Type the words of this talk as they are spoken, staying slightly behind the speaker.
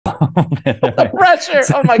The pressure.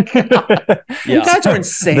 Oh my God. Yeah. You guys are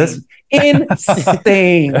insane.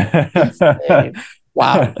 Insane. Insane.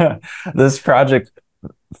 Wow. This project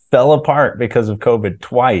fell apart because of COVID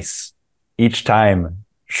twice, each time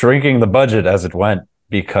shrinking the budget as it went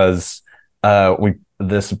because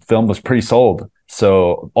this film was pre-sold.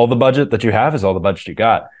 So all the budget that you have is all the budget you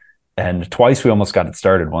got. And twice we almost got it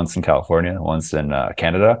started, once in California, once in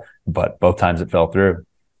Canada, but both times it fell through.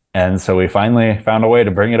 And so we finally found a way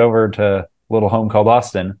to bring it over to a little home called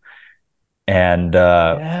Austin and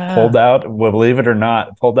pulled out, well, believe it or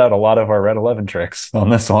not, pulled out a lot of our Red 11 tricks on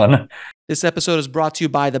this one. This episode is brought to you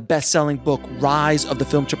by the best-selling book, Rise of the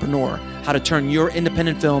Film Entrepreneur, How to Turn Your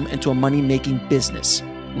Independent Film into a Money-Making Business.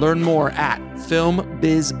 Learn more at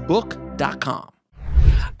filmbizbook.com.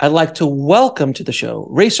 I'd like to welcome to the show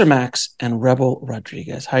Racer Max and Rebel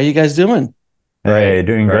Rodriguez. How are you guys doing? Hey,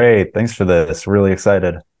 doing great. Thanks for this. Really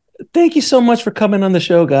excited. Thank you so much for coming on the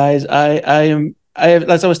show, guys. I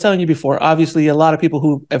as I was telling you before, obviously a lot of people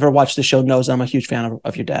who ever watched the show knows I'm a huge fan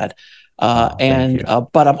of your dad.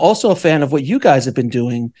 But I'm also a fan of what you guys have been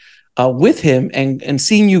doing with him and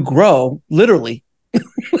seeing you grow, literally.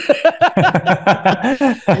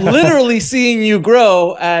 Literally seeing you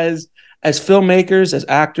grow as filmmakers, as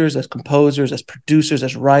actors, as composers, as producers,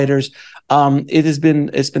 as writers. It's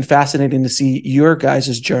been fascinating to see your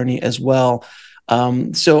guys' journey as well.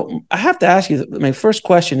 So I have to ask you, my first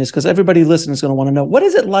question is, because everybody listening is going to want to know, what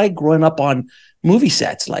is it like growing up on movie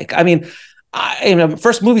sets? Like, I mean, the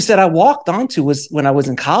first movie set I walked onto was when I was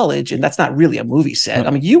in college, and that's not really a movie set.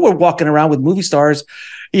 I mean, you were walking around with movie stars,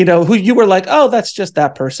 who you were like, oh, that's just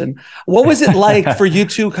that person. What was it like for you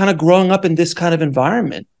two kind of growing up in this kind of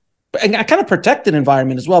environment? And a kind of protected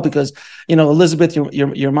environment as well, because, Elizabeth,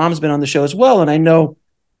 your mom's been on the show as well. And I know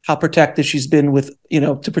how protective she's been with,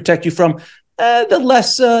 to protect you from the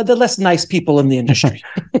less nice people in the industry.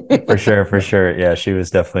 For sure. Yeah, she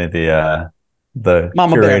was definitely the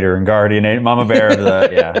Mama curator Bear. And guardian, Mama Bear.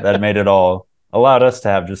 That made it all, allowed us to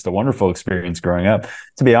have just a wonderful experience growing up.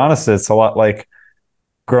 To be honest, it's a lot like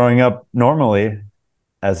growing up normally,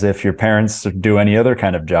 as if your parents do any other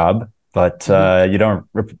kind of job, but you don't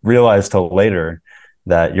realize till later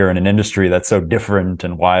that you're in an industry that's so different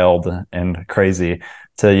and wild and crazy.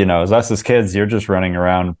 To as us as kids, you're just running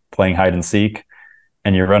around playing hide and seek,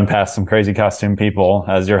 and you run past some crazy costume people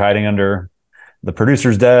as you're hiding under the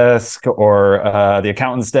producer's desk or the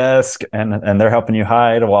accountant's desk, and they're helping you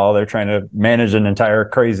hide while they're trying to manage an entire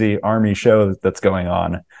crazy army show that's going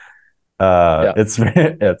on.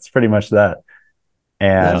 It's pretty much that.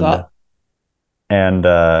 And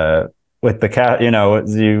with the cat,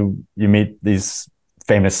 you meet these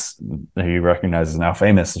famous, who you recognize as now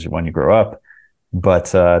famous when you grow up, but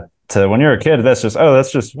to when you're a kid, that's just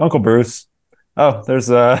Uncle Bruce. Oh,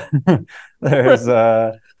 there's Uncle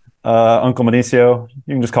Benicio.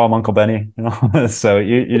 You can just call him Uncle Benny. So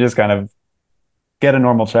you just kind of get a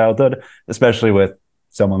normal childhood, especially with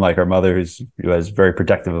someone like our mother who was very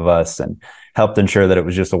protective of us and helped ensure that it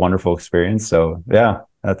was just a wonderful experience. So yeah,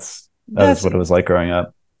 that's what it was like growing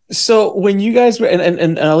up. So when you guys were,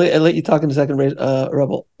 and I'll let you talk in a second,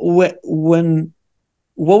 Rebel.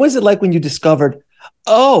 What was it like when you discovered,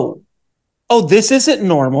 oh, this isn't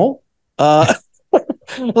normal? Like,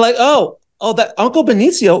 that Uncle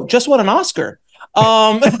Benicio just won an Oscar.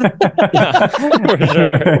 Why,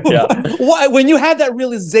 when you had that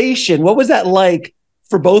realization, what was that like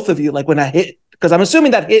for both of you? Like when I hit, because I'm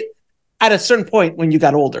assuming that hit at a certain point when you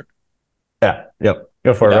got older. Yeah. Yep.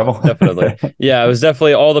 Go for it, Rebel. Definitely. Yeah, it was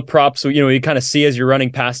definitely all the props. You kind of see as you're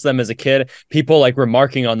running past them as a kid, people like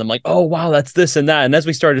remarking on them, like, "Oh, wow, that's this and that." And as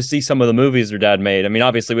we started to see some of the movies their dad made, I mean,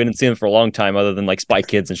 obviously we didn't see them for a long time, other than like Spy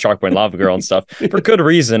Kids and Shark Boy and Lava Girl and stuff, for good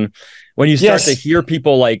reason. When you start to hear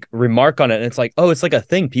people like remark on it, and it's like, oh, it's like a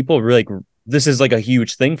thing. People really, this is like a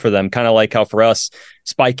huge thing for them, kind of like how for us,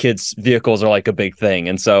 Spy Kids vehicles are like a big thing.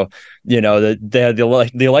 And so, they had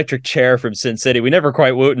the electric chair from Sin City. We never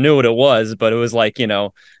quite knew what it was, but it was like,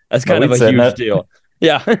 that's kind of a huge deal.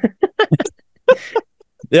 Yeah.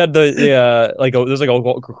 They had there's like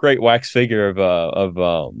a great wax figure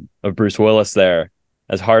of Bruce Willis there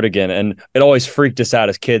as Hardigan, and it always freaked us out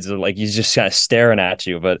as kids. Like he's just kind of staring at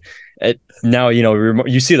you, but now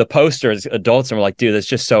you see the poster as adults, and we're like, dude, that's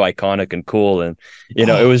just so iconic and cool, and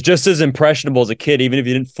it was just as impressionable as a kid, even if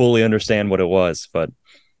you didn't fully understand what it was. But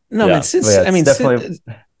no, man, Sin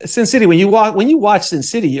City. When you watch Sin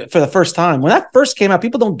City for the first time, when that first came out,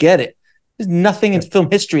 people don't get it. There's nothing in film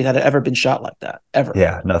history that had ever been shot like that ever.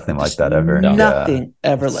 Yeah, nothing like that ever. Nothing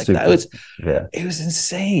ever like that. It was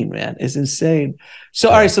insane, man. It's insane. So,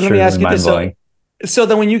 all right. So let me ask you this. So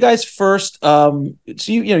then when you guys first, so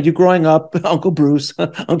you're growing up, Uncle Bruce,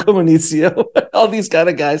 Uncle Benicio, all these kind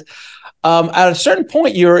of guys. At a certain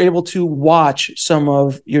point, you were able to watch some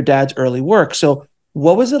of your dad's early work. So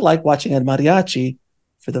what was it like watching El Mariachi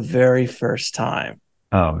for the very first time?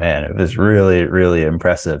 Oh man, it was really, really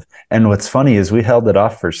impressive. And what's funny is we held it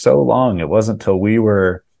off for so long. It wasn't until we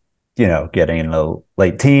were, getting in the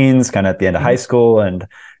late teens, kind of at the end of high school. And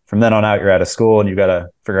from then on out, you're out of school and you got to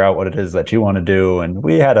figure out what it is that you want to do. And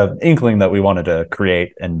we had an inkling that we wanted to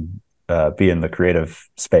create and be in the creative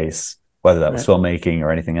space, whether that was filmmaking or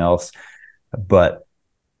anything else. But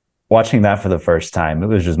watching that for the first time, it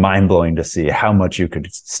was just mind blowing to see how much you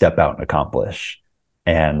could step out and accomplish.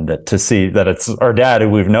 And to see that it's our dad who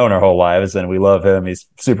we've known our whole lives and we love him. He's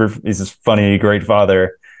a funny, great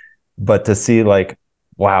father. But to see like,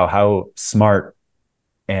 wow, how smart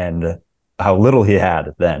and how little he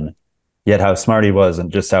had then, yet how smart he was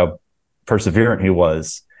and just how perseverant he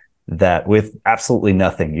was, that with absolutely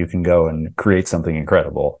nothing, you can go and create something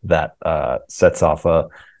incredible that sets off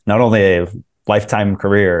not only a lifetime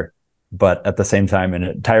career, but at the same time, an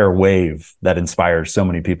entire wave that inspires so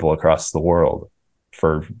many people across the world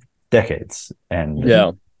for decades. And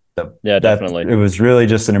definitely. It was really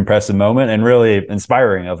just an impressive moment and really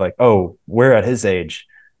inspiring of like, oh, we're at his age.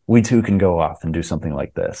 We too can go off and do something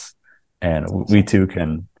like this. And we too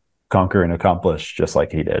can conquer and accomplish just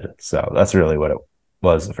like he did. So that's really what it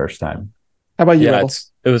was the first time. How about you? Yeah,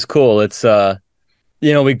 it was cool. It's,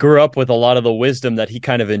 we grew up with a lot of the wisdom that he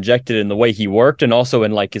kind of injected in the way he worked and also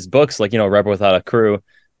in like his books, like, Rebel Without a Crew.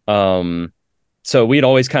 So we'd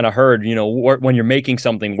always kind of heard, when you're making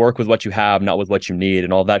something, work with what you have, not with what you need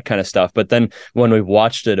and all that kind of stuff. But then when we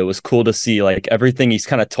watched it, it was cool to see like everything he's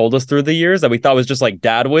kind of told us through the years that we thought was just like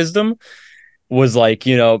dad wisdom was like,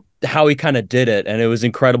 how he kind of did it. And it was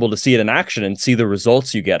incredible to see it in action and see the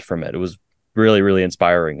results you get from it. It was really, really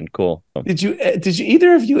inspiring and cool. Did you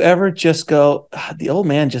either of you ever just go, the old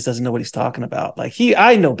man just doesn't know what he's talking about? Like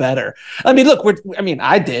I know better. I mean, look,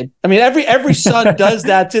 I did. I mean, every son does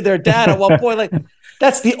that to their dad at one point. Like,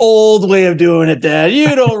 that's the old way of doing it, Dad.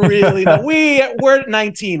 You don't really know. We're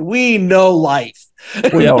 19. We know life.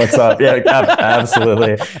 We know what's up. Yeah,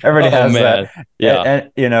 absolutely. Everybody has that. Yeah.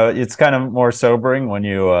 And it's kind of more sobering when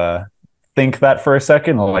you think that for a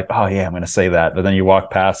second, like, oh yeah, I'm going to say that. But then you walk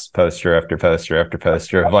past poster after poster after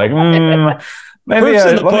poster of like, maybe let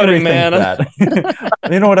me rethink that.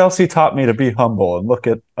 You know what else he taught me? To be humble and look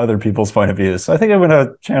at other people's point of views. So I think I'm going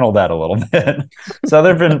to channel that a little bit. So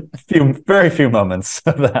there have been very few moments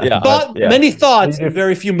of that. Yeah. Many thoughts,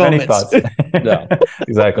 very few moments. Many thoughts. Yeah,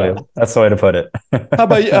 exactly. That's the way to put it. How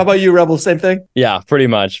about you, Rebel? Same thing? Yeah, pretty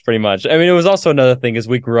much. I mean, it was also another thing is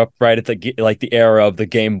we grew up right at the era of the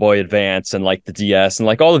Game Boy Advance and like the DS and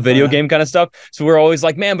like all the video game kind of stuff. So we're always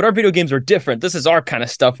like, man, but our video games are different. This is our kind of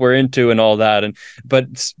stuff we're into and all that.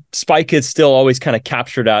 But Spy Kids still always kind of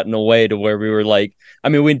captured that in a way to where we were like, I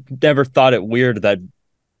mean, we never thought it weird that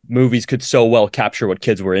movies could so well capture what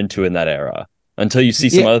kids were into in that era until you see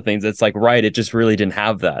some other things. It's like, right, it just really didn't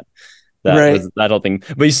have that. Was that whole thing.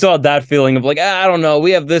 But you still had that feeling of like, I don't know,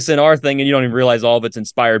 we have this in our thing, and you don't even realize all of it's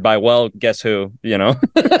inspired by, well, guess who,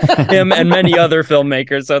 him and many other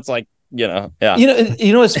filmmakers. So it's like, yeah.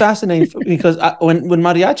 It's fascinating because when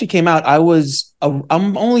Mariachi came out,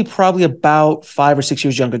 I'm only probably about 5 or 6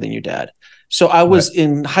 years younger than your dad. So I was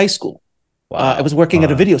in high school. Wow. I was working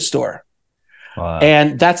at a video store. Wow.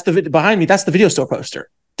 And that's behind me. That's the video store poster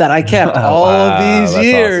that I kept all of these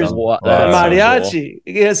years. Awesome. Wow. Mariachi. Cool.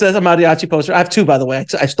 It says a mariachi poster. I have 2, by the way.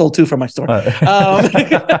 I stole 2 from my store. Because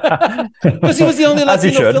he was the only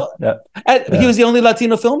Latino. He was the only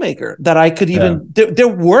Latino filmmaker that I could even. There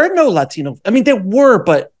were no Latino. I mean, there were,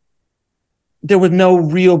 but there was no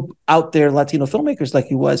real out there Latino filmmakers like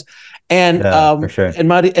he was. And for sure.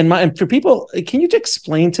 And for people, can you just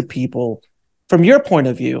explain to people from your point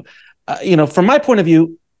of view? From my point of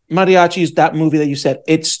view, Mariachi is that movie that you said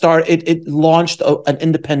it launched an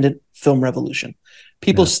independent film revolution.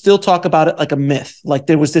 People still talk about it like a myth. Like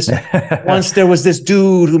there was this this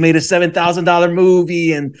dude who made a $7,000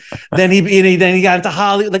 movie, and then he got into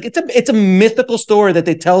Hollywood. Like it's a mythical story that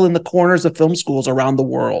they tell in the corners of film schools around the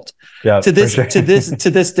world. Yeah, to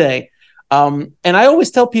this day. And I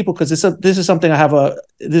always tell people, because this is something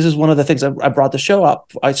this is one of the things I brought the show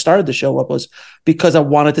up. I started the show up was because I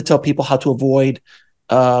wanted to tell people how to avoid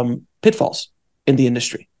pitfalls in the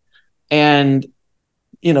industry. And,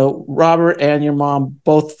 Robert and your mom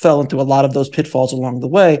both fell into a lot of those pitfalls along the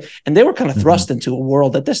way. And they were kind of thrust into a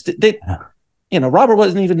world that Robert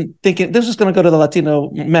wasn't even thinking this was going to go to the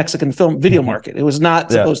Latino Mexican film video market. It was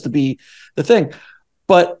not supposed to be the thing.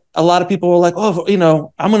 But a lot of people were like, oh, you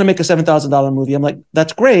know, I'm going to make a $7,000 movie. I'm like,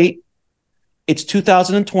 that's great. It's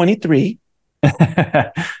 2023.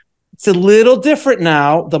 It's a little different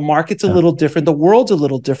now. The market's a little different. The world's a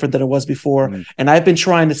little different than it was before. And I've been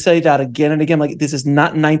trying to say that again and again. Like, this is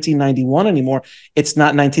not 1991 anymore. It's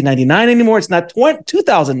not 1999 anymore. It's not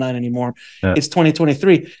 2009 anymore. It's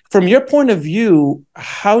 2023. From your point of view,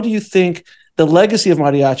 how do you think the legacy of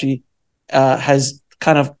mariachi has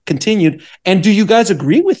kind of continued? And do you guys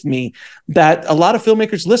agree with me that a lot of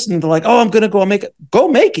filmmakers listening, they're like, oh, I'm going to go make it. Go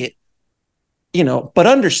make it. You know, but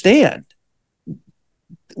understand,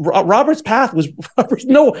 Robert's path was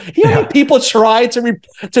he had people try to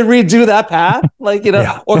redo that path, like, you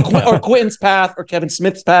know, or Quentin's path, or Kevin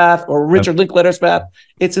Smith's path, or Richard Linklater's path.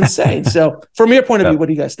 It's insane. So from your point of view, what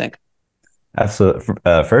do you guys think? Absolutely.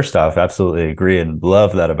 First off, absolutely agree and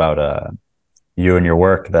love that about you and your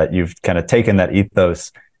work, that you've kind of taken that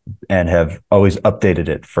ethos and have always updated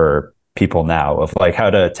it for people now, of like how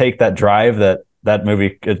to take that drive that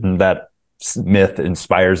movie, that myth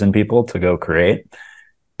inspires in people to go create,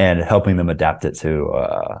 and helping them adapt it to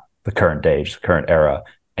the current age, the current era,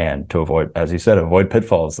 and to avoid, as you said, avoid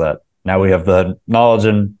pitfalls that now we have the knowledge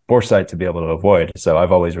and foresight to be able to avoid. So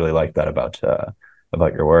I've always really liked that about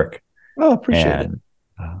your work. Oh, appreciate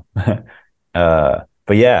it. But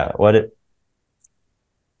yeah,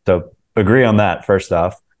 so agree on that first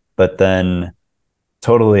off, but then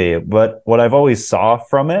totally. But what I've always saw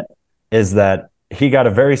from it is that he got a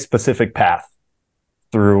very specific path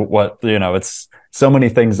through what, you know, it's so many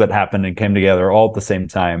things that happened and came together all at the same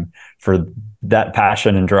time for that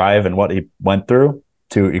passion and drive and what he went through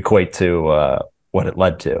to equate to what it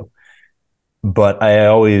led to. But I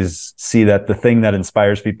always see that the thing that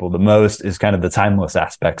inspires people the most is kind of the timeless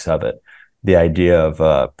aspects of it. The idea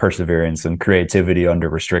of perseverance and creativity under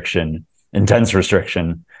restriction, intense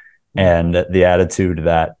restriction, and the attitude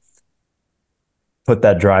that put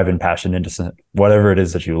that drive and passion into whatever it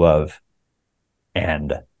is that you love,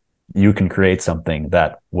 and you can create something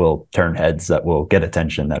that will turn heads, that will get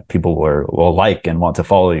attention, that people will like and want to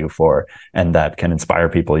follow you for, and that can inspire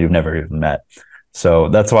people you've never even met. So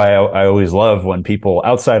that's why I always love when people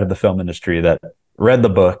outside of the film industry that read the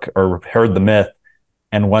book or heard the myth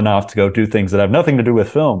and went off to go do things that have nothing to do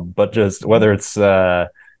with film, but just whether it's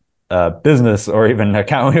business or even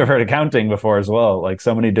accounting. We've heard accounting before as well, like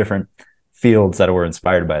so many different fields that were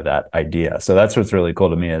inspired by that idea. So that's what's really cool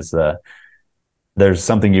to me, is there's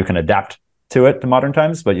something you can adapt to it to modern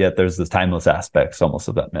times, but yet there's this timeless aspects almost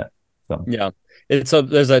of that myth. So yeah, there's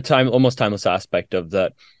a almost timeless aspect of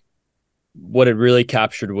that. What it really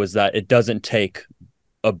captured was that it doesn't take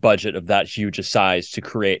a budget of that huge a size to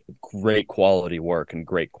create great quality work and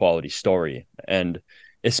great quality story. And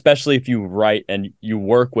especially if you write and you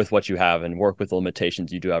work with what you have and work with the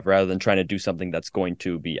limitations you do have, rather than trying to do something that's going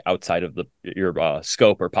to be outside of your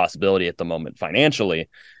scope or possibility at the moment financially,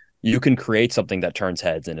 you can create something that turns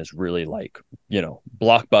heads and is really, like, you know,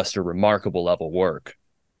 blockbuster, remarkable level work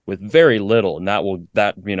with very little. And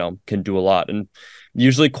that you know, can do a lot. And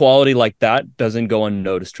usually quality like that doesn't go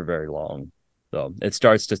unnoticed for very long. So it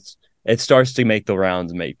starts to make the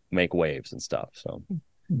rounds, make waves and stuff. So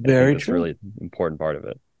very that's true. Really important part of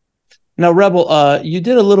it. Now, Rebel, you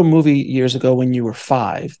did a little movie years ago when you were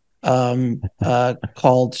 5, called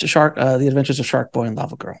The Adventures of Shark Boy and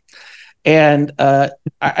Lava Girl. And I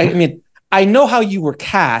mean, I know how you were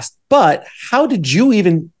cast, but how did you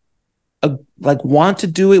even want to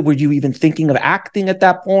do it? Were you even thinking of acting at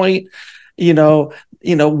that point? You know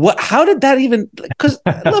what? How did that even? Because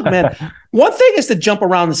look, man, one thing is to jump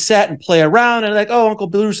around the set and play around and like, oh, Uncle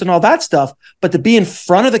Bruce and all that stuff, but to be in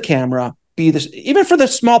front of the camera, even for the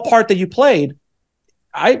small part that you played,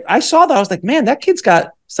 I saw that. I was like, man, that kid's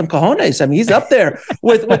got some cojones. I mean, he's up there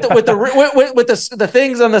with the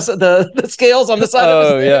things on the scales on the side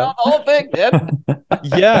of his, the whole thing, man.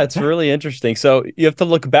 Yeah, it's really interesting. So you have to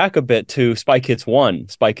look back a bit to Spy Kids 1,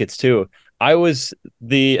 Spy Kids 2. This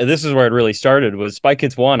is where it really started, was Spy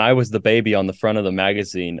Kids 1. I was the baby on the front of the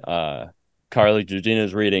magazine. Carly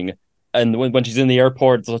Georgina's reading. And when she's in the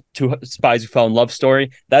airport, the 2 spies who fell in love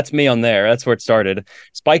story, that's me on there. That's where it started.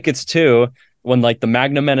 Spy Kids 2, when like the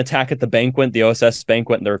Magnum Men attack at the banquet, the OSS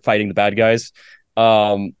banquet, and they're fighting the bad guys.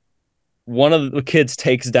 One of the kids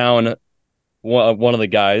takes down one of the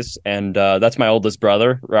guys, and that's my oldest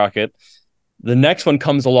brother, Rocket. The next one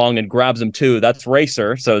comes along and grabs him too. That's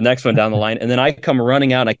Racer. So the next one down the line. And then I come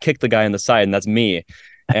running out and I kick the guy in the side, and that's me.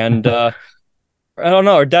 And I don't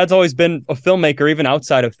know. Our dad's always been a filmmaker, even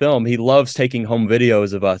outside of film. He loves taking home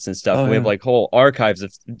videos of us and stuff. Oh, we have like whole archives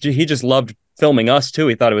of. He just loved filming us too.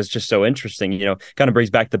 He thought it was just so interesting. You know, kind of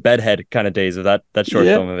brings back the bedhead kind of days of that short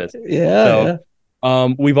film of his. Yeah.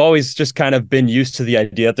 We've always just kind of been used to the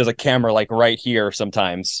idea that there's a camera like right here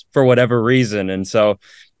sometimes for whatever reason. And so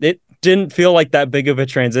it didn't feel like that big of a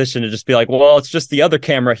transition to just be like, well, it's just the other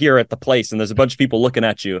camera here at the place. And there's a bunch of people looking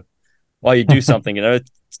at you while you do something, you know,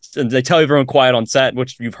 and they tell everyone quiet on set,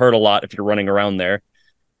 which you've heard a lot if you're running around there.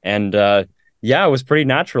 And, yeah, it was pretty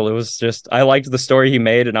natural. It was just, I liked the story he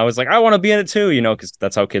made, and I was like, I want to be in it too, you know, because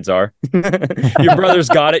that's how kids are. Your brother's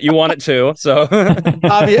got it, you want it too. So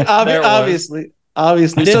obviously. I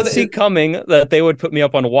didn't see coming that they would put me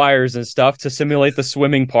up on wires and stuff to simulate the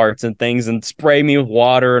swimming parts and things and spray me with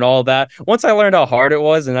water and all that. Once I learned how hard it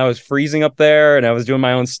was and I was freezing up there and I was doing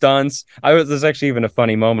my own stunts, there's actually even a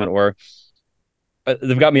funny moment where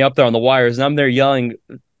they've got me up there on the wires and I'm there yelling,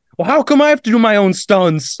 well, how come I have to do my own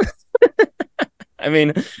stunts? I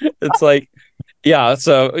mean, it's like, yeah,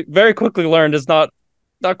 so very quickly learned it's not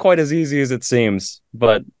quite as easy as it seems.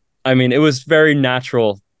 But I mean, it was very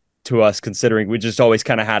natural to us considering we just always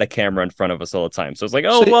kind of had a camera in front of us all the time. So it's like,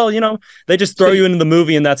 oh, well, you know, they just throw you into the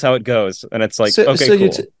movie and that's how it goes. And it's like, okay,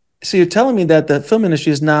 cool. So you're telling me that the film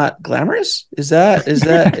industry is not glamorous? Is that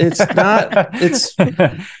it's not, it's,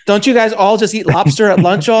 don't you guys all just eat lobster at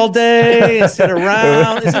lunch all day and sit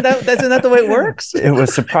around? Isn't that the way it works? It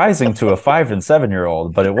was surprising to a 5 and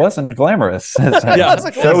 7-year-old, but it wasn't glamorous. Yeah,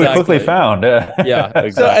 so we quickly found. Yeah,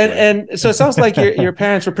 exactly. So it sounds like your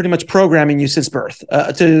parents were pretty much programming you since birth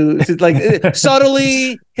to like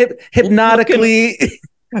subtly, hypnotically.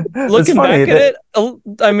 Looking back at it,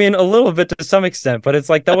 I mean, a little bit to some extent, but it's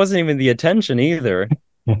like that wasn't even the intention either.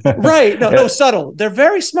 Right? No, subtle. They're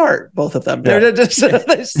very smart, both of them. They're just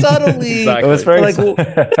they subtly. Exactly. It was very like,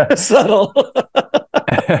 subtle.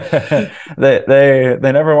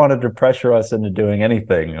 they never wanted to pressure us into doing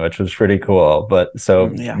anything, which was pretty cool. But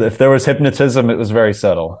so if there was hypnotism, it was very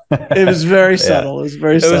subtle. It was very subtle. It was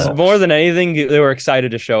very subtle. It was more than anything, they were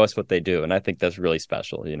excited to show us what they do, and I think that's really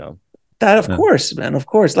special, you know. That of course, man, of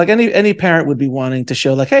course. Like any parent would be wanting to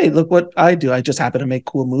show, like, hey, look what I do. I just happen to make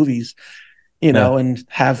cool movies, you know, and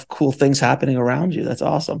have cool things happening around you. That's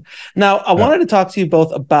awesome. Now, I wanted to talk to you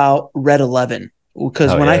both about Red 11,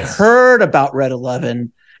 because when I heard about Red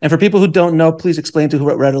 11, and for people who don't know, please explain to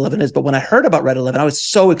who Red 11 is. But when I heard about Red 11, I was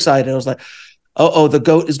so excited. I was like, oh, the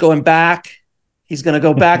GOAT is going back. He's going to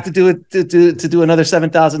go back to do it to do another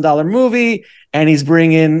 $7,000 movie, and he's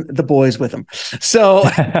bringing the boys with him. So,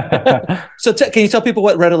 can you tell people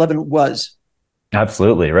what Red 11 was?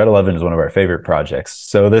 Absolutely, Red 11 is one of our favorite projects.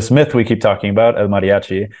 So this myth we keep talking about, El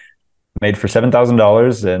Mariachi, made for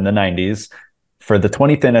 $7,000 in the '90s. For the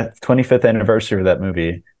 25th anniversary of that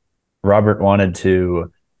movie, Robert wanted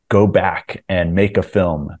to go back and make a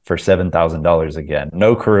film for $7,000 again.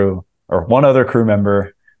 No crew or one other crew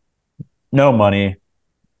member. No money,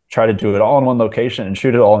 try to do it all in one location and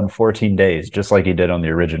shoot it all in 14 days, just like he did on the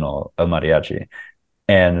original El Mariachi.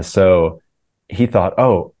 And so he thought,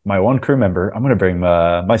 oh, my one crew member, I'm going to bring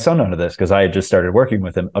my son onto this, because I had just started working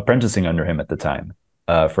with him, apprenticing under him at the time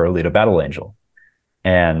for Alita Battle Angel.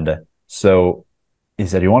 And so he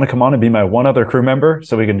said, you want to come on and be my one other crew member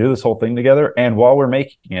so we can do this whole thing together? And while we're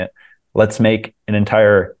making it, let's make an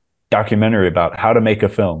entire documentary about how to make a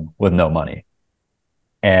film with no money.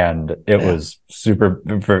 And it was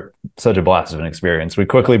such a blast of an experience. We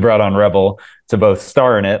quickly brought on Rebel to both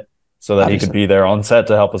star in it so that he could be there on set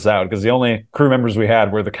to help us out, because the only crew members we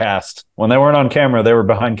had were the cast. When they weren't on camera, they were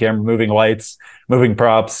behind camera, moving lights, moving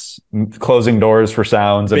props, closing doors for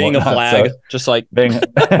sounds, being and a flag, so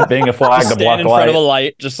being a flag to block in light. front of a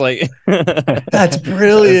light, just like that's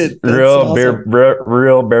brilliant. That's real awesome.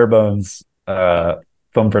 real bare bones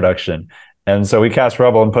film production. And so we cast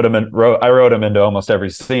Rebel and put him in. I wrote him into almost every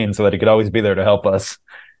scene so that he could always be there to help us.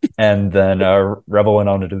 And then Rebel went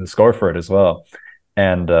on to do the score for it as well.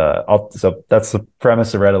 And so that's the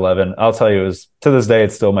premise of Red 11. I'll tell you, to this day,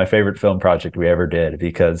 it's still my favorite film project we ever did,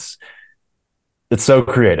 because it's so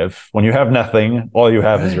creative. When you have nothing, all you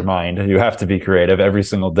have is your mind. You have to be creative every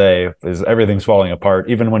single day, because everything's falling apart.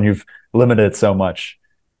 Even when you've limited it so much,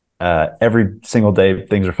 every single day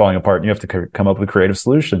things are falling apart, and you have to come up with creative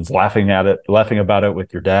solutions, laughing about it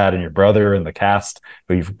with your dad and your brother and the cast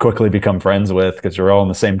who you've quickly become friends with because you're all in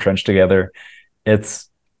the same trench together. It's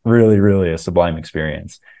really, really a sublime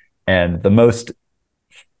experience. And the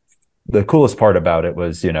coolest part about it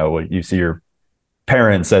was, you know, you see your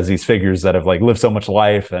parents as these figures that have like lived so much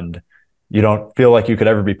life, and you don't feel like you could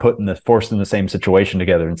ever be forced in the same situation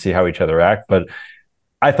together and see how each other act. But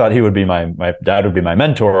I thought he would be my dad would be my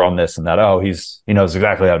mentor on this, and that, he knows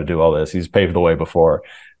exactly how to do all this. He's paved the way before.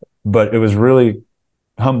 But it was really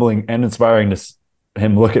humbling and inspiring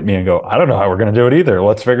him look at me and go, I don't know how we're going to do it either.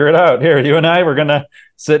 Let's figure it out. Here, you and I, we're going to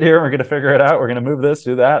sit here and we're going to figure it out. We're going to move this,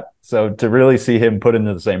 do that. So to really see him put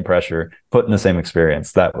into the same pressure, put in the same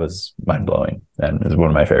experience, that was mind blowing and is one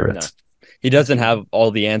of my favorites. No. He doesn't have all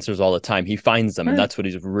the answers all the time. He finds them, and that's what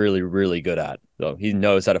he's really, really good at. So he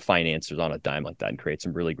knows how to find answers on a dime like that and create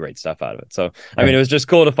some really great stuff out of it. So, I mean, it was just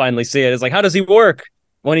cool to finally see it. It's like, how does he work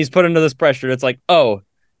when he's put into this pressure? It's like, oh,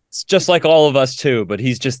 it's just like all of us too, but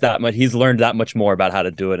he's just that much. He's learned that much more about how to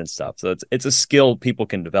do it and stuff. So it's a skill people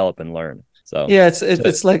can develop and learn. So yeah,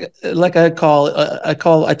 it's like I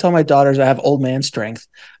tell my daughters I have old man strength,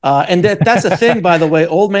 and that's a thing. By the way,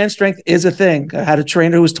 old man strength is a thing. I had a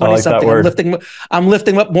trainer who was 20 something. I'm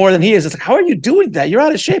lifting up more than he is. It's like, how are you doing that? You're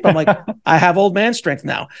out of shape. I'm like, I have old man strength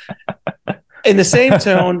now. In the same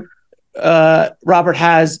tone, Robert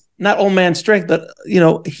has not old man strength, but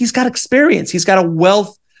he's got experience. He's got a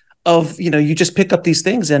wealth of, you just pick up these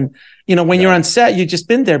things, and when you're on set, you've just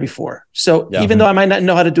been there before. So even though I might not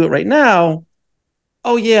know how to do it right now,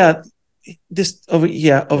 this over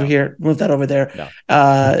here, move that over there.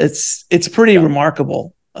 It's pretty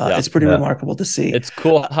remarkable. It's pretty remarkable to see. It's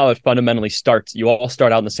cool how it fundamentally starts. You all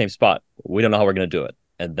start out in the same spot. We don't know how we're going to do it,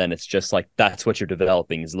 and then it's just like that's what you're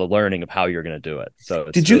developing, is the learning of how you're going to do it.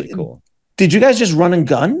 So it's really cool. Did you guys just run and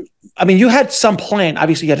gun? I mean, you had some plan.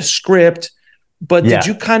 Obviously, you had a script. But did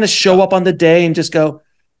you kind of show up on the day and just go,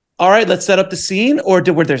 all right, let's set up the scene? Or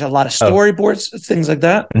were there a lot of storyboards, things like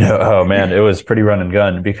that? No, oh man, it was pretty run and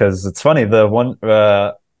gun, because it's funny. The one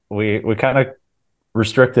we kind of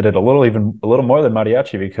restricted it a little more than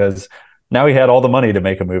Mariachi, because now we had all the money to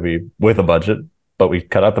make a movie with a budget, but we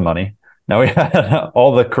cut out the money. Now we had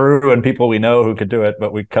all the crew and people we know who could do it,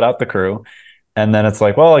 but we cut out the crew. And then it's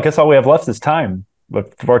like, well, I guess all we have left is time.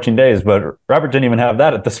 With 14 days, but Robert didn't even have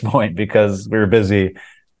that at this point, because we were busy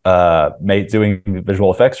doing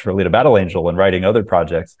visual effects for Alita Battle Angel and writing other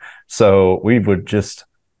projects. So we would just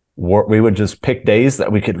pick days that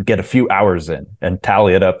we could get a few hours in and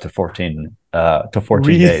tally it up to 14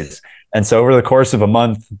 days. And so over the course of a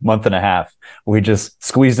month and a half, we just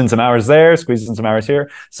squeezed in some hours there, squeezed in some hours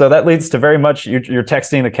here. So that leads to very much you're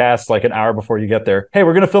texting the cast like an hour before you get there. Hey,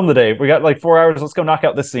 we're going to film today. We got like 4 hours. Let's go knock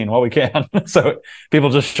out this scene while we can. So people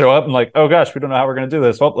just show up and like, oh gosh, we don't know how we're going to do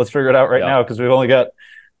this. Well, let's figure it out right now, because we've only got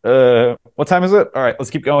what time is it? All right,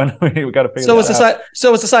 let's keep going. We got to figure it out.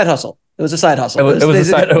 So it's a side hustle. It was a side hustle. It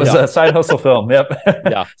was a side hustle film. Yep.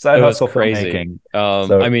 Yeah. Side hustle crazy.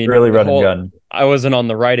 filmmaking. I mean, really run and gun. I wasn't on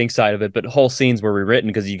the writing side of it, but whole scenes were rewritten,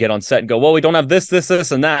 because you get on set and go, well, we don't have this,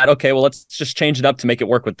 and that. Okay, well, let's just change it up to make it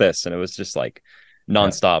work with this. And it was just like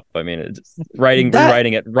nonstop. I mean, it's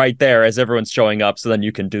rewriting it right there as everyone's showing up, so then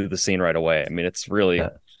you can do the scene right away. I mean, it's really...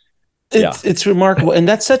 It's remarkable. And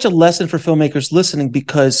that's such a lesson for filmmakers listening,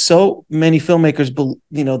 because so many filmmakers,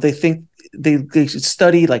 they think they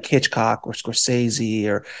study like Hitchcock or Scorsese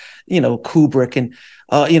or, Kubrick, and,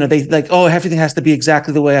 they like, oh, everything has to be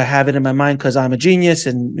exactly the way I have it in my mind because I'm a genius,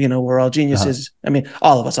 and, we're all geniuses. I mean,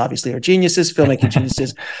 all of us obviously are geniuses, filmmaking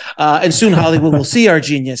geniuses, and soon Hollywood will see our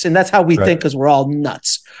genius. And that's how we think, because we're all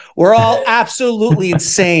nuts. We're all absolutely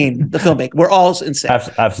insane. The filmmaker, we're all insane.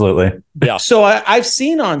 Absolutely. Yeah. So I've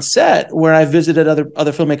seen on set where I visited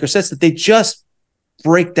other filmmaker sets that they just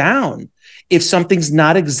break down if something's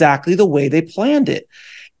not exactly the way they planned it,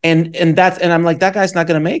 and I'm like, that guy's not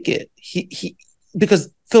going to make it. He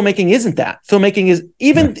because filmmaking isn't that. Filmmaking is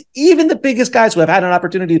even the biggest guys who have had an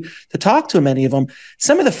opportunity to talk to many of them.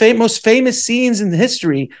 Some of the most famous scenes in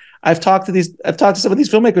history. I've talked to some of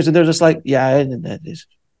these filmmakers, and they're just like, yeah,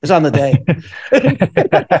 it's on the day.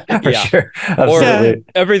 For sure. Absolutely. Or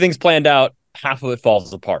everything's planned out, half of it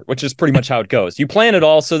falls apart, which is pretty much how it goes. You plan it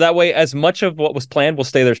all, so that way as much of what was planned will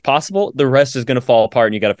stay there as possible. The rest is going to fall apart,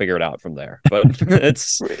 and you got to figure it out from there. But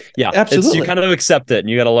absolutely. You kind of accept it, and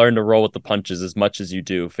you got to learn to roll with the punches as much as you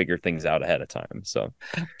do figure things out ahead of time. So,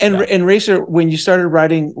 and Racer, when you started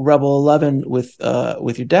writing Rebel 11 with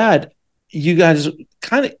your dad, you guys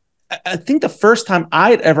kind of, I think the first time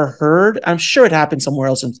I'd ever heard, I'm sure it happened somewhere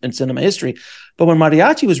else in cinema history, but when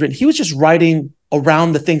Mariachi was written, he was just writing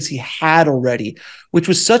around the things he had already, which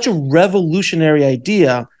was such a revolutionary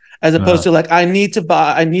idea, as opposed to like, I need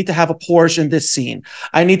to have a Porsche in this scene.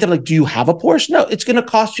 I need to like, do you have a Porsche? No, it's going to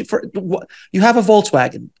cost you you have a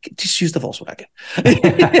Volkswagen. Just use the Volkswagen.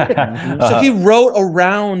 So he wrote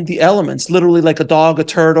around the elements, literally like a dog, a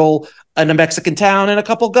turtle, and a Mexican town, and a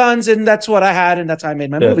couple guns, and that's what I had, and that's how I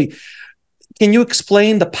made my movie. Can you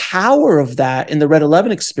explain the power of that in the Red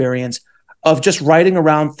 11 experience of just writing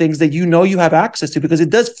around things that you have access to, because it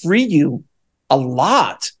does free you a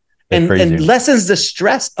lot and lessens the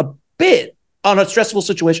stress a bit on a stressful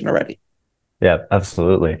situation already? Yeah,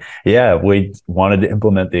 absolutely. Yeah, we wanted to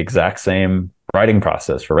implement the exact same writing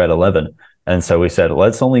process for Red 11. And so we said,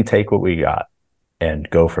 let's only take what we got and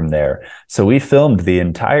go from there. So we filmed the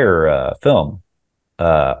entire film,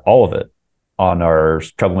 all of it, on our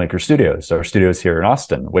Troublemaker studios, our studios here in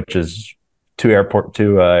Austin, which is two airport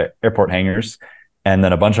hangars, and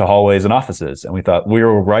then a bunch of hallways and offices. And we thought we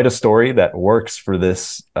will write a story that works for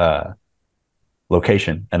this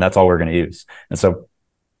location, and that's all we're going to use. And so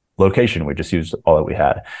location, we just used all that we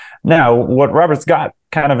had. Now, what Robert's got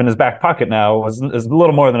kind of in his back pocket now is a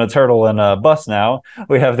little more than a turtle and a bus. Now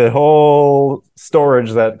we have the whole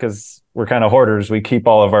storage that, because we're kind of hoarders, we keep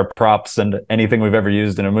all of our props and anything we've ever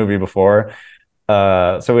used in a movie before.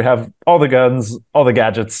 So we have all the guns, all the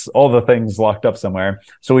gadgets, all the things locked up somewhere.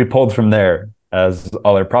 So we pulled from there as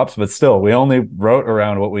all our props, but still, we only wrote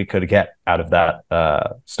around what we could get out of that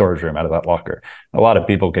storage room, out of that locker. A lot of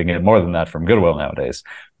people can get more than that from Goodwill nowadays,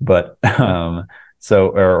 but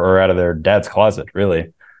or out of their dad's closet,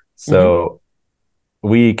 really. So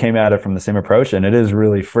we came at it from the same approach, and it is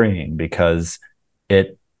really freeing because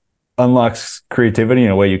it unlocks creativity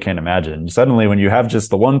in a way you can't imagine. Suddenly, when you have just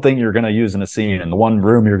the one thing you're going to use in a scene and the one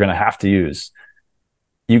room you're going to have to use,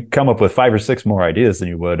 you come up with 5 or 6 more ideas than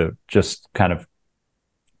you would of just kind of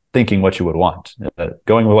thinking what you would want.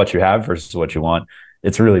 Going with what you have versus what you want,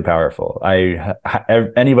 it's really powerful.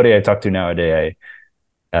 Anybody I talk to nowadays,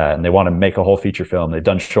 and they want to make a whole feature film, they've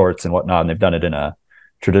done shorts and whatnot, and they've done it in a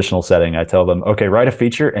traditional setting, I tell them, okay, write a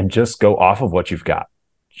feature and just go off of what you've got.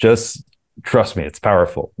 Just trust me, it's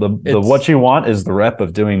powerful. The what you want is the rep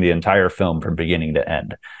of doing the entire film from beginning to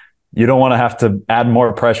end. You don't want to have to add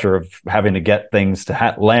more pressure of having to get things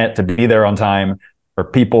to land, to be there on time, or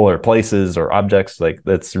people or places or objects. Like,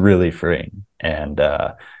 that's really freeing. And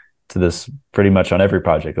to this, pretty much on every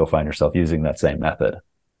project, you'll find yourself using that same method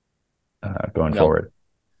going forward.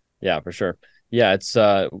 Yeah, for sure. Yeah, it's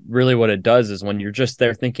really what it does is when you're just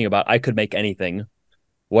there thinking about, I could make anything.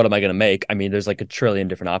 What am I going to make? I mean, there's like a trillion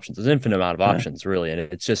different options. There's an infinite amount of options, really. And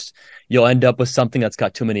it's just, you'll end up with something that's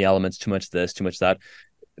got too many elements, too much this, too much that.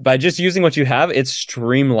 By just using what you have, it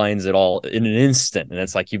streamlines it all in an instant. And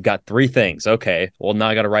it's like, you've got 3 things. Okay, well, now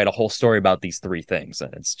I got to write a whole story about these 3 things.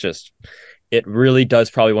 And it's just, it really does,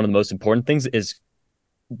 probably one of the most important things is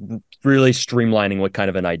really streamlining what kind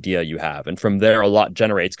of an idea you have. And from there, a lot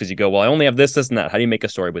generates, because you go, well, I only have this, this, and that. How do you make a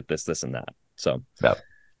story with this, this, and that? So, yeah.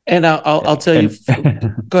 And I'll tell you,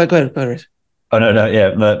 go ahead. Oh, no,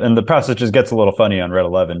 yeah. And the process just gets a little funny on Red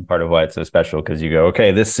 11, part of why it's so special, because you go,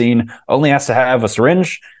 okay, this scene only has to have a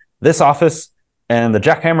syringe, this office, and the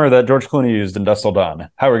jackhammer that George Clooney used in Dusk Till Dawn.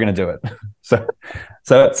 How are we going to do it?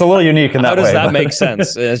 So it's a little unique in that way. How does that make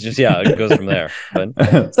sense? It's just, it goes from there. But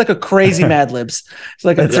it's like a crazy Mad Libs. It's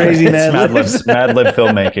like a crazy Mad Libs. Mad Lib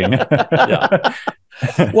filmmaking.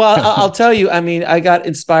 Yeah. Well, I'll tell you, I mean, I got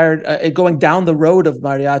inspired going down the road of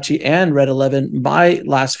Mariachi and Red 11. My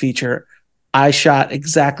last feature, I shot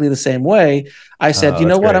exactly the same way. I said, you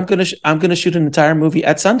know what? Great. I'm gonna shoot an entire movie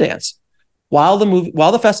at Sundance while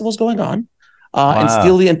the festival's going on, and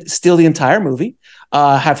steal the entire movie.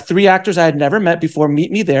 Have 3 actors I had never met before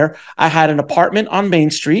meet me there. I had an apartment on Main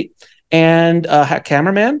Street and had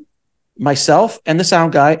cameraman, myself, and the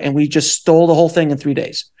sound guy, and we just stole the whole thing in 3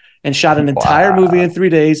 days. And shot an entire movie in 3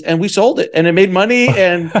 days, and we sold it, and it made money,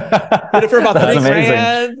 and did it for about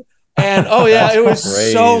 $3,000. And it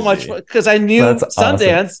was so much fun because I knew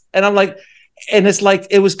Sundance, awesome. And I'm like, and it's like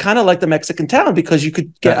it was kind of like the Mexican town because you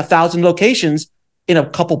could get 1,000 locations in a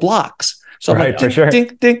couple blocks. So I'm like, dink, sure.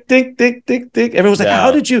 dink, dink, dink, dink, dink, dink. Everyone's like,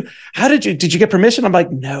 how did you get permission? I'm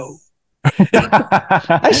like, no.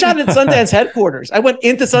 I shot at Sundance headquarters. I went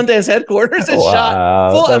into Sundance headquarters and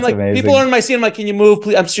shot full. I'm like, amazing. People are in my scene. I'm like, can you move,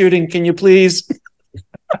 please? I'm shooting. Can you please?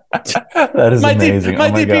 That is amazing.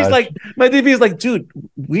 My DP is like, dude,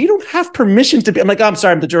 we don't have permission to be. I'm like, oh, I'm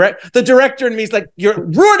sorry. I'm the director in me is like, you're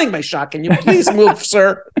ruining my shot. Can you please move,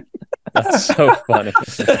 sir? That's so funny.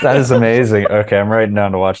 That is amazing. Okay, I'm writing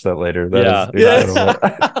down to watch that later. That is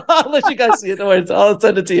incredible. I'll let you guys see it. I'll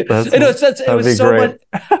send it to you.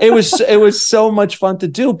 It was so much fun to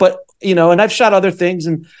do. But and I've shot other things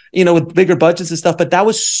and with bigger budgets and stuff. But that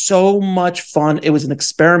was so much fun. It was an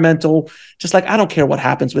experimental. Just like I don't care what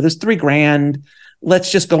happens with it. It's $3,000.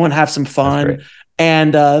 Let's just go and have some fun.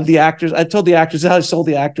 And the actors, I told the actors, I sold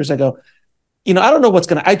the actors. I go, I don't know what's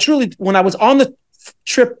gonna. I truly, when I was on the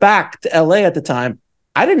trip back to LA at the time,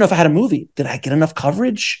 I didn't know if I had a movie. Did I get enough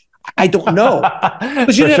coverage? I don't know.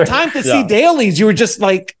 Because you didn't have time to see dailies. You were just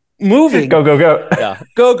like, moving. Go, go, go. Yeah.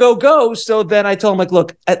 Go, go, go. So then I told him, like,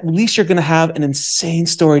 look, at least you're going to have an insane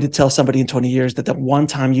story to tell somebody in 20 years that one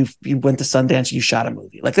time you went to Sundance, you shot a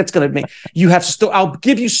movie. Like, that's going to make you have, I'll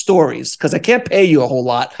give you stories because I can't pay you a whole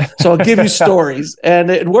lot. So I'll give you stories. And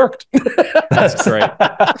it worked. That's great.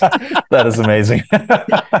 That is amazing.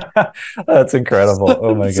 That's incredible.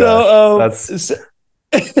 Oh my gosh. So,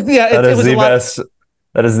 yeah, that it is was the a lot. best.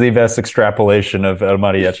 That is the best extrapolation of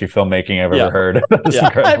Armageddon filmmaking I've ever heard. That is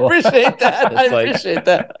incredible. I appreciate that. I like- appreciate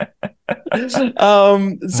that. So, all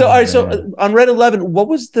right. So on Red 11, what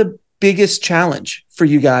was the biggest challenge for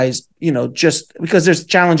you guys? You know, just because there's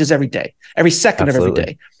challenges every day, every second of every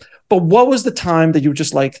day. But what was the time that you were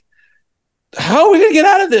just like, how are we going to get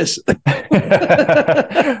out of this?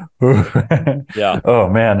 Yeah. Oh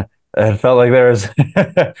man. It felt like there was,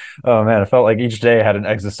 oh man, it felt like each day had an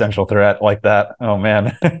existential threat like that. Oh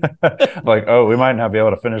man. Like, oh, we might not be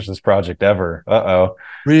able to finish this project ever. Uh-oh.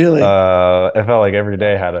 Really? It felt like every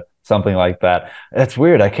day had something like that. It's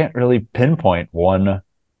weird. I can't really pinpoint one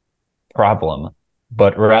problem,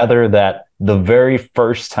 but rather that the very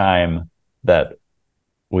first time that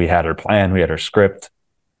we had our plan, we had our script,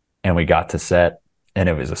 and we got to set, and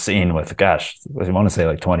it was a scene with, gosh, I want to say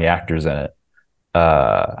like 20 actors in it.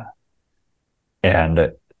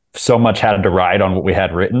 And so much had to ride on what we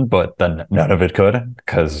had written, but then none of it could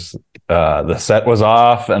because the set was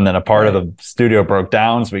off, and then a part of the studio broke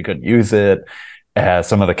down, so we couldn't use it.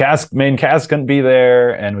 Some of the main cast couldn't be there,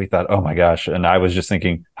 and we thought, oh my gosh. And I was just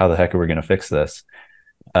thinking, how the heck are we going to fix this?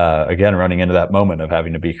 Again, running into that moment of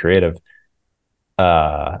having to be creative.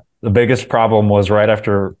 The biggest problem was right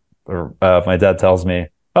after my dad tells me,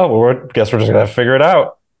 oh, well, guess we're just going to figure it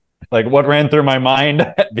out. Like, what ran through my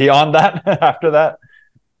mind beyond that, after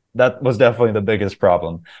that was definitely the biggest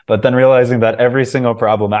problem. But then realizing that every single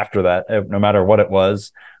problem after that, no matter what it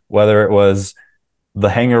was, whether it was the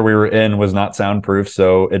hangar we were in was not soundproof,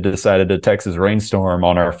 so it decided to Texas rainstorm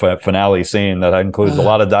on our finale scene that includes a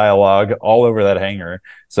lot of dialogue all over that hangar,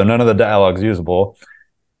 so none of the dialogue's usable.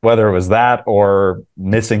 Whether it was that or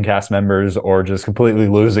missing cast members or just completely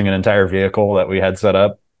losing an entire vehicle that we had set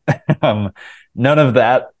up, none of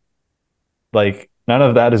that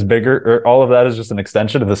is bigger, or all of that is just an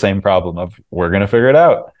extension of the same problem of we're going to figure it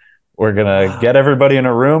out. We're going to get everybody in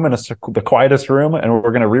a room, in the quietest room, and we're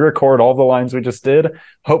going to re-record all the lines we just did,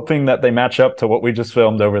 hoping that they match up to what we just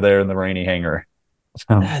filmed over there in the rainy hangar.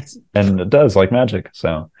 And it does, like magic.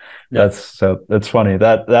 So it's funny.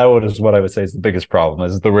 That was what I would say is the biggest problem,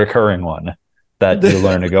 is the recurring one that you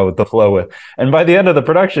learn to go with the flow with. And by the end of the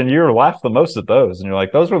production, you laugh the most at those, and you're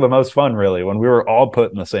like, those were the most fun, really, when we were all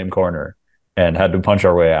put in the same corner and had to punch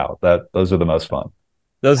our way out. Those are the most fun.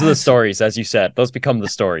 Those are the stories, as you said. Those become the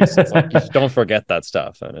stories. It's like, you don't forget that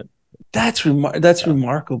stuff. And that's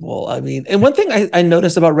remarkable. I mean, and one thing I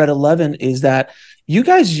noticed about Red 11 is that you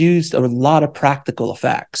guys used a lot of practical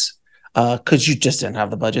effects because you just didn't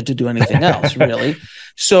have the budget to do anything else, really.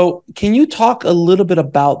 So can you talk a little bit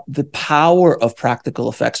about the power of practical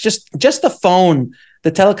effects? Just the phone,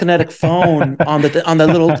 the telekinetic phone on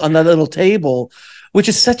the little table, which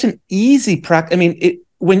is such an easy practice. I mean,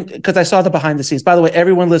 because I saw the behind the scenes. By the way,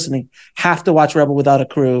 everyone listening have to watch Rebel Without a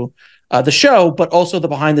Crew, the show, but also the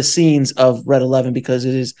behind the scenes of Red 11, because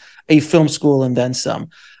it is a film school and then some.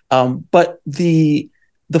 But the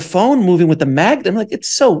phone moving with the magnet, I'm like, it's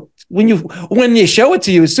so, when you show it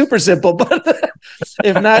to you, it's super simple, but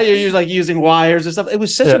if not, you're like using wires or stuff. It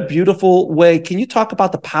was such a beautiful way. Can you talk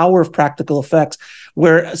about the power of practical effects,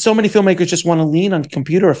 where so many filmmakers just want to lean on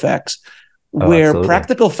computer effects? Where absolutely.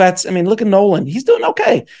 Practical effects, I mean, look at Nolan. He's doing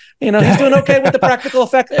okay. He's doing okay with the practical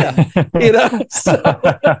effect.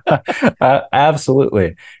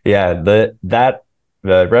 Absolutely. Yeah. The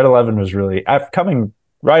Red 11 was really coming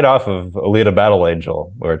right off of Alita Battle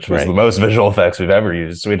Angel, which was the most visual effects we've ever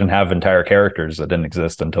used. So we didn't have entire characters that didn't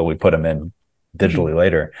exist until we put them in digitally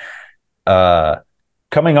later.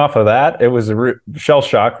 Coming off of that, it was a shell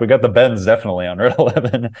shock. We got the bends definitely on Red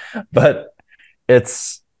 11, but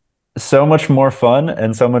it's so much more fun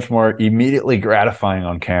and so much more immediately gratifying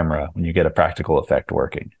on camera when you get a practical effect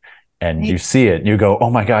working and you see it, you go, oh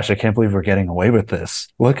my gosh, I can't believe we're getting away with this.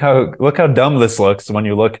 Look how dumb this looks when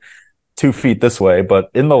you look 2 feet this way,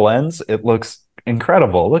 but in the lens, it looks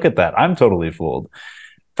incredible. Look at that. I'm totally fooled.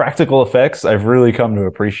 Practical effects, I've really come to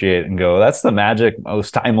appreciate and go, that's the magic,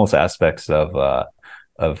 most timeless aspects of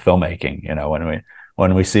filmmaking.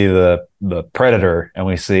 When we see the Predator and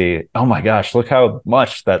we see, oh my gosh, look how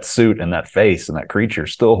much that suit and that face and that creature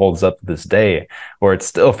still holds up to this day, where it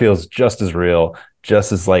still feels just as real,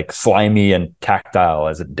 just as like slimy and tactile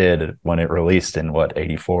as it did when it released in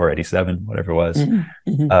 84, 87, whatever it was.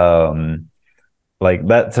 like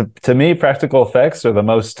that to me, practical effects are the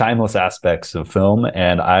most timeless aspects of film,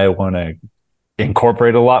 and I want to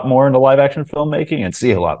incorporate a lot more into live action filmmaking and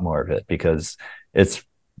see a lot more of it, because it's,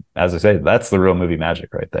 as I say, that's the real movie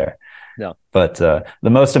magic right there. Yeah. But I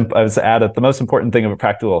would add that the most important thing about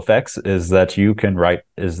practical effects is that you can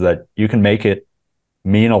make it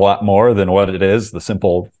mean a lot more than what it is, the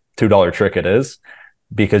simple $2 trick it is,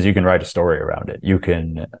 because you can write a story around it. You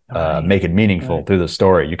can make it meaningful through the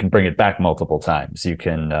story. You can bring it back multiple times. You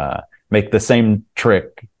can make the same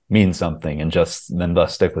trick mean something and then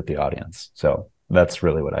thus stick with the audience. So that's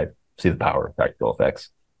really what I see the power of practical effects.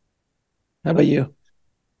 How about you?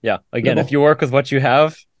 Yeah. Again, if you work with what you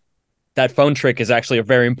have, that phone trick is actually a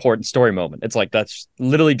very important story moment. It's like, that's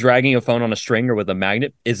literally dragging a phone on a string or with a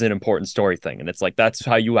magnet is an important story thing. And it's like, that's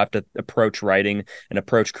how you have to approach writing and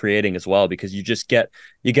approach creating as well, because you get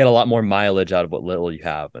a lot more mileage out of what little you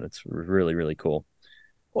have. And it's really, really cool.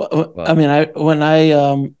 Well, I mean,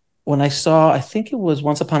 when I saw, I think it was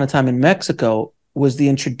Once Upon a Time in Mexico, was the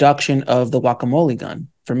introduction of the guacamole gun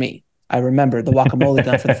for me. I remember the guacamole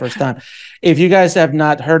gun for the first time. If you guys have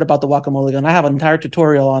not heard about the guacamole gun, I have an entire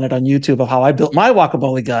tutorial on it on YouTube of how I built my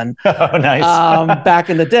guacamole gun. Oh, nice. Back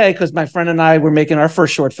in the day, because my friend and I were making our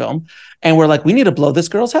first short film, and we're like, we need to blow this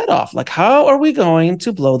girl's head off. Like, how are we going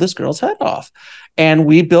to blow this girl's head off? And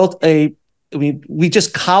we built we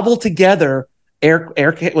just cobbled together air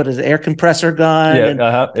compressor gun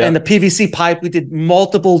and the PVC pipe. We did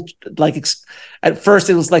multiple, at first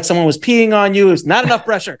it was like someone was peeing on you. It was not enough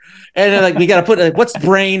pressure. And then, like, we got to put what's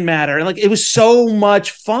brain matter. And like, it was so much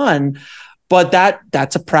fun, but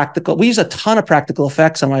that's a practical, we use a ton of practical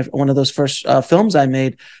effects on one of those first films I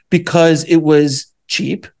made, because it was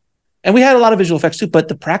cheap and we had a lot of visual effects too, but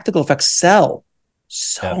the practical effects sell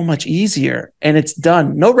so much easier, and it's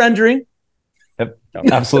done. No rendering.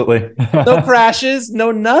 Absolutely. No crashes,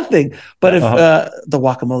 no nothing. But if the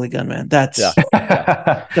guacamole gun, man, that's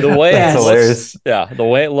the way that's hilarious. The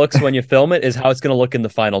way it looks when you film it is how it's going to look in the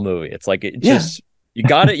final movie. It's like, it just you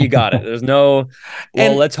got it. There's no,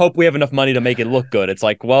 let's hope we have enough money to make it look good. It's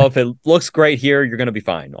like, well, if it looks great here, you're going to be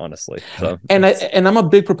fine, honestly. So and I'm a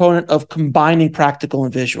big proponent of combining practical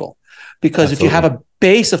and visual, because if you have a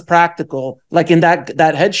base of practical, like in that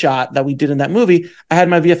headshot that we did in that movie, I had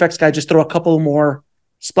my VFX guy just throw a couple more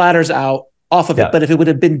splatters out off of it. But if it would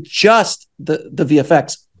have been just the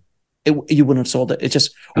VFX, you wouldn't have sold it. It's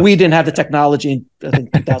just, we didn't have the technology in, I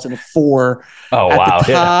think, 2004 the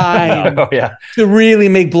time to really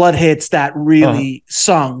make blood hits that really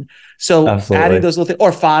sung. So adding those little things,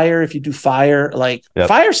 or fire, if you do fire,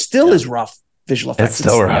 fire still is rough visual effects. It's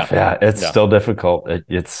still rough. It's still difficult.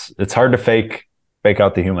 It's hard to fake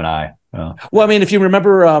out the human eye. Well, I mean, if you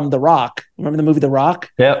remember The Rock, remember the movie The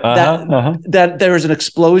Rock? That there was an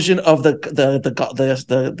explosion of the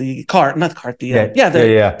car, not the cart,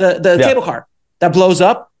 the cable car that blows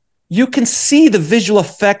up. You can see the visual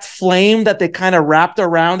effect flame that they kind of wrapped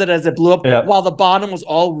around it as it blew up, while the bottom was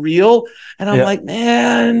all real. And I'm like,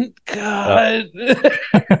 man, God.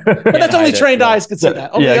 But that's only trained eyes can see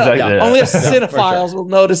that. Only cinephiles will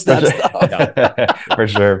notice that stuff.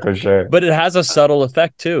 For sure. But it has a subtle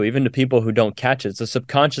effect too, even to people who don't catch it. It's a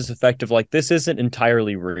subconscious effect of like, this isn't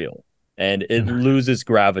entirely real, and it loses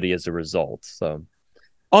gravity as a result. So.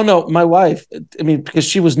 Oh no, my wife, I mean, because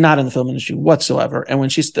she was not in the film industry whatsoever. And when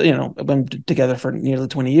she's, been together for nearly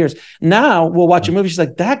 20 years, now we'll watch a movie. She's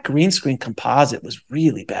like, that green screen composite was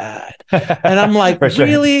really bad. And I'm like,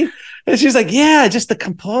 really? And she's like, yeah, just the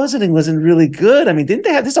compositing wasn't really good. I mean, didn't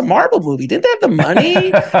they have, this is a Marvel movie. Didn't they have the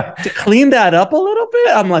money to clean that up a little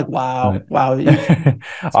bit? I'm like, wow. It's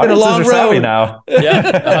been a long road now.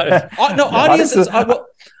 Audiences.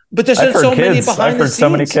 But there's been so many behind the scenes. So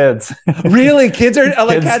many kids. Really? Kids are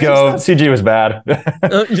like, kids go, CG was bad.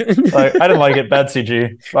 I didn't like it. Bad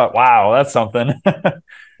CG. But wow, that's something.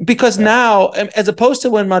 Because now, as opposed to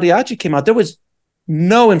when Mariachi came out, there was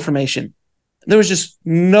no information. There was just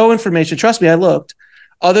no information. Trust me, I looked.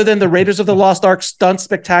 Other than the Raiders of the Lost Ark stunt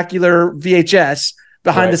spectacular VHS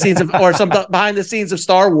behind the scenes or some behind the scenes of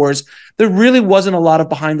Star Wars, there really wasn't a lot of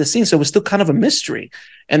behind the scenes. So it was still kind of a mystery.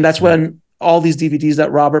 And that's when all these DVDs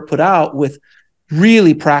that Robert put out with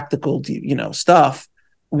really practical, stuff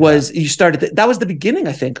you started. That was the beginning,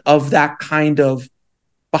 I think, of that kind of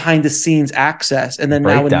behind the scenes access. And then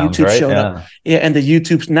now when YouTube showed up, and the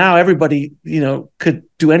YouTube's now everybody, could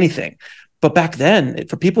do anything. But back then,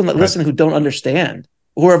 for people that listen who don't understand,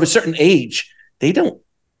 who are of a certain age, they don't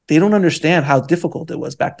understand how difficult it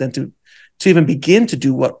was back then to even begin to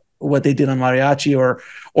do what they did on Mariachi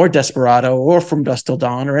or Desperado or From Dusk Till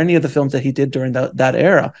Dawn or any of the films that he did during that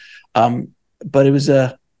era. But it was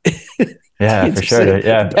Yeah, for sure.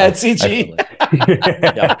 Yeah. Bad CG.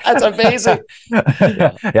 Yeah. That's amazing.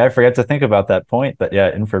 Yeah. I forgot to think about that point. But yeah,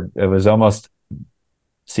 it was almost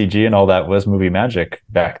CG and all that was movie magic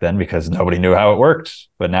back then because nobody knew how it worked.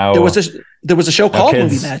 But now there was a show called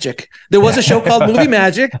Movie Magic. There was a show called Movie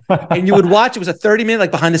Magic, and you would watch. It was a 30-minute,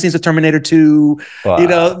 like behind the scenes of Terminator 2,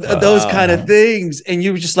 those kind of things. And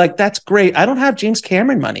you were just like, that's great. I don't have James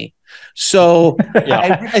Cameron money. So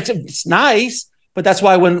it's nice. But that's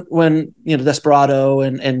why when Desperado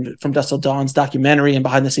and From Dusk Till Dawn's documentary and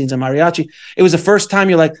behind the scenes of Mariachi, it was the first time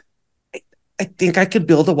you're like, I think I could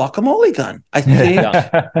build a guacamole gun. I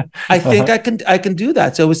think I can do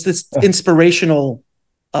that. So it's this inspirational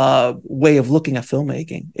way of looking at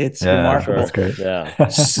filmmaking. It's remarkable. That's great. Yeah.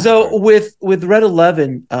 So with Red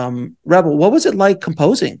 11, Rebel, what was it like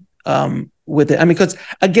composing with it? I mean, because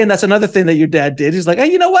again, that's another thing that your dad did. He's like,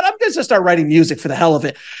 hey, you know what? I'm just gonna start writing music for the hell of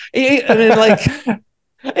it. I mean, like, and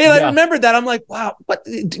I remember that. I'm like, wow, what,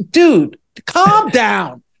 dude? Calm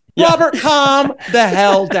down. Yeah. Robert, calm the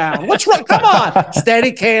hell down. What's wrong? Come on.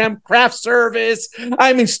 Steadicam, craft service.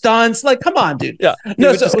 I mean, stunts. Like, come on, dude. Yeah.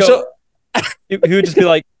 No, he would just be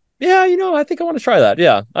like, yeah, I think I want to try that.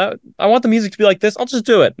 Yeah. I want the music to be like this. I'll just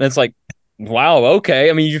do it. And it's like, wow, okay.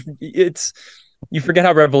 I mean, you forget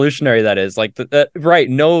how revolutionary that is. Like, right.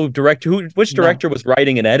 No director. Which director was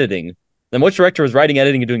writing and editing? Then which director was writing,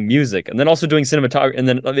 editing, and doing music, and then also doing cinematography, and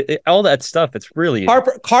then all that stuff. It's really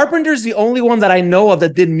Carpenter's the only one that I know of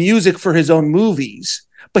that did music for his own movies,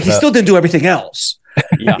 but he still didn't do everything else.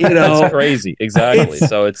 Yeah, that's crazy. Exactly.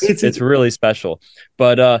 So it's really special.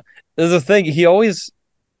 But there's a thing.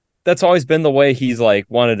 That's always been the way he's like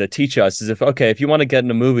wanted to teach us. Is if you want to get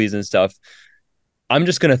into movies and stuff, I'm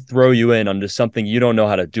just gonna throw you in onto something you don't know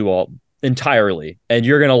how to do entirely, and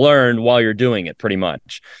you're going to learn while you're doing it, pretty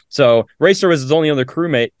much. So Racer was his only other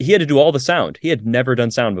crewmate. He had to do all the sound. He had never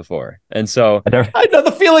done sound before, and so I know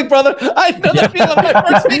the feeling, brother. I know the feeling. My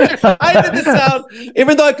first feature, I did the sound,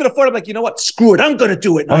 even though I could afford it. I'm like, you know what? Screw it. I'm going to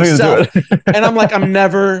do it myself. And I'm like, I'm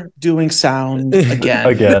never doing sound again.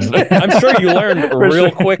 I'm sure you learn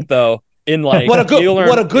real quick though. In like what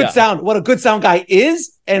a good sound guy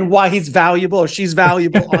is, and why he's valuable or she's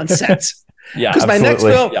valuable on set. Yeah, because my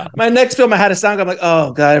next film, I had a sound guy. I'm like,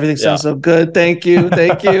 oh god, everything sounds so good. Thank you.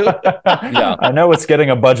 Yeah, I know it's getting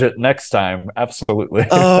a budget next time. Absolutely.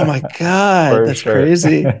 Oh my god, that's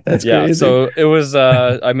crazy. That's crazy. So it was.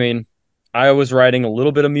 I mean, I was writing a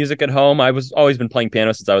little bit of music at home. I was always been playing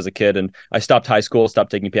piano since I was a kid, and I stopped high school,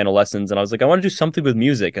 stopped taking piano lessons, and I was like, I want to do something with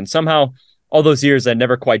music. And somehow, all those years, that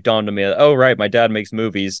never quite dawned on me. Oh, right, my dad makes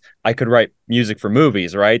movies. I could write music for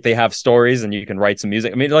movies, right? They have stories, and you can write some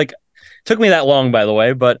music. I mean, like. Took me that long, by the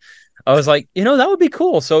way, but I was like, that would be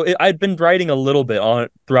cool. So I'd been writing a little bit on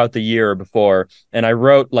it throughout the year before, and I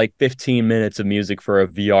wrote like 15 minutes of music for a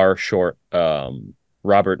VR short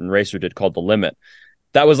Robert and Racer did called The Limit.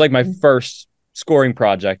 That was like my first scoring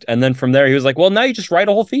project. And then from there, he was like, well, now you just write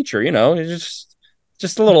a whole feature, it's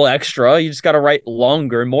just a little extra. You just got to write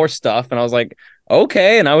longer, more stuff. And I was like,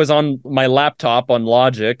 okay. And I was on my laptop on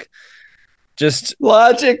Logic. Just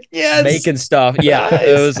yes, making stuff. Yeah, nice.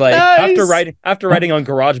 It was like after writing on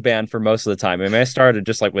GarageBand for most of the time. I mean, I started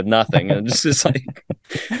just like with nothing and just like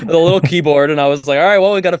with a little keyboard, and I was like, all right,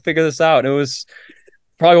 well, we got to figure this out. And it was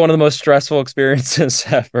probably one of the most stressful experiences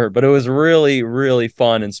ever, but it was really, really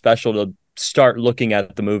fun and special to start looking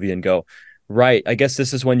at the movie and go, right, I guess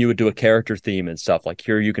this is when you would do a character theme and stuff. Like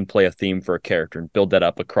here, you can play a theme for a character and build that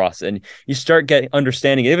up across, and you start getting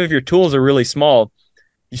understanding. Even if your tools are really small,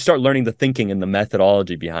 you start learning the thinking and the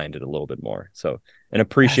methodology behind it a little bit more. So, and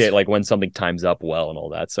appreciate like when something times up well and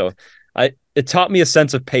all that. So it taught me a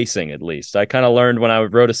sense of pacing, at least. I kind of learned when I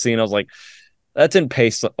wrote a scene, I was like, that didn't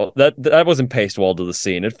pace. That wasn't paced well to the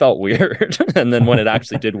scene. It felt weird. And then when it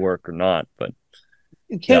actually did work or not, but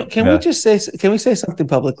can we say something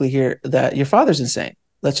publicly here that your father's insane?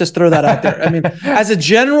 Let's just throw that out there. I mean, as a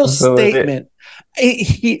general statement,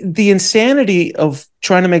 the insanity of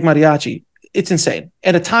trying to make mariachi, it's insane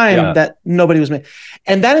at a time that nobody was made.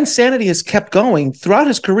 And that insanity has kept going throughout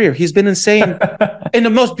his career. He's been insane in the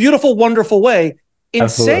most beautiful, wonderful way.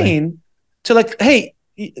 Insane to like, hey,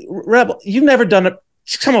 Rebel, you've never done it.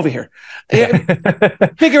 Come over here.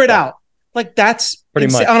 Figure it out. Like that's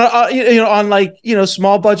pretty much on like,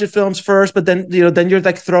 small budget films first, but then, then you're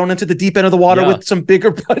like thrown into the deep end of the water with some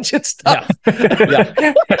bigger budget stuff.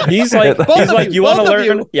 Yeah. He's like, you want to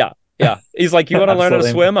learn? Yeah. He's like, you want to learn how to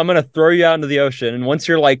swim? I'm going to throw you out into the ocean. And once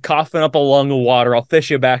you're like coughing up along the water, I'll fish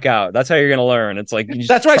you back out. That's how you're going to learn. It's like,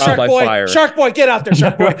 that's right, Shark Boy. Fire. Shark Boy, get out there,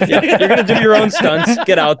 Shark Boy. You're going to do your own stunts.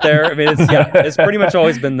 Get out there. I mean, it's pretty much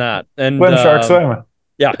always been that. And swim, Shark, swim.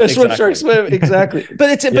 Yeah, Swim, shark, swim. Exactly.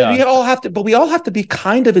 But we all have to be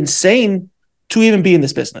kind of insane to even be in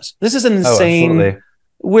this business. This is an insane.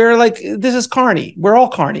 We're like, this is carny. We're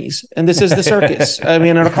all carnies, and this is the circus. I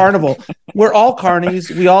mean, in a carnival, we're all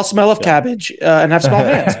carnies. We all smell of cabbage and have small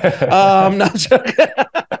hands. No joke.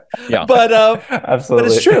 Yeah, but absolutely,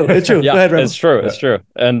 but it's true. It's true. Yeah, Go ahead, Rebel. it's true. It's true.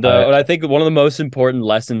 And I think one of the most important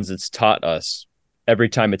lessons it's taught us every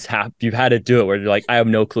time you've had to do it, where you're like, I have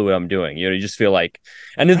no clue what I'm doing. You know, you just feel like,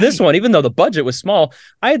 and in this one, even though the budget was small,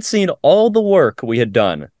 I had seen all the work we had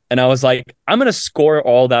done, and I was like, I'm gonna score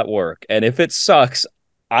all that work, and if it sucks,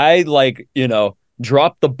 I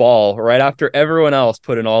drop the ball right after everyone else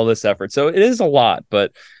put in all this effort. So it is a lot,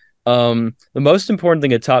 but the most important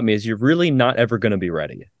thing it taught me is you're really not ever going to be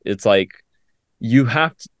ready. It's like you're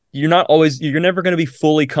never going to be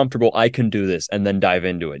fully comfortable. I can do this and then dive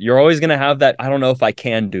into it. You're always going to have that. I don't know if I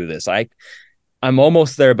can do this. I'm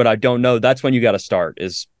almost there, but I don't know. That's when you got to start.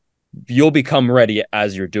 Is you'll become ready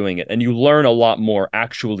as you're doing it, and you learn a lot more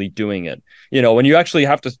actually doing it. You know, when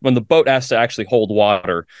the boat has to actually hold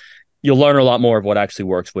water, you'll learn a lot more of what actually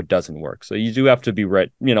works, what doesn't work. So you do have to be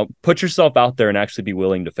ready, put yourself out there and actually be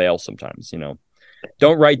willing to fail sometimes.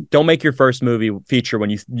 Don't make your first movie feature when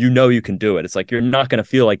you can do it. It's like, you're not going to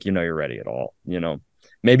feel like you're ready at all.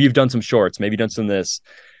 Maybe you've done some shorts, maybe you've done some this.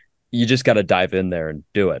 You just got to dive in there and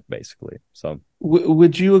do it, basically. So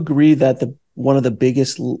would you agree that one of the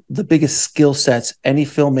biggest skill sets any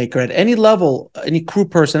filmmaker at any level, any crew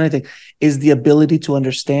person, anything, is the ability to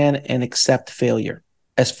understand and accept failure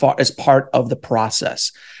as part of the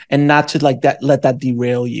process, and not to let that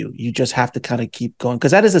derail you? You just have to kind of keep going,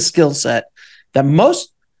 because that is a skill set that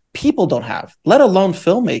most people don't have, let alone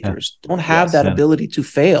filmmakers don't have that ability to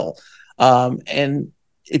fail. And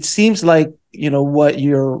it seems like, what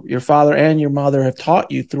your father and your mother have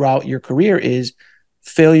taught you throughout your career is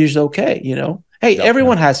failure's okay. Hey,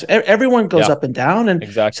 everyone goes up and down,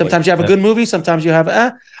 and sometimes you have a good movie, sometimes you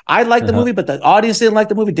have I like the movie, but the audience didn't like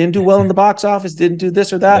the movie, didn't do well in the box office, didn't do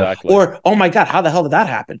this or that, or oh my god, how the hell did that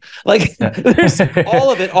happen? Like there's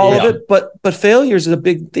all of it, but failures is a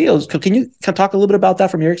big deal. Can you talk a little bit about that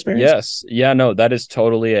from your experience? Yes, yeah, no, that is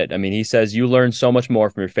totally it. I mean, he says you learn so much more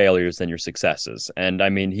from your failures than your successes, and I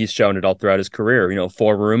mean, he's shown it all throughout his career.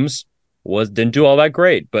 4 Rooms didn't do all that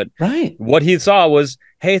great, but what he saw was,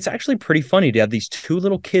 hey, it's actually pretty funny to have these 2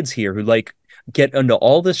 little kids here who get into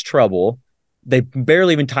all this trouble. They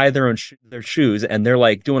barely even tie their shoes, and they're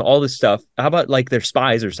like doing all this stuff. How about they're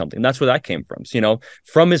spies or something? That's where that came from. So,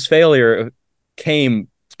 from his failure came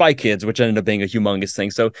Spy Kids, which ended up being a humongous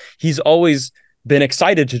thing. So he's always been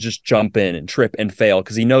excited to just jump in and trip and fail,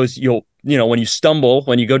 because he knows when you stumble,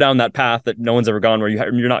 when you go down that path that no one's ever gone, where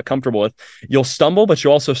you're not comfortable with, you'll stumble, but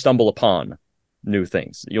you also stumble upon new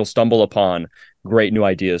things. You'll stumble upon great new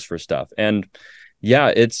ideas for stuff. And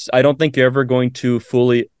yeah, I don't think you're ever going to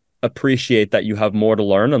fully appreciate that you have more to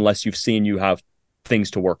learn unless you've seen you have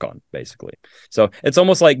things to work on, basically. So it's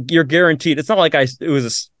almost like you're guaranteed. It's not like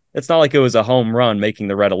it was a home run making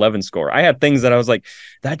the Red 11 score. I had things that I was like,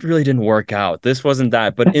 that really didn't work out. This wasn't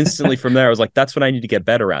that. But instantly from there, I was like, that's what I need to get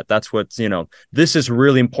better at. That's what's, this is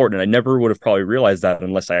really important. I never would have probably realized that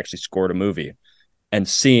unless I actually scored a movie and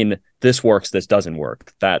seen this works, this doesn't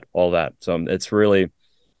work, all that. So it's really,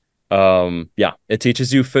 it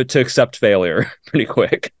teaches you to accept failure pretty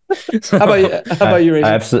quick. How about you,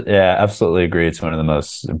 Razor? I absolutely agree. It's one of the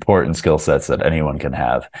most important skill sets that anyone can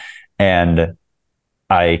have. And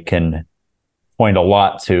I can point a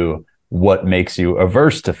lot to what makes you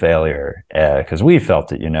averse to failure, because we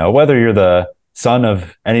felt it, whether you're the son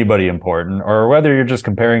of anybody important or whether you're just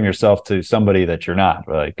comparing yourself to somebody that you're not,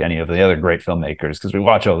 like any of the other great filmmakers, because we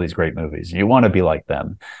watch all these great movies. You want to be like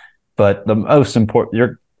them. But the most important,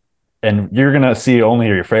 you're going to see only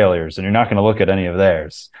your failures, and you're not going to look at any of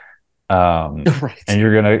theirs. Right. And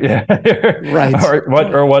you're gonna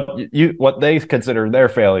right, or what they consider their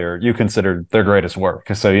failure, you consider their greatest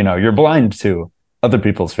work. So you're blind to other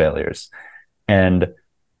people's failures, and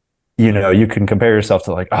you can compare yourself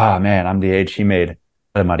to man, I'm the age he made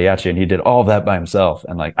the mariachi, and he did all of that by himself,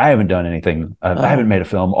 and I haven't done anything. I haven't made a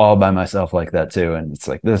film all by myself like that too, and it's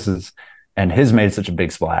like and his made such a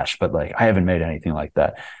big splash, but I haven't made anything like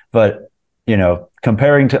that. But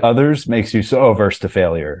comparing to others makes you so averse to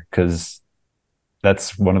failure, because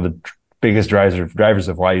that's one of the biggest drivers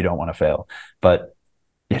of why you don't want to fail. But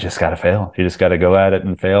you just got to fail. You just got to go at it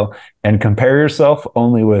and fail, and compare yourself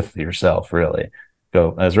only with yourself, really.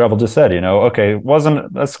 Go, as Rebel just said, okay,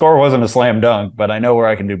 the score wasn't a slam dunk, but I know where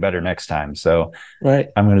I can do better next time. So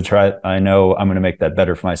I'm going to try it. I know I'm going to make that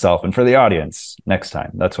better for myself and for the audience next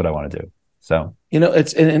time. That's what I want to do. So,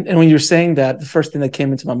 it's and when you're saying that, the first thing that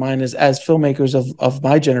came into my mind is, as filmmakers of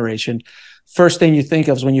my generation, first thing you think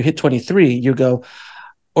of is when you hit 23, you go,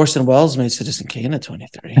 Orson Welles made Citizen Kane at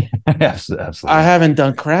 23. yes, absolutely. I haven't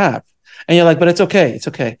done crap. And you're like, but it's okay. It's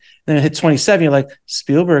okay. Then it hit 27. You're like,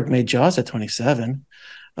 Spielberg made Jaws at 27.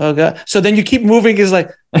 Oh God. So then you keep moving. Is like,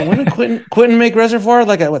 well, when did Quentin make Reservoir?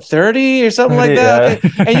 Like at what, 30 or something 30, like that? Yeah.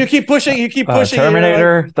 Okay. And you keep pushing.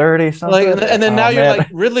 Terminator, like, 30 something. Like, and then now you're like,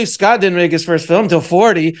 Ridley Scott didn't make his first film until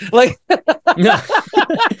 40. Like,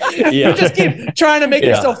 you just keep trying to make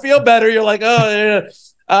yourself feel better. You're like, oh,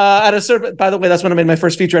 at a certain. By the way, that's when I made my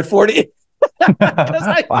first feature at 40.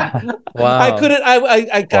 I couldn't.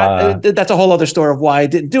 I got. That's a whole other story of why I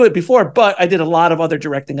didn't do it before. But I did a lot of other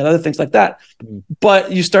directing and other things like that.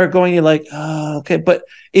 But you start going, you're like, oh, okay. But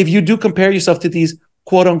if you do compare yourself to these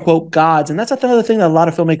quote unquote gods, and that's another thing that a lot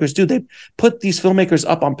of filmmakers do. They put these filmmakers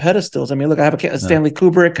up on pedestals. I mean, look, I have a Stanley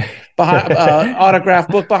Kubrick autograph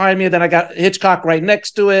book behind me. Then I got Hitchcock right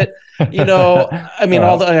next to it. I mean,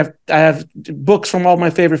 I have books from all my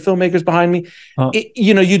favorite filmmakers behind me.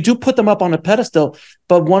 You do put them up on a pedestal,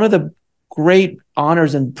 but one of the great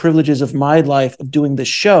honors and privileges of my life of doing this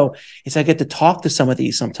show is I get to talk to some of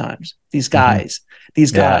these sometimes, these guys,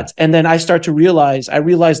 these gods. And then I start to realize, I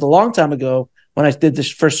realized a long time ago when I did this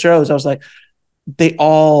first shows, I was like, they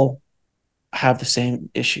all have the same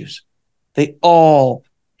issues. They don't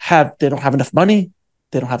have enough money.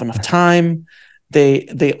 They don't have enough time.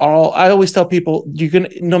 I always tell people,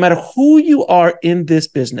 no matter who you are in this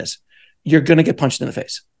business, you're going to get punched in the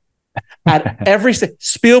face. At every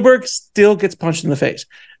Spielberg still gets punched in the face.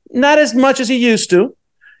 Not as much as he used to.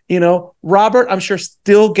 Robert, I'm sure,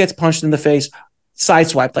 still gets punched in the face,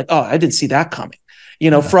 sideswiped, like, oh, I didn't see that coming.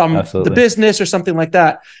 From the business or something like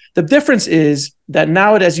that. The difference is that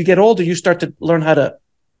now, as you get older, you start to learn how to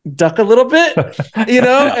duck a little bit,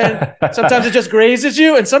 and sometimes it just grazes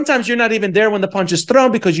you. And sometimes you're not even there when the punch is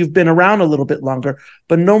thrown because you've been around a little bit longer.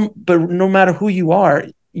 But no matter who you are,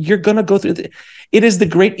 you're going to go through it is the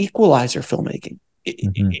great equalizer, filmmaking.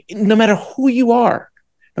 No matter who you are,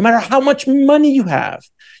 no matter how much money you have,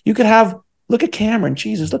 you could have, look at Cameron.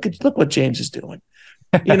 Jesus, look what James is doing.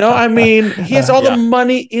 I mean, he has all the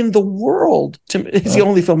money in the world. He's the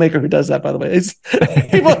only filmmaker who does that, by the way.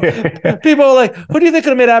 People are like, who do you think could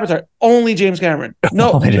have made Avatar? Only James Cameron.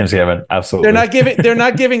 No, only James Cameron. Absolutely. They're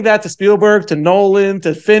not giving that to Spielberg, to Nolan,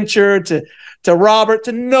 to Fincher, to Robert,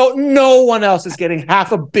 to no one else is getting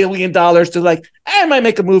 $500 million to like, I might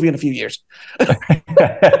make a movie in a few years.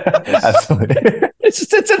 Absolutely.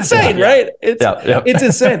 It's insane, right? It's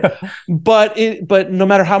insane. But no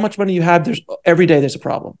matter how much money you have, every day there's a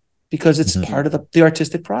problem because it's part of the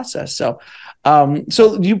artistic process. So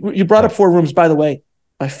you brought up 4 Rooms, by the way.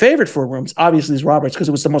 My favorite 4 Rooms, obviously, is Robert's because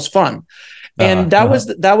it was the most fun. And that was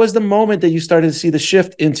the moment that you started to see the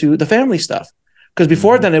shift into the family stuff. Because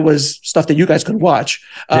before then it was stuff that you guys couldn't watch.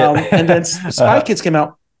 And then Spy Kids came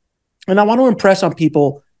out. And I want to impress on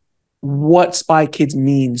people what Spy Kids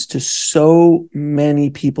means to so many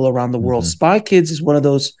people around the world. Spy Kids is one of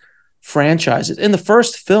those franchises. In the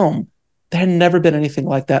first film, there had never been anything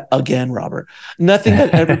like that again, Robert. Nothing had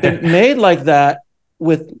ever been made like that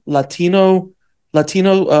with Latino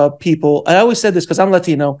people. I always said this because I'm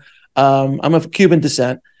Latino. I'm of Cuban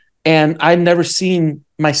descent. And I'd never seen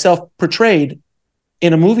myself portrayed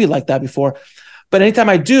in a movie like that before. But anytime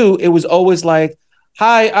I do, it was always like,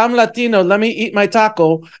 hi, I'm Latino. Let me eat my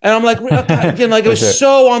taco. And I'm like, it was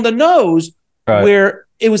so on the nose, where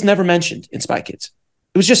it was never mentioned in Spy Kids.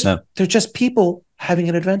 It was just, they're just people having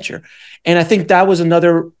an adventure. And I think that was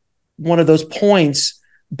another one of those points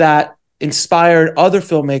that inspired other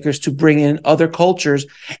filmmakers to bring in other cultures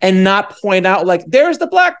and not point out like, there's the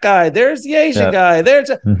black guy, there's the Asian guy,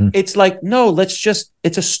 it's like, no,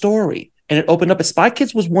 it's a story. And it opened up. Spy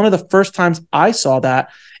Kids was one of the first times I saw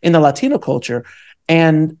that in the Latino culture.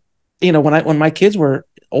 And, when my kids were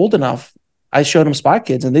old enough, I showed them Spy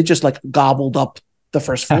Kids and they just like gobbled up the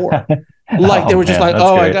first 4. Like they were just like,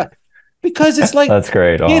 oh my God. Because it's like, that's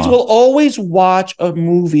great. Kids will always watch a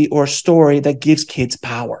movie or story that gives kids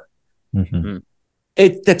power.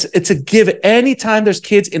 It's a give. Anytime there's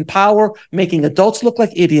kids in power making adults look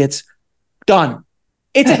like idiots, done.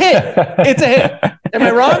 It's a hit. It's a hit. Am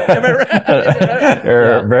I wrong?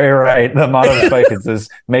 You're very right. The motto of Spy Kids is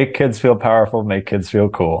make kids feel powerful, make kids feel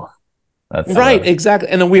cool. That's right. Exactly.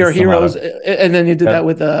 And then We Are Heroes. And then you did that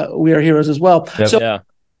with We Are Heroes as well. So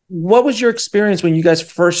what was your experience when you guys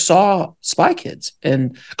first saw Spy Kids?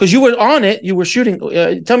 And because you were on it, you were shooting.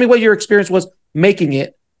 Tell me what your experience was making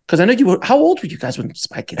it Because I know you were. How old were you guys when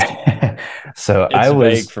Spy Kids came out? So It's I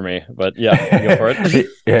was vague for me, but yeah, go for it.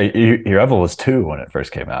 yeah, your Rebel was 2 when it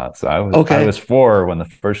first came out. So I was 4 when the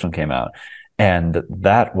first one came out. And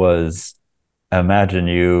that was, imagine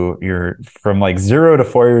you're from like 0 to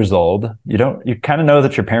 4 years old. You kind of know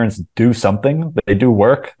that your parents do something. They do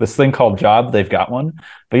work, this thing called job. They've got one,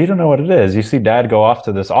 but you don't know what it is. You see dad go off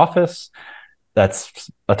to this office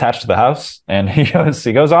that's attached to the house, and he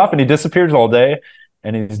goes off and he disappears all day,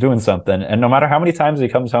 and he's doing something. And no matter how many times he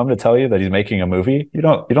comes home to tell you that he's making a movie, you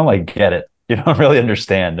don't like get it. You don't really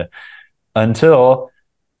understand until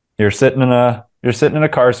you're sitting in a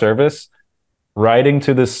car service riding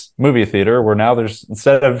to this movie theater where now there's,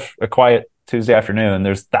 instead of a quiet Tuesday afternoon,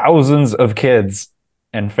 there's thousands of kids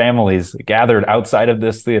and families gathered outside of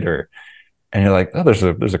this theater. And you're like, oh,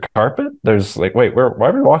 there's a carpet. There's like, wait, why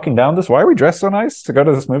are we walking down this? Why are we dressed so nice to go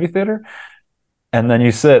to this movie theater? And then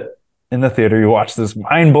you sit in the theater, you watch this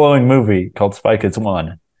mind-blowing movie called Spy Kids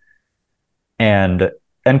 1. And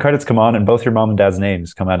end credits come on, and both your mom and dad's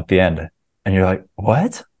names come out at the end. And you're like,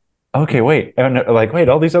 what? Okay, wait. And like, wait,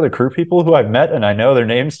 all these other crew people who I've met and I know their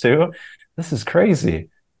names too. This is crazy.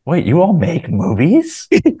 Wait, you all make movies?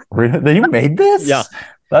 Really? You made this? Yeah.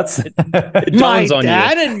 That's it My dawns on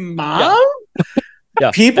dad you. and mom?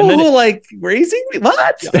 Yeah. People who like raising me?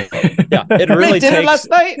 What? Yeah. It really Make dinner takes last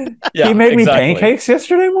night? yeah, he made exactly. me pancakes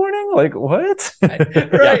yesterday morning? Like, what?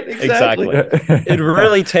 Right, exactly. It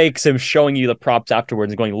really takes him showing you the props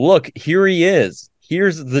afterwards and going, look, here he is.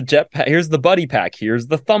 Here's the jetpack. Here's the buddy pack. Here's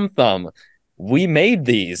the thumb. We made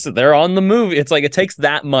these. They're on the movie. It's like, it takes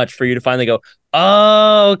that much for you to finally go,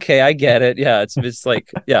 oh, okay, I get it. Yeah, it's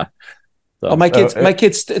like, yeah. So, oh, my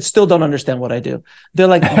kids still don't understand what I do. They're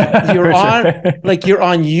like, you're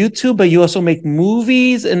on YouTube, but you also make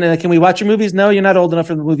movies. And then, can we watch your movies? No, you're not old enough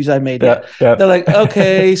for the movies I made yet. Yeah. They're like,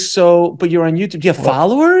 okay, so, but you're on YouTube. Do you have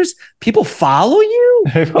followers? People follow you?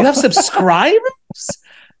 You have subscribers?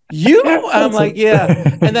 I'm like,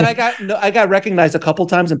 yeah. And then I got recognized a couple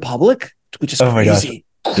times in public, which is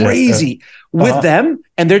crazy with them.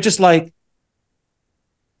 And they're just like,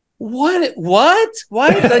 what?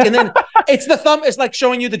 Like, and then it's the thumb. It's like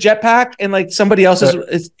showing you the jetpack and like somebody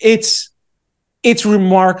else's. It's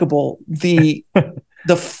remarkable. The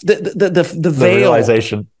veil,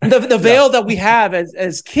 realization, the veil that we have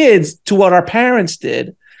as kids to what our parents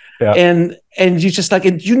did. Yeah. And you just like,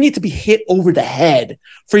 and you need to be hit over the head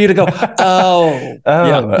for you to go,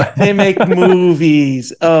 yeah, they make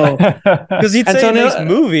movies. Oh, because he'd say he makes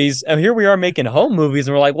movies, and here we are making home movies,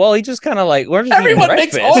 and we're like, well, he just kind of like, we're just everyone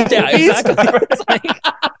makes home movies. Yeah, exactly.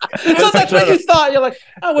 So that's what you thought. You're like,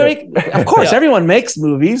 of course, everyone makes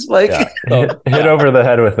movies. Like, hit over the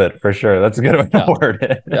head with it for sure. That's a good way to word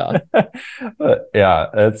it. Yeah, but yeah,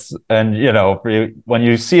 it's, and when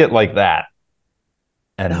you see it like that.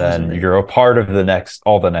 And then you're a part of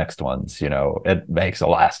all the next ones, it makes a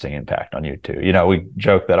lasting impact on you too. We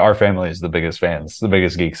joke that our family is the biggest fans, the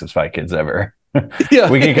biggest geeks of Spy Kids ever.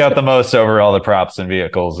 Yeah. We geek out the most over all the props and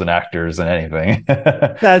vehicles and actors and anything.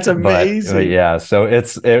 That's amazing. But yeah, so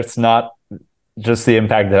it's not just the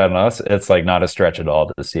impact it had on us. It's like not a stretch at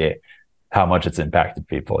all to see how much it's impacted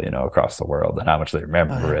people, across the world, and how much they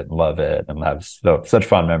remember it and love it and have such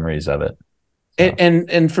fun memories of it.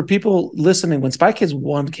 And for people listening, when Spy Kids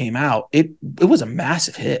 1 came out, it was a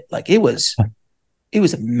massive hit. Like it was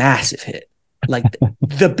a massive hit, like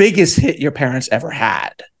the biggest hit your parents ever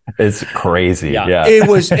had. It's crazy. Yeah. It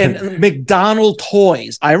was, and McDonald's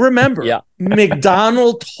toys. I remember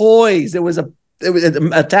McDonald's toys. It was a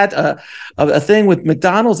thing with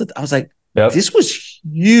McDonald's that I was like, this was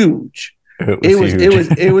huge.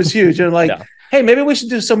 It was huge. And like, hey, maybe we should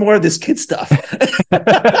do some more of this kid stuff.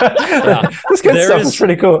 This kid stuff is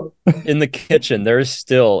pretty cool. In the kitchen, there is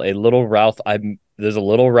still a little Ralph. There's a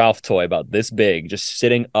little Ralph toy about this big, just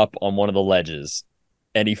sitting up on one of the ledges.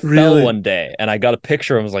 And he fell one day. And I got a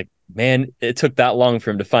picture of him. I was like, man, it took that long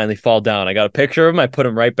for him to finally fall down. I got a picture of him. I put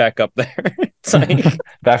him right back up there. It's like,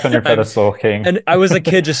 back on your pedestal, King. And I was a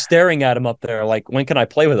kid just staring at him up there, like, when can I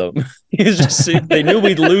play with him? He's just, they knew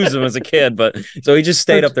we'd lose him as a kid, but so he just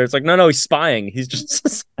stayed up there. It's like, no, he's spying. He's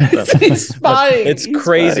just he's spying. It's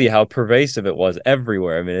crazy how pervasive it was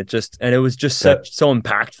everywhere. I mean, it was just so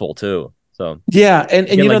impacttul too. So yeah, and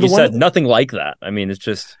like you said, nothing like that. I mean, it's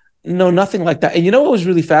just nothing like that. And what was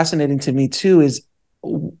really fascinating to me too is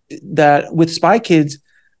that with Spy Kids,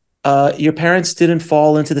 your parents didn't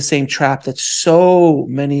fall into the same trap that so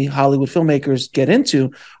many Hollywood filmmakers get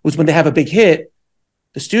into, was when they have a big hit,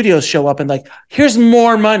 the studios show up and like, here's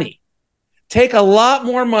more money. Take a lot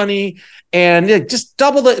more money and just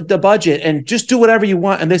double the budget and just do whatever you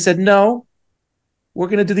want. And they said, no, we're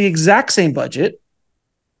going to do the exact same budget,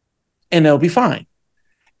 and they'll be fine.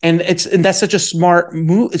 And that's such a smart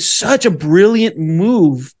move. It's such a brilliant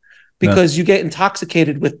move because you get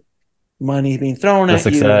intoxicated with money being thrown at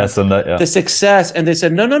you, the success. And they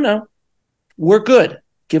said, no, we're good.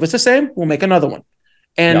 Give us the same. We'll make another one.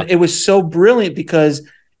 And it was so brilliant because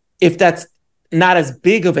if that's not as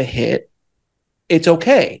big of a hit, it's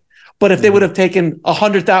okay. But if they would have taken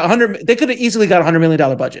they could have easily got $100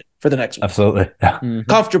 million budget for the next one. Absolutely.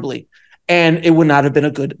 Comfortably. And it would not have been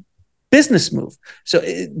a good business move. So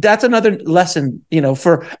that's another lesson,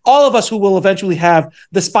 for all of us who will eventually have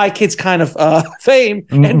the Spy Kids kind of fame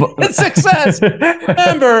and success.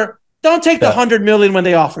 Remember, don't take the 100 million when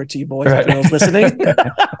they offer it to you, boys and girls listening.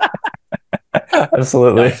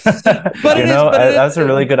 Absolutely. That's a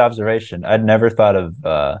really good observation. I'd never thought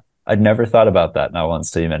about that not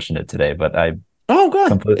once till you mentioned it today, but I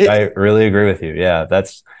really agree with you. Yeah,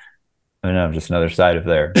 that's just another side of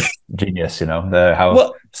their genius,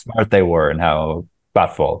 how smart they were and how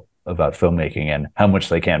thoughtful about filmmaking and how much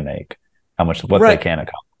they can make, they can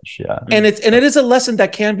accomplish. Yeah. And it is a lesson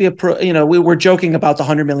that can be we were joking about the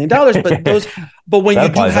 $100 million, but when you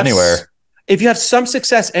do have anywhere, if you have some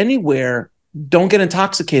success anywhere, don't get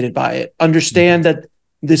intoxicated by it. Understand that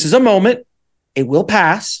this is a moment, it will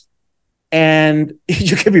pass, and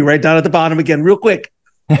you can be right down at the bottom again real quick.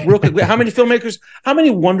 How many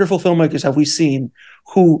wonderful filmmakers have we seen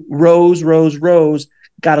who rose,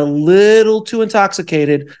 got a little too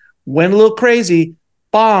intoxicated, went a little crazy,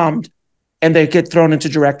 bombed, and they get thrown into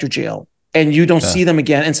director jail, and you don't see them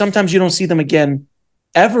again. And sometimes you don't see them again,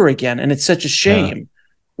 ever again. And it's such a shame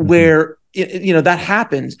where, that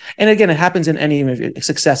happens. And again, it happens in any of your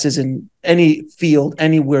successes in any field,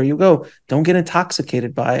 anywhere you go. Don't get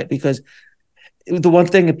intoxicated by it, because the one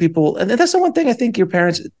thing that people, and that's the one thing I think your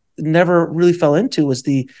parents never really fell into, was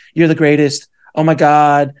you're the greatest. Oh my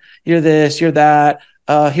God, you're this, you're that.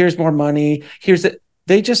 Here's more money.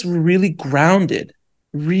 They just really grounded,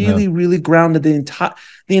 really grounded the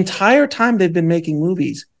entire time they've been making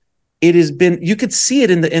movies. It has been, you could see it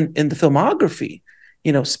in the filmography,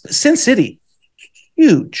 Sin City,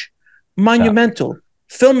 huge, monumental.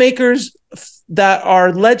 Filmmakers that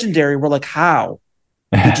are legendary were like, how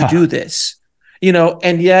did you do this?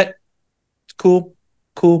 And yet cool,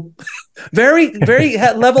 very, very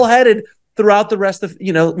level-headed throughout the rest of,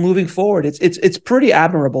 moving forward. It's pretty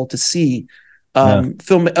admirable to see a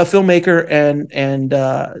filmmaker and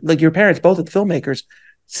like your parents, both of the filmmakers,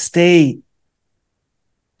 stay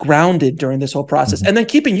grounded during this whole process, and then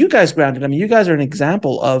keeping you guys grounded. I mean, you guys are an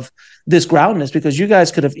example of this groundedness, because you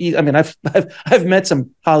guys could have, I've met some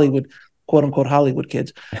Hollywood, quote unquote Hollywood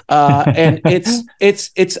kids, and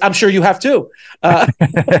it's I'm sure you have too. And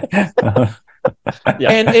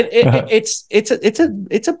it's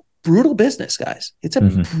a brutal business, guys. It's a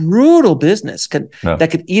brutal business that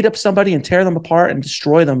could eat up somebody and tear them apart and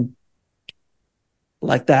destroy them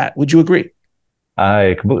like that. Would you agree?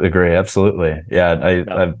 I completely agree. Absolutely. Yeah.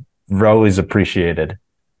 I've always appreciated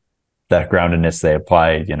that groundedness they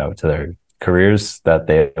applied, to their careers, that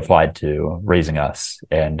they applied to raising us,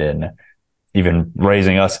 and in even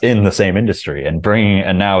raising us in the same industry, and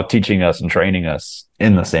now teaching us and training us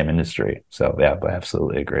in the same industry. So yeah, I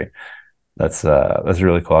absolutely agree. That's a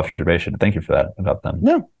really cool observation. Thank you for that about them.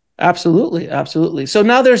 No, absolutely. So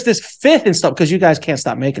now there's this fifth installment, because you guys can't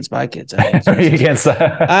stop making Spy Kids. You can't stop.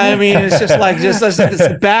 I mean, it's just like,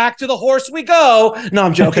 let's back to the horse we go. No,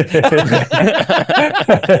 I'm joking. No,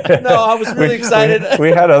 I was really excited. We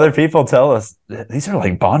had other people tell us these are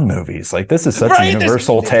like Bond movies. Like, this is such a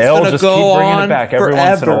universal tale. Just keep bringing it back every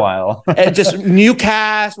once in a while. And just new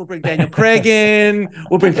cast. We'll bring Daniel Craig in.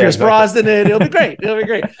 We'll bring Pierce Brosnan in. It'll be great.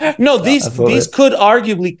 No, these could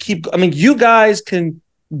arguably keep. I mean, you guys can.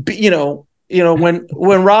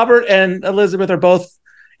 When Robert and Elizabeth are both,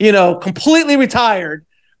 completely retired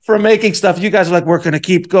from making stuff, you guys are like, we're going to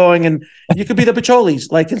keep going, and you could be the Pacholis,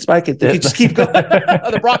 like in Spy Kids. You just keep going.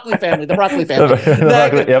 The broccoli family.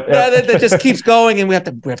 That just keeps going, and we have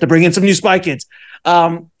to bring in some new Spy Kids.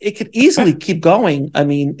 It could easily keep going. I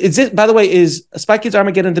mean, is Spy Kids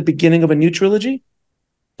Armageddon the beginning of a new trilogy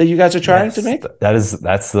that you guys are trying to make? That's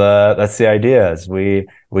the idea. Is we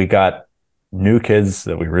got new kids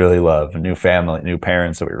that we really love, new family, new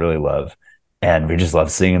parents that we really love, and we just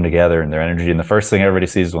love seeing them together and their energy. And the first thing everybody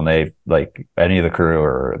sees when they, like, any of the crew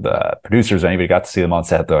or the producers, anybody got to see them on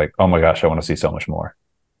set, they're like, oh my gosh, I want to see so much more.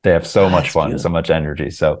 They have so much fun, so much energy.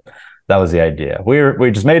 So that was the idea.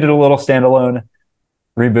 We just made it a little standalone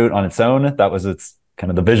reboot on its own. That was its kind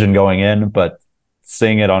of the vision going in, but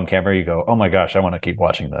seeing it on camera, you go, oh my gosh, I want to keep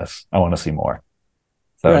watching this. I want to see more.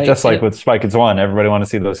 So just like with Spy Kids 1, everybody want to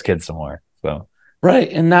see those kids some more. So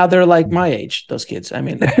Right. And now they're like my age, those kids. I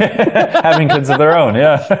mean, having kids of their own.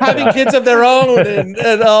 Yeah. having kids of their own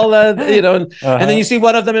and all that, and then you see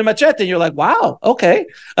one of them in Machete and you're like, wow, okay.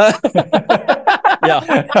 Yeah.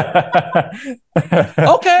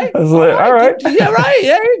 Okay. All right. Yeah, right.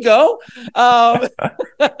 There you go.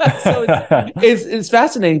 So it's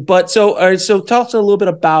fascinating. But so talk to a little bit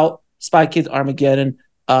about Spy Kids Armageddon.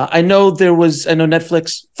 I know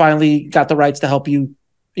Netflix finally got the rights to help you,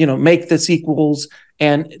 make the sequels,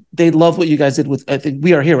 and they love what you guys did with, I think,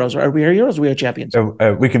 We Are Heroes. Are We Are Heroes? We Are Champions.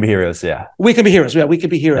 We Can Be Heroes. Yeah. We Can Be Heroes. Yeah, We Can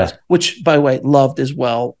Be Heroes, Yeah. which, by the way, loved as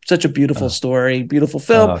well. Such a beautiful story, beautiful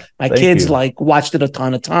film. My kids watched it a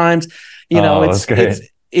ton of times. It's great.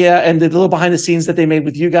 And the little behind the scenes that they made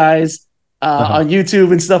with you guys on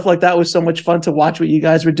YouTube and stuff like that was so much fun to watch what you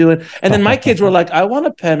guys were doing. And then my kids were like, I want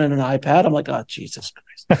a pen and an iPad. I'm like, oh, Jesus Christ.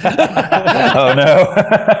 Oh no.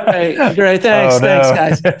 Great. Thanks.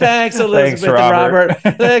 Thanks, guys. Thanks, Elizabeth and Robert.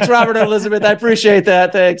 Thanks, Robert and Elizabeth. I appreciate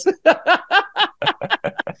that. Thanks.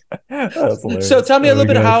 So tell me a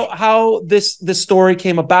little bit how this story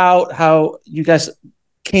came about, how you guys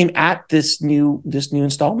came at this new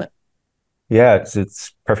installment. Yeah,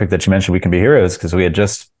 it's perfect that you mentioned We Can Be Heroes, because we had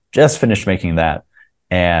just finished making that,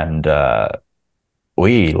 and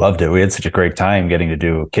we loved it. We had such a great time getting to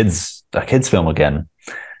do a kids film again,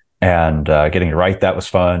 and getting to write that was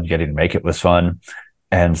fun. Getting to make it was fun,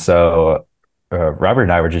 and so Robert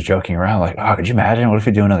and I were just joking around, like, "Oh, could you imagine? What if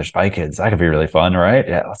we do another Spy Kids? That could be really fun, right?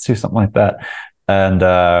 Yeah, let's do something like that." And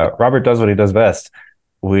Robert does what he does best.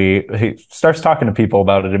 He starts talking to people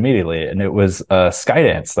about it immediately, and it was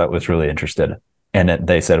Skydance that was really interested. And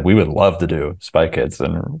they said, we would love to do Spy Kids.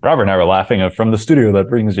 And Robert and I were laughing from the studio that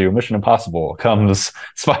brings you Mission Impossible comes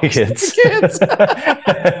Spy Kids.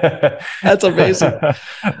 That's amazing.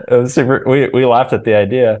 It was super. We laughed at the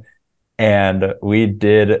idea, and we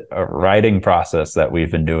did a writing process that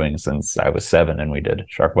we've been doing since I was 7, and we did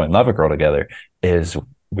Shark Boy and Lava Girl together. Is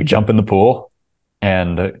we jump in the pool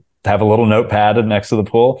and have a little notepad next to the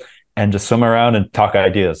pool and just swim around and talk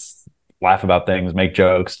ideas, laugh about things, make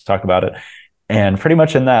jokes, talk about it. And pretty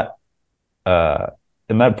much in that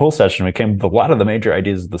pool session, we came with a lot of the major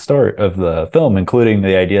ideas of the story of the film, including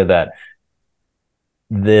the idea that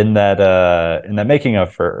in that making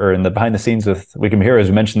of, or in the behind the scenes with We Can Be Heroes,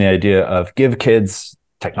 we mentioned the idea of give kids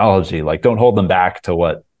technology, like don't hold them back to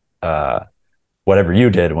whatever you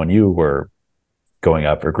did when you were going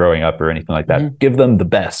up or growing up or anything like that. Mm-hmm. Give them the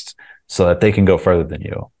best so that they can go further than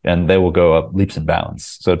you, and they will go up leaps and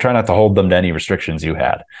bounds. So try not to hold them to any restrictions you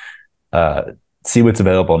had. See what's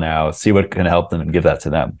available now, see what can help them, and give that to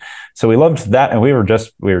them. So we loved that, and we were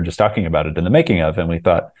just talking about it in the making of, and we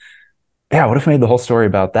thought, yeah, what if we made the whole story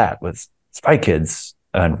about that with Spy Kids?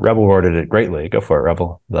 And Rebel worded it greatly. Go for it,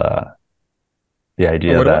 Rebel. The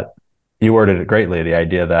idea that you worded it greatly. The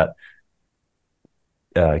idea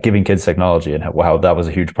that giving kids technology, and how that was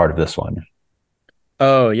a huge part of this one.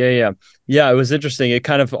 Oh yeah. It was interesting. It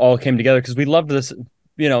kind of all came together because we loved this.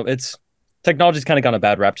 Technology's kind of gone a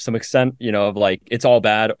bad rap to some extent, of like, it's all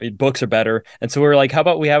bad, books are better. And so we were like, how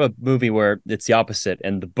about we have a movie where it's the opposite,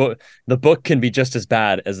 and the book can be just as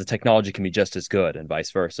bad as the technology can be just as good, and vice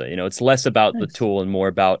versa. It's less about the tool and more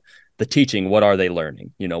about the teaching. What are they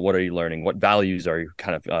learning? What are you learning? What values are you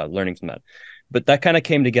kind of learning from that? But that kind of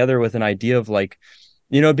came together with an idea of like,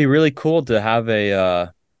 it'd be really cool to have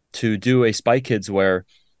to do a Spy Kids where,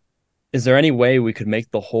 is there any way we could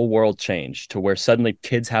make the whole world change to where suddenly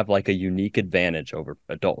kids have like a unique advantage over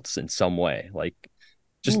adults in some way? Like,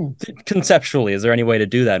 just conceptually, is there any way to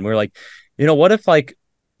do that? And we're like, what if like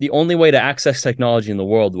the only way to access technology in the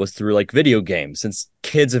world was through like video games, since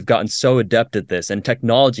kids have gotten so adept at this and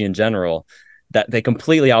technology in general that they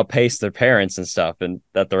completely outpace their parents and stuff and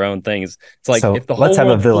at their own things. It's like, so if the whole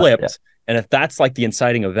world flipped, and if that's like the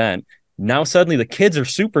inciting event, now suddenly the kids are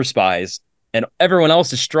super spies and everyone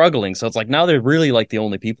else is struggling. So it's like, now they're really like the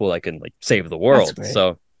only people that can like save the world.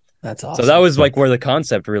 So that's awesome. So that was like where the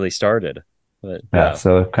concept really started. But, yeah.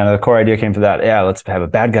 So kind of the core idea came from that. Yeah, let's have a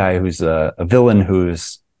bad guy who's a villain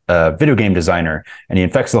who's a video game designer, and he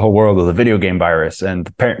infects the whole world with a video game virus,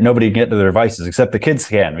 and nobody can get to their devices except the kids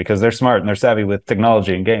can, because they're smart and they're savvy with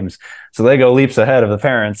technology and games. So they go leaps ahead of the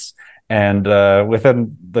parents, and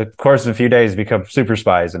within the course of a few days become super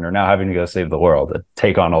spies and are now having to go save the world and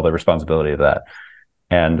take on all the responsibility of that.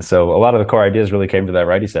 And so a lot of the core ideas really came to that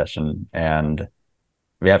writing session, and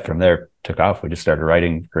yeah, from there took off. We just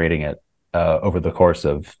started creating it over the course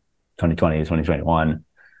of 2020, 2021.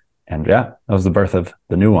 And yeah, that was the birth of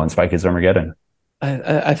the new one, Spy Kids Armageddon.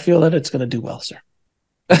 I feel that it's going to do well, sir.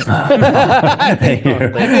 Thank you.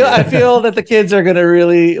 I feel that the kids are gonna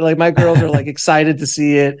really like. My girls are like excited to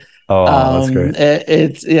see it. Oh, that's great.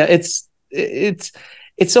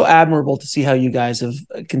 It's so admirable to see how you guys have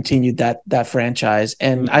continued that franchise.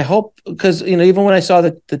 And I hope, because even when I saw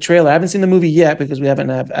the trailer, I haven't seen the movie yet because we haven't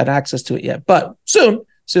had access to it yet. But soon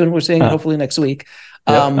we're seeing it hopefully next week.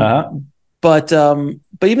 But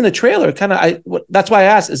even the trailer that's why I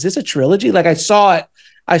asked, is this a trilogy? Like I saw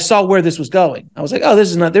where this was going. I was like, oh,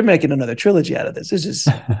 this is not, they're making another trilogy out of this. This is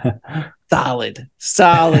solid.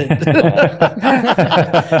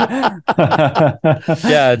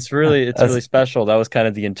 Yeah, it's really special. That was kind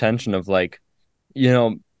of the intention of like,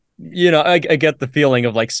 I get the feeling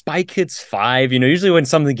of like Spy Kids 5, usually when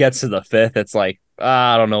something gets to the 5th, it's like,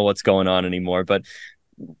 I don't know what's going on anymore. But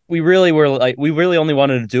we really only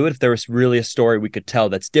wanted to do it if there was really a story we could tell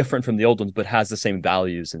that's different from the old ones, but has the same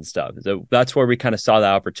values and stuff. So that's where we kind of saw the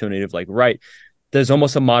opportunity of like, right, there's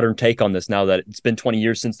almost a modern take on this now that it's been 20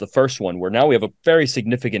 years since the first one, where now we have a very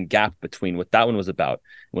significant gap between what that one was about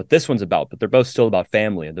and what this one's about, but they're both still about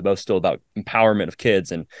family and they're both still about empowerment of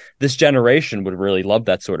kids. And this generation would really love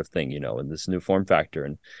that sort of thing, in this new form factor.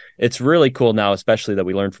 And it's really cool now, especially that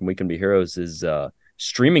we learned from We Can Be Heroes, is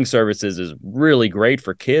streaming services is really great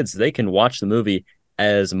for kids. They can watch the movie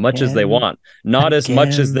as much as they want, not as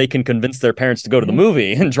much as they can convince their parents to go to the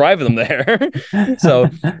movie and drive them there. So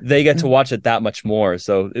they get to watch it that much more.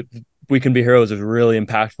 So We Can Be Heroes is really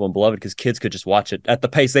impactful and beloved because kids could just watch it at the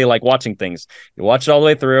pace they like watching things. You watch it all the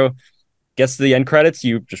way through, gets to the end credits,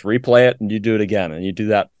 you just replay it and you do it again, and you do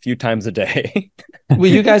that a few times a day. Well,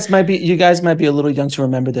 you guys might be a little young to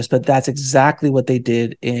remember this, but that's exactly what they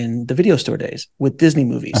did in the video store days with Disney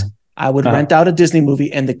movies. I would rent out a Disney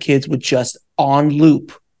movie and the kids would just on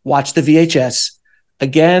loop watch the VHS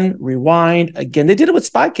again, rewind again. They did it with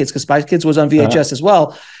Spy Kids because Spy Kids was on VHS as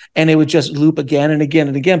well. And it would just loop again and again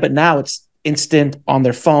and again. But now it's instant on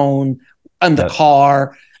their phone, on the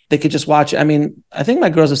car. They could just watch it. I mean, I think my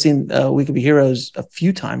girls have seen We Could Be Heroes a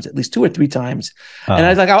few times, at least 2 or 3 times. And I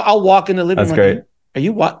was like, I'll walk in the living room. That's great. Are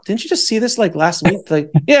you what? Didn't you just see this like last week? Like,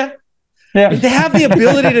 yeah. They have the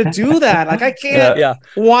ability to do that. Like I can't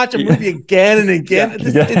watch a movie again and again.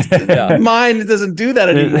 Mine doesn't do that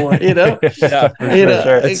anymore.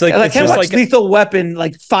 It's like I can't watch Lethal Weapon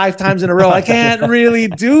like 5 times in a row. I can't really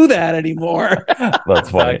do that anymore.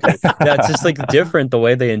 That's funny. It's just like different the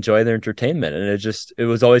way they enjoy their entertainment, and it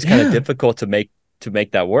was always kind of difficult to make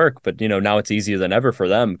that work, but now it's easier than ever for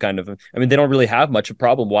them. Kind of, I mean, they don't really have much of a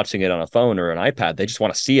problem watching it on a phone or an iPad. They just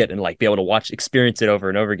want to see it and like be able to experience it over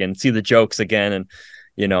and over again, see the jokes again, and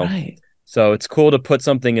right. So it's cool to put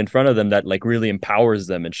something in front of them that like really empowers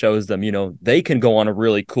them and shows them, they can go on a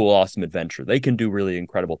really cool, awesome adventure. They can do really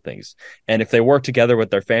incredible things, and if they work together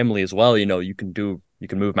with their family as well, you can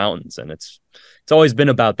move mountains, and it's always been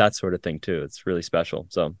about that sort of thing too. It's really special.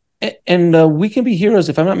 So. And We Can Be Heroes,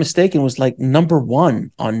 if I'm not mistaken, was like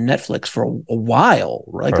 #1 on Netflix for a while,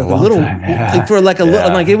 right? Like a little,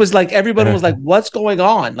 like it was like everybody was like, "What's going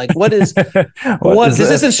on? Like, what is what?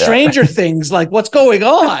 This isn't Stranger Things. Like, what's going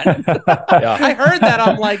on?" I heard that.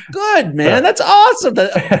 I'm like, "Good man, that's awesome."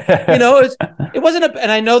 It wasn't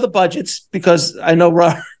and I know the budgets because I know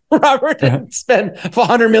Robert didn't spend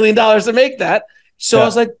 $100 million to make that. So I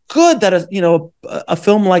was like, "Good that a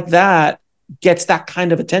film like that gets that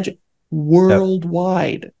kind of attention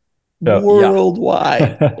worldwide." It's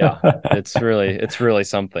really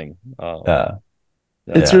something.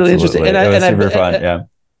 It's really interesting, and super fun.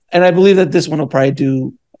 And I believe that this one will probably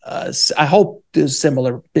do I hope do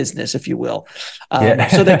similar business, if you will,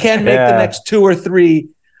 so they can make the next 2 or 3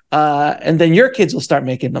 and then your kids will start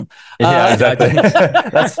making them. Exactly.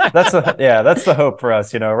 that's the hope for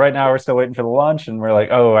us. Right now we're still waiting for the launch, and we're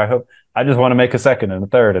like, I just want to make a 2nd and a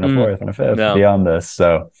 3rd and a 4th and a 5th beyond this.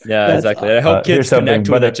 So exactly. I hope kids connect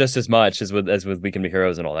with it just as much as with We Can Be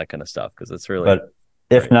Heroes and all that kind of stuff, because it's really. But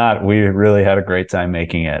if not, we really had a great time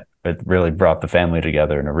making it. It really brought the family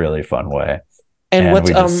together in a really fun way, and we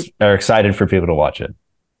just are excited for people to watch it.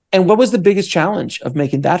 And what was the biggest challenge of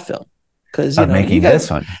making that film? Because making this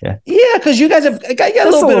one, because you guys have got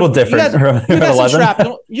a little different. You got some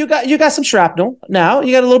shrapnel. You got some shrapnel now.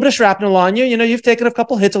 You got a little bit of shrapnel on you. You've taken a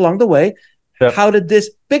couple hits along the way. Yep. How did this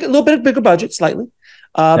a little bit bigger budget, slightly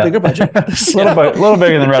bigger budget, a little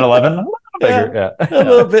bigger than Red 11, a little bigger, a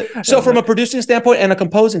little bit. So from a producing standpoint and a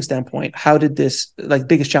composing standpoint, how did this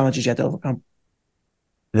biggest challenges you had to overcome?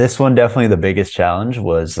 This one definitely the biggest challenge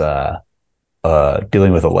was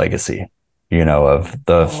dealing with a legacy. Of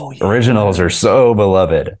the originals are so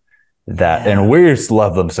beloved that, and we just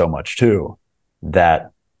love them so much too,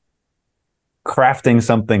 that crafting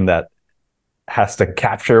something that has to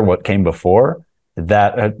capture what came before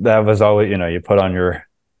that was always, you put on your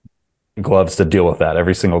gloves to deal with that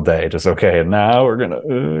every single day. Just, okay, now we're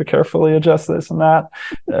gonna carefully adjust this and that,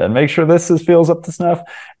 and make sure this feels up to snuff.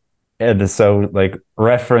 And so, like,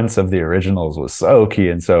 reference of the originals was so key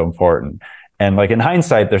and so important. And, like, in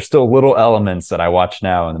hindsight, there's still little elements that I watch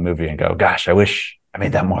now in the movie and go, gosh, I wish I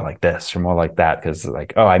made that more like this or more like that, because,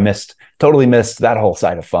 like, oh, I totally missed that whole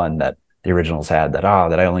side of fun that the originals had, that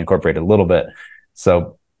I only incorporated a little bit.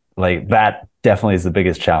 So, like, that definitely is the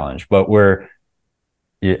biggest challenge. But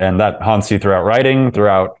and that haunts you throughout writing,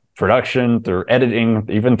 throughout production, through editing,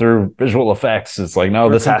 even through visual effects. It's like, no,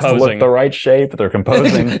 this has to look the right shape. They're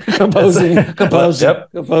composing. composing. Yep.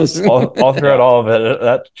 Composing. all throughout all of it.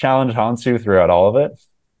 That challenge haunts you throughout all of it.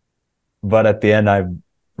 But at the end, I'm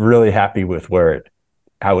really happy with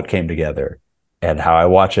how it came together, and how I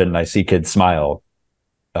watch it and I see kids smile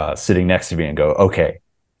sitting next to me and go, okay,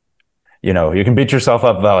 you can beat yourself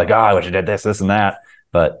up about, like, oh, I wish I did this and that.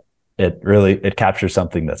 But it captures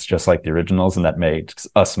something that's just like the originals, and that makes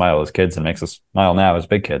us smile as kids and makes us smile now as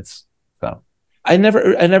big kids. So I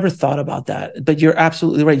never thought about that, but you're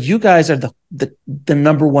absolutely right. You guys are the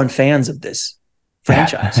number one fans of this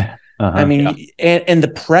franchise. I mean, and the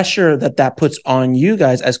pressure that puts on you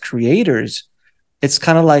guys as creators, it's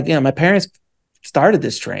kind of like, my parents started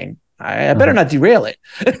this train. I better not derail it.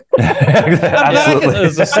 I'm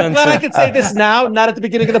glad I can say this now, not at the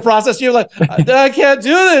beginning of the process. You're like, I can't do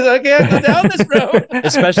this. I can't go down this road.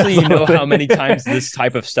 Especially, how many times this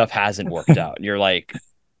type of stuff hasn't worked out. And you're like,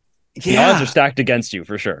 the odds are stacked against you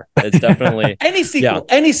for sure. It's definitely any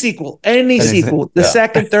sequel, the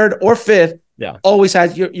second, third, or fifth. Always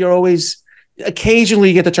has. You're always, occasionally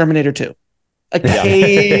you get the Terminator 2.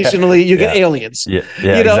 Occasionally you get Aliens.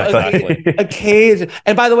 Exactly. Occasionally.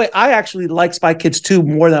 And by the way, I actually like Spy Kids 2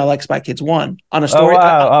 more than I like Spy Kids 1 on a story.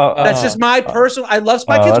 That's just my personal. I love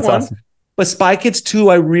Spy Kids 1, awesome. But Spy Kids 2,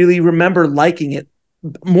 I really remember liking it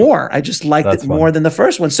more. I just liked it more than the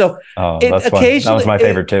first one. So occasionally, that was my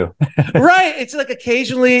favorite too. Right. It's like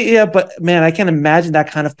occasionally, but man, I can't imagine that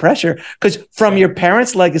kind of pressure, because from your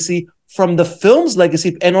parents' legacy, from the film's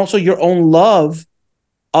legacy, and also your own love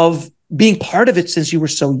of being part of it since you were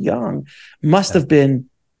so young, must have been,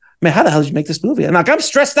 man, how the hell did you make this movie? I'm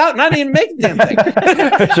stressed out and I didn't even make the damn thing.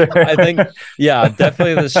 Sure. I think,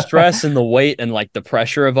 definitely the stress and the weight and, like, the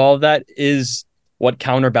pressure of all of that is what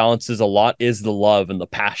counterbalances a lot, is the love and the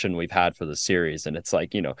passion we've had for the series. And it's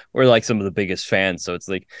like, we're like some of the biggest fans. So it's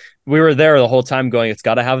like, we were there the whole time going, it's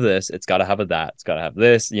got to have this, it's got to have that, it's got to have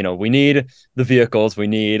this. We need the vehicles, we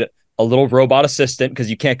need a little robot assistant, because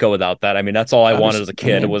you can't go without that. I mean, that's all I wanted as a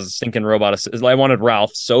kid. It was a stinking robot assistant. I wanted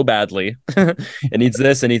Ralph so badly. It needs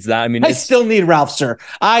this, it needs that. I mean, I still need Ralph, sir.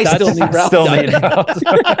 I still need Ralph.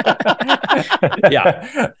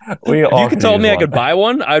 Yeah. If you told me I could buy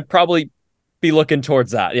one, I'd probably be looking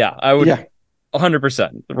towards that. Yeah, I would.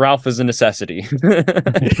 100%. Ralph is a necessity.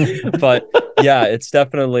 But it's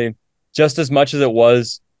definitely, just as much as it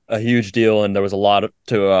was a huge deal and there was a lot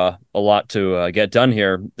to get done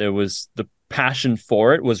here, it was the passion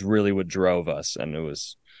for it was really what drove us. And it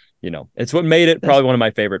was, it's what made it probably one of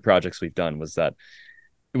my favorite projects we've done, was that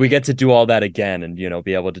we get to do all that again and,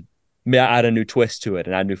 be able to add a new twist to it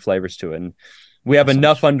and add new flavors to it. And we have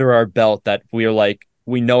enough under our belt that we are like,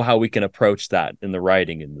 we know how we can approach that in the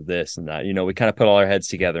writing and this and that. We kind of put all our heads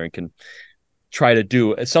together and can try to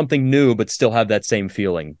do something new, but still have that same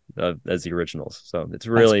feeling as the originals. So it's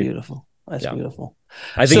really beautiful. That's beautiful.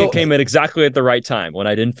 I think it came at exactly at the right time when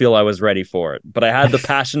I didn't feel I was ready for it, but I had the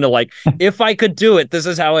passion to, like, if I could do it, this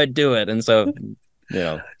is how I'd do it. And so,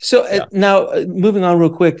 So now moving on real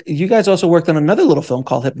quick, you guys also worked on another little film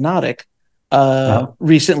called Hypnotic.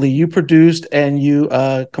 Recently you produced and you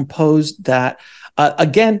composed that,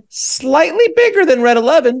 again, slightly bigger than Red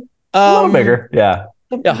 11. A little bigger. Yeah.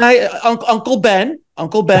 Uncle Ben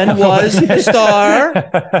was the star.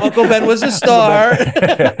 Uncle Ben was a star.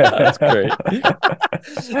 That's great.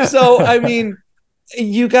 So, I mean,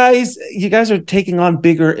 you guys are taking on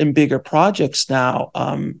bigger and bigger projects now.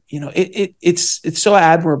 It's so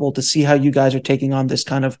admirable to see how you guys are taking on this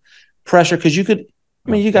kind of pressure, because you could,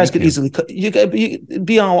 you guys could easily, you could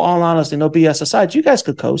be all honest and no BS aside, you guys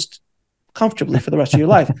could coast comfortably for the rest of your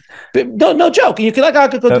life. But no joke. You could, like, I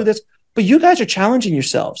could go do this. But you guys are challenging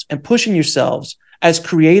yourselves and pushing yourselves as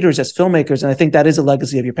creators, as filmmakers. And I think that is a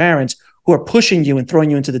legacy of your parents, who are pushing you and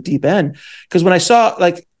throwing you into the deep end. Because when I saw,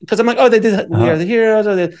 because I'm like, oh, they did We Are the Heroes.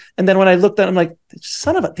 And then when I looked at it, I'm like,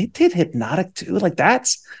 they did Hypnotic too. Like,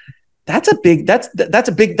 that's a big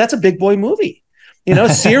boy movie,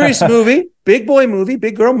 serious movie, big boy movie,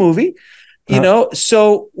 big girl movie,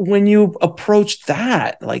 So when you approached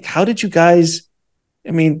that, like, how did you guys,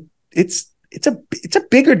 it's it's a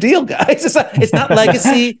bigger deal, guys. It's not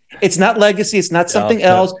legacy. It's not legacy. It's not something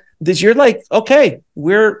else. This, you're like, okay,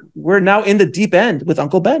 we're now in the deep end with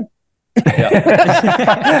Uncle Ben.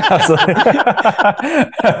 Absolutely.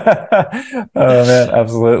 Oh man,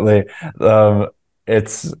 absolutely.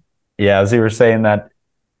 It's as you were saying that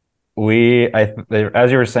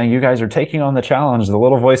as you were saying, you guys are taking on the challenge. The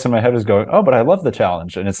little voice in my head was going, "Oh, but I love the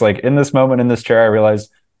challenge." And it's like in this moment in this chair, I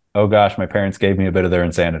realized, oh gosh, my parents gave me a bit of their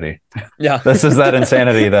insanity. Yeah, this is that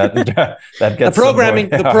insanity that gets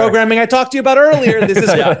the programming I talked to you about earlier. This is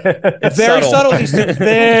it's very subtle. These two,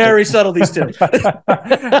 very subtle. These two.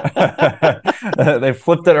 They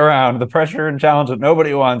flipped it around. The pressure and challenge that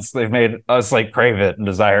nobody wants. They've made us like crave it and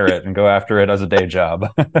desire it and go after it as a day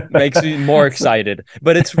job. Makes me more excited.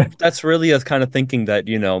 But that's really a kind of thinking that,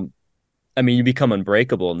 you know, I mean, you become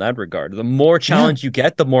unbreakable in that regard. The more challenge you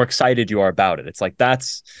get, the more excited you are about it. It's like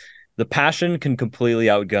the passion can completely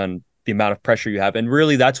outgun the amount of pressure you have. And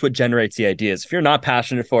really, that's what generates the ideas. If you're not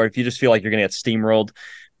passionate for it, if you just feel like you're going to get steamrolled,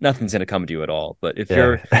 nothing's going to come to you at all. But if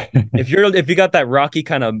you got that Rocky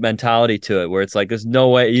kind of mentality to it, where it's like, there's no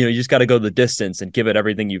way, you know, you just got to go the distance and give it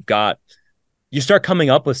everything you've got. You start coming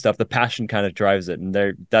up with stuff. The passion kind of drives it. And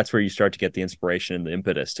that's where you start to get the inspiration and the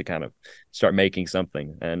impetus to kind of start making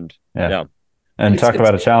something. And And talk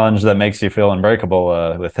about a challenge that makes you feel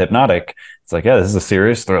unbreakable with Hypnotic. It's like, this is a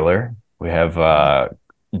serious thriller. We have a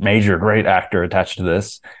major great actor attached to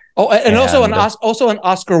this. Oh, and also an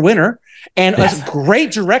Oscar winner and a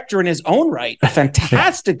great director in his own right. A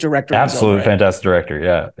fantastic director. Absolute fantastic director.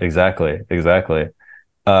 Yeah, exactly.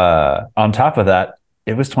 On top of that,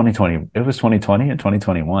 it was 2020. It was 2020 and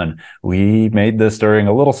 2021. We made this during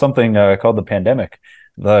a little something called the pandemic.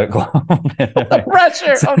 The global pandemic. The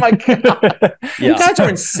pressure. Oh my God. You guys are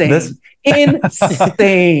insane.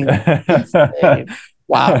 Insane.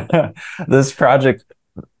 Wow. This project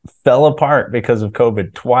fell apart because of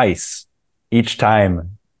COVID twice, each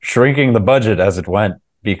time shrinking the budget as it went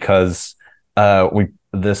because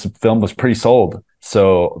this film was pre-sold.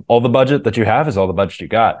 So all the budget that you have is all the budget you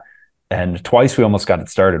got. And twice we almost got it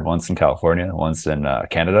started, once in California, once in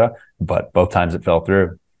Canada, but both times it fell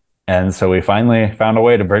through. And so we finally found a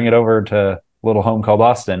way to bring it over to a little home called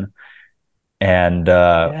Austin and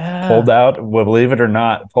pulled out, well, believe it or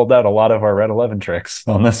not, pulled out a lot of our Red 11 tricks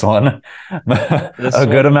on this one. A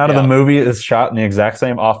good amount of the movie is shot in the exact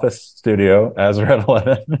same office studio as Red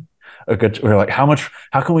 11. We're like, how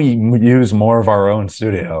can we use more of our own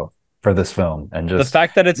studio for this film? And just the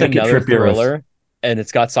fact that it's another thriller and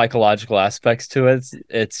it's got psychological aspects to it.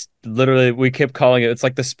 It's literally, we kept calling it's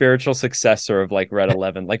like the spiritual successor of like Red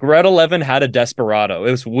 11. Like Red 11 had a Desperado.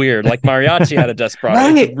 It was weird. Like Mariachi had a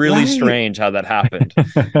Desperado. It's really strange how that happened.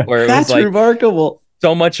 Where it was like remarkable.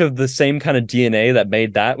 So much of the same kind of DNA that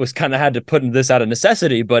made that was kind of had to put this out of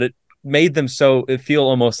necessity, but it made them it feel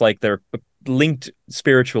almost like they're linked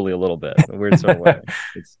spiritually a little bit in a weird sort of way.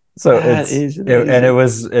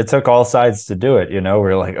 It took all sides to do it. You know,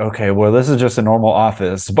 we're like, okay, well, this is just a normal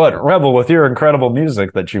office, but Rebel, with your incredible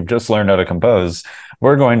music that you've just learned how to compose,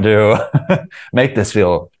 we're going to make this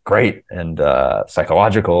feel great and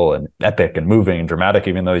psychological and epic and moving and dramatic,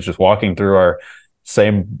 even though he's just walking through our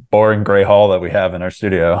same boring gray hall that we have in our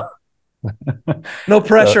studio. No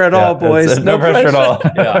pressure at all, boys. No pressure at all.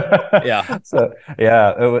 Yeah. So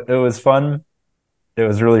it was fun. It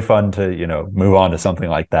was really fun to, you know, move on to something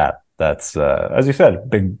like that. That's as you said,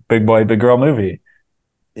 big boy, big girl movie.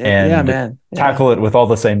 And tackle it with all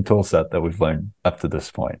the same tool set that we've learned up to this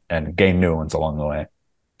point and gain new ones along the way.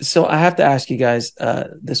 So I have to ask you guys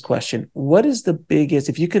this question. What is the biggest,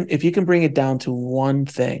 if you can bring it down to one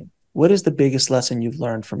thing, what is the biggest lesson you've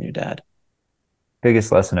learned from your dad?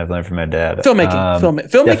 Biggest lesson I've learned from my dad.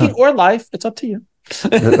 Filmmaking or life. It's up to you.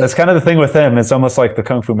 That's kind of the thing with him. It's almost like the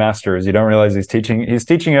Kung Fu masters. You don't realize he's teaching you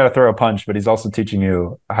how to throw a punch, but he's also teaching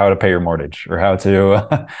you how to pay your mortgage or how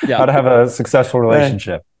to have a successful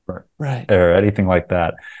relationship or anything like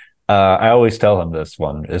that. I always tell him this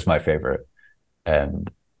one is my favorite,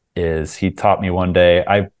 and he taught me one day.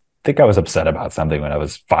 I think I was upset about something when I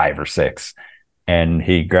was 5 or 6, and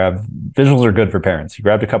he grabbed, visuals are good for parents. He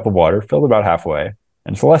grabbed a cup of water, filled about halfway,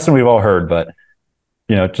 and it's a lesson we've all heard, but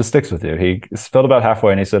you know, it just sticks with you. He filled about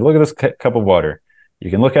halfway and he said, look at this cup of water.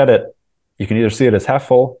 You can look at it. You can either see it as half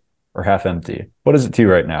full or half empty. What is it to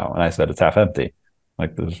you right now? And I said, it's half empty.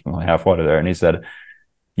 Like there's only half water there. And he said,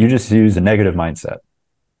 you just use a negative mindset.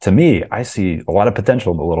 To me, I see a lot of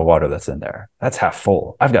potential in the little water that's in there. That's half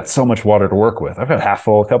full. I've got so much water to work with. I've got a half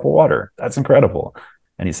full cup of water. That's incredible.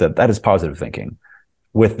 And he said, that is positive thinking.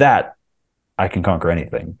 With that, I can conquer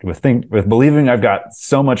anything. With believing I've got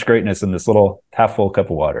so much greatness in this little half full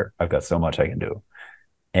cup of water, I've got so much I can do.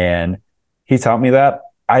 And he taught me that.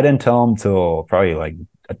 I didn't tell him till probably like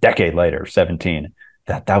a decade later, 17,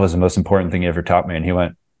 that was the most important thing he ever taught me. And he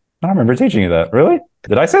went, I don't remember teaching you that. Really?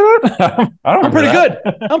 Did I say that? I'm pretty good.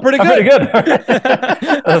 I'm pretty good.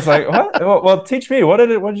 I was like, what? Well, teach me. What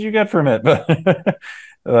did you get from it? But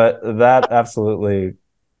that absolutely,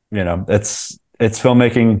 it's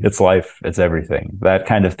filmmaking, it's life, it's everything. That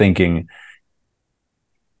kind of thinking,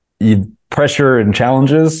 pressure and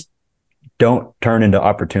challenges don't turn into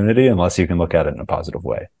opportunity unless you can look at it in a positive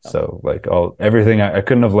way. So like everything, I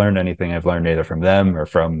couldn't have learned anything I've learned either from them or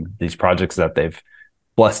from these projects that they've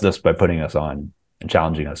blessed us by putting us on and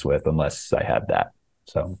challenging us with, unless I had that.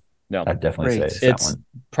 So I'd definitely say it's that one.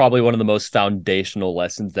 Probably one of the most foundational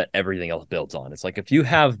lessons that everything else builds on. It's like, if you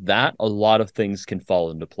have that, a lot of things can fall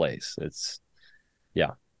into place. It's It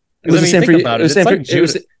was the same for you. It was the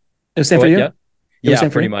same for you. Yeah,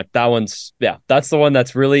 pretty much. That one's that's the one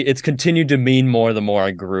that's really, it's continued to mean more the more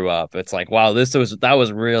I grew up. It's like, wow, that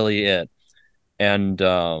was really it. And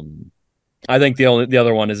I think the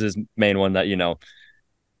other one is his main one, that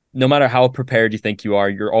no matter how prepared you think you are,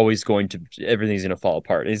 you're always everything's going to fall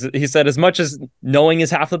apart. He said, as much as knowing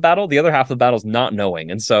is half the battle, the other half of the battle is not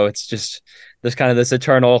knowing. And so it's just, there's kind of this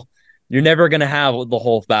eternal, you're never going to have the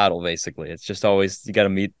whole battle, basically. It's just always, you got to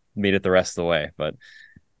meet it the rest of the way. But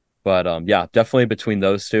yeah, definitely between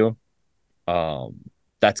those two,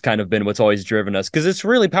 that's kind of been what's always driven us, because it's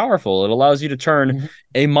really powerful. It allows you to turn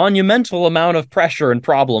a monumental amount of pressure and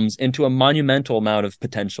problems into a monumental amount of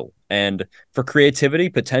potential. And for creativity,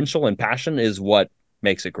 potential and passion is what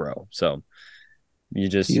makes it grow. So you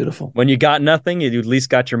just, beautiful. When you got nothing, you at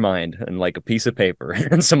least got your mind and like a piece of paper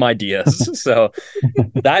and some ideas. So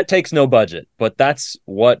that takes no budget, but that's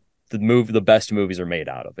what the best movies are made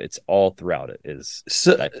out of. It's all throughout it is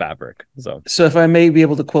that fabric. So if I may be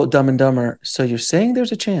able to quote Dumb and Dumber, so you're saying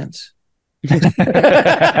there's a chance? Yep,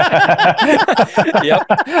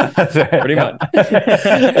 pretty much.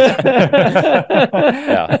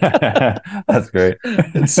 Yeah, that's great.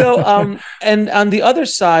 So and on the other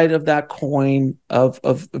side of that coin of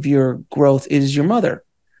your growth is your mother,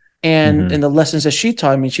 and the lessons that she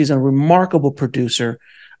taught me. She's a remarkable producer,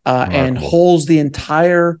 and holds the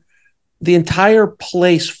entire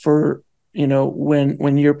place for,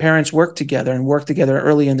 when your parents work together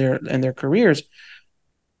early in their careers.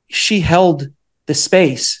 She held the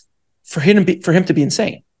space for him to be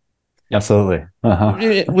insane. Absolutely.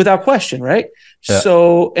 Without question, right? Yeah.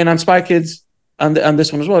 So, and on Spy Kids, on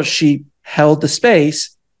this one as well, she held the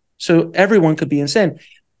space so everyone could be insane.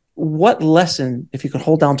 What lesson, if you could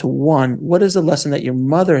hold down to one, what is the lesson that your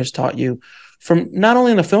mother has taught you, from not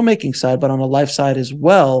only on the filmmaking side, but on the life side as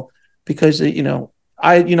well? Because, I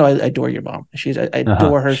adore your mom. I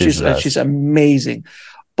adore her. She's amazing.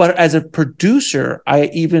 But as a producer, I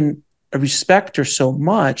even respect her so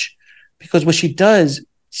much, because what she does,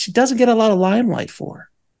 she doesn't get a lot of limelight for.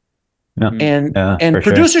 No. And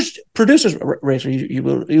producers, Razor, you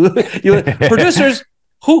producers,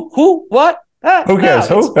 who, what? Who cares?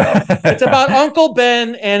 It's about Uncle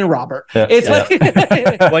Ben and Robert. Yeah. It's like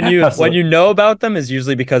when you know about them is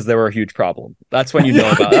usually because they were a huge problem. That's when you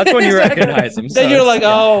know about. That's when you recognize them. Then you're like,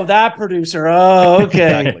 oh, that producer. Oh,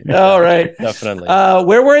 okay. Exactly. All right. Definitely.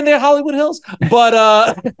 Where were in the Hollywood Hills?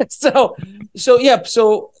 But so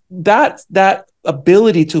that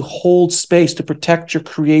ability to hold space, to protect your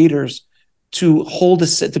creators, to hold a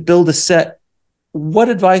set, to build a set. What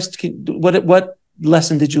advice? What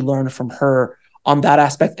lesson did you learn from her on that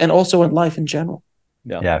aspect, and also in life in general?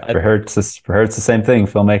 Yeah, for her it's the same thing.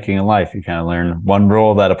 Filmmaking and life, you kind of learn one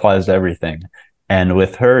rule that applies to everything. And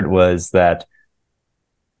with her, it was that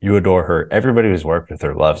you adore her. Everybody who's worked with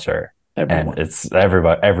her loves her. Everyone. And it's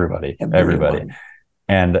everybody.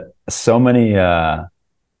 And so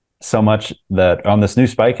much that on this new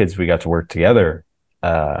Spy Kids, we got to work together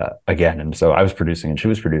again. And so I was producing and she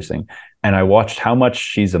was producing, and I watched how much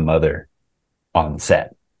she's a mother on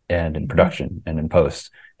set and in production and in post,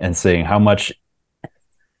 and seeing how much,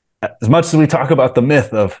 as much as we talk about the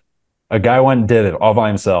myth of a guy went and did it all by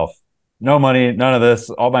himself, no money, none of this,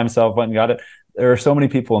 all by himself, went and got it. There are so many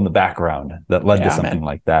people in the background that led to something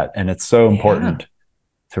like that. And it's so important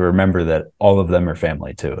to remember that all of them are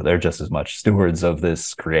family too. They're just as much stewards of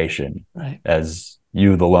this creation as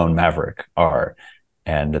you, the lone maverick, are.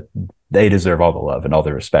 And they deserve all the love and all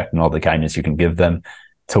the respect and all the kindness you can give them,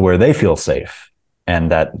 to where they feel safe and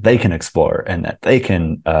that they can explore and that they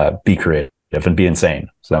can be creative and be insane.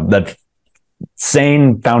 So that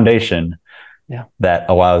sane foundation that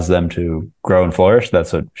allows them to grow and flourish,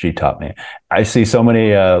 that's what she taught me. I see so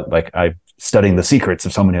many, I'm studying the secrets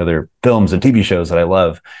of so many other films and TV shows that I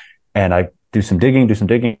love. And I do some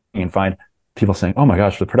digging and find people saying, "Oh my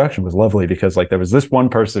gosh, the production was lovely because like there was this one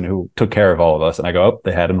person who took care of all of us." And I go, "Oh,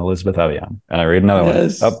 they had an Elizabeth Avellán." And I read another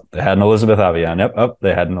one. "Oh, they had an Elizabeth Avellán." Yep. "Oh,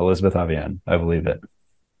 they had an Elizabeth Avellán." I believe it.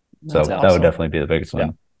 That's so awesome. that would definitely be the biggest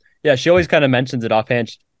one. Yeah, she always kind of mentions it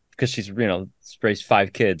offhand because she's raised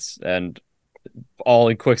 5 kids and all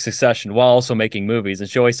in quick succession while also making movies. And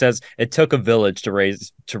she always says it took a village to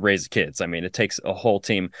raise kids. I mean, it takes a whole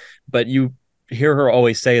team. But you hear her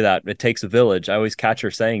always say that it takes a village. I always catch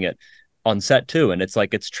her saying it on set too, and it's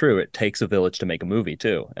like, it's true. It takes a village to make a movie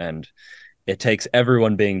too, and it takes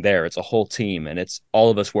everyone being there. It's a whole team, and it's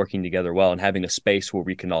all of us working together well and having a space where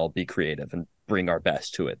we can all be creative and bring our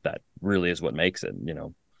best to it. That really is what makes it.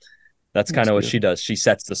 That's kind of what she does. She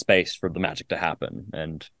sets the space for the magic to happen.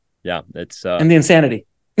 And yeah, it's and the insanity.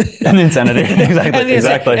 And the insanity.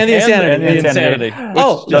 Exactly. And the insanity.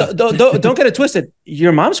 Oh, don't get it twisted.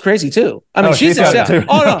 Your mom's crazy too. I mean, she's got it too.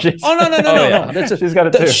 No. She's got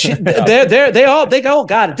it too. They all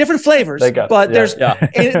got it. Different flavors. There's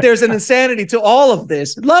an insanity to all of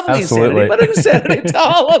this. Lovely insanity, but an insanity to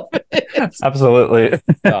all of it. Absolutely.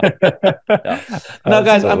 Now,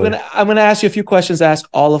 guys, I'm gonna ask you a few questions to ask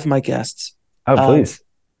all of my guests. Oh, please.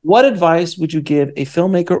 What advice would you give a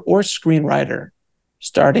filmmaker or screenwriter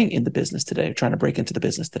starting in the business today, trying to break into the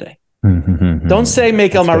business today? Don't say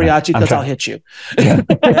make El Mariachi because I'll hit you.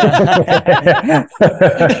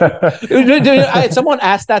 Someone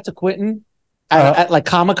asked that to Quentin at like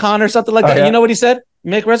Comic-Con or something like that. Yeah. You know what he said?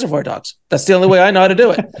 Make Reservoir Dogs. That's the only way I know how to do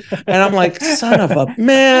it. And I'm like, son of a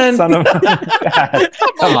man. Come on,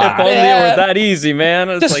 if only it were that easy,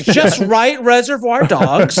 man. Just write Reservoir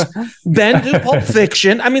Dogs, then do Pulp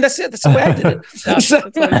Fiction. I mean, that's it. That's the way I did it.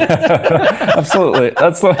 Absolutely.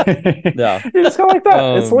 That's like, you just go like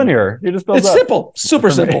that. It's linear. You just build it's up. Simple. Super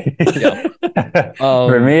simple.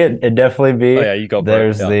 For me, it'd definitely be, you go.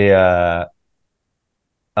 There's the,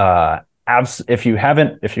 if you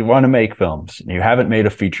want to make films and you haven't made a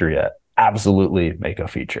feature yet, absolutely make a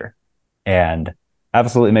feature. And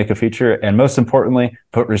most importantly,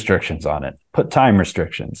 put restrictions on it. Put time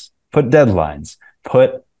restrictions, put deadlines,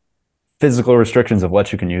 put physical restrictions of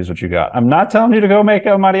what you can use, what you got. I'm not telling you to go make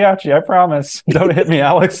El Mariachi, I promise. Don't hit me,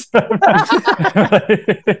 Alex. As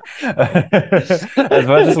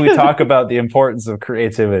much as we talk about the importance of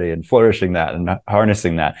creativity and flourishing that and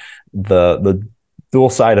harnessing that, the dual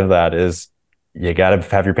side of that is you got to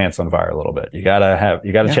have your pants on fire a little bit. You got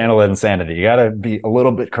to channel that insanity. You got to be a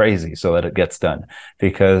little bit crazy so that it gets done.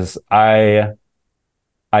 Because I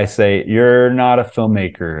say you're not a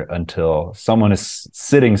filmmaker until someone is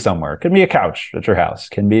sitting somewhere. It can be a couch at your house.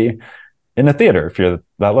 It can be in a theater if you're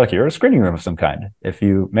that lucky, or a screening room of some kind if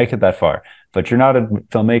you make it that far. But you're not a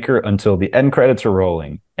filmmaker until the end credits are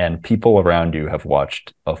rolling and people around you have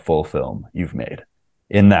watched a full film you've made.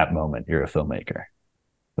 In that moment, you're a filmmaker.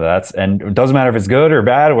 And it doesn't matter if it's good or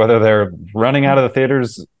bad, whether they're running out of the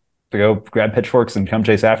theaters to go grab pitchforks and come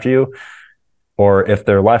chase after you, or if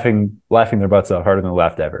they're laughing their butts out harder than they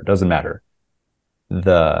laughed ever. It doesn't matter.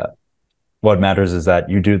 What matters is that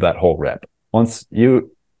you do that whole rep.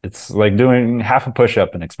 It's like doing half a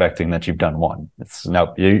push-up and expecting that you've done one.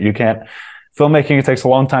 You can't. Filmmaking, it takes a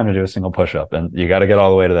long time to do a single push-up, and you got to get all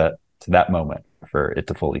the way to that moment for it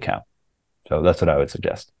to fully count. So that's what I would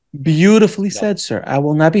suggest. Beautifully said, sir. I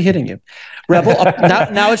will not be hitting you. Rebel,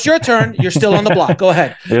 now it's your turn. You're still on the block. Go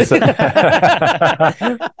ahead.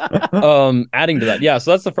 Adding to that. Yeah.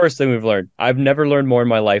 So that's the first thing we've learned. I've never learned more in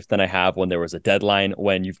my life than I have when there was a deadline,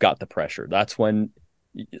 when you've got the pressure. That's when,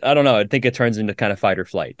 I don't know, I think it turns into kind of fight or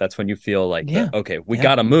flight. That's when you feel like, okay, we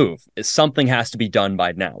got to move. Something has to be done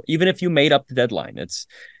by now. Even if you made up the deadline,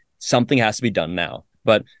 something has to be done now.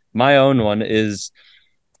 But my own one is,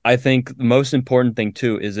 I think the most important thing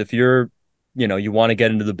too is if you're, you want to get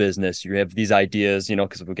into the business, you have these ideas,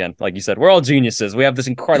 because again, like you said, we're all geniuses. We have this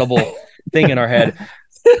incredible thing in our head.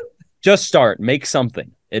 Just start, make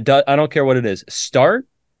something. I don't care what it is. Start.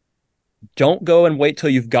 Don't go and wait till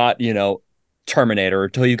you've got, Terminator, or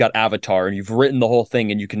till you've got Avatar and you've written the whole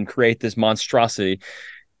thing and you can create this monstrosity.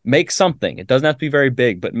 Make something. It doesn't have to be very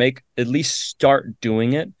big, but at least start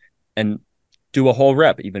doing it and do a whole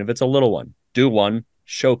rep, even if it's a little one. Do one.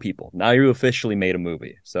 Show people. Now you officially made a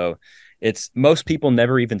movie. So most people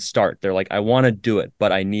never even start. They're like, I want to do it,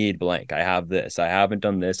 but I need blank. I have this. I haven't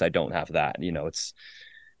done this. I don't have that. You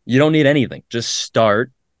don't need anything. Just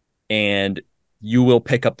start and you will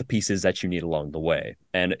pick up the pieces that you need along the way.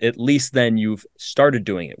 And at least then you've started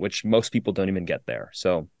doing it, which most people don't even get there.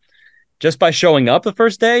 So just by showing up the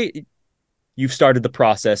first day, you've started the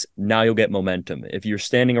process. Now you'll get momentum. If you're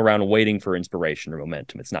standing around waiting for inspiration or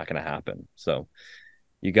momentum, it's not going to happen. So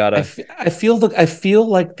you gotta. I feel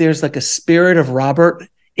like there's like a spirit of Robert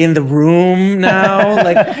in the room now,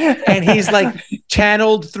 like, and he's like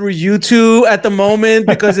channeled through you two at the moment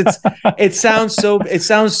because it sounds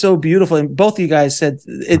so beautiful. And both of you guys said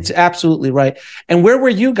it's absolutely right. And where were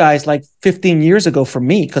you guys like 15 years ago for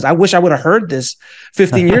me? Because I wish I would have heard this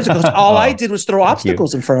 15 years ago. All I did was throw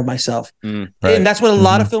obstacles in front of myself. Right. And that's what a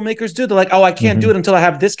lot of filmmakers do. They're like, oh, I can't do it until I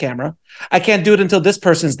have this camera. I can't do it until this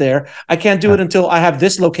person's there. I can't do it until I have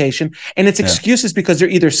this location. And it's excuses because they're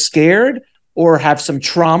either scared or have some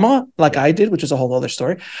trauma like I did, which is a whole other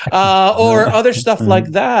story, or other stuff like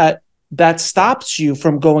that stops you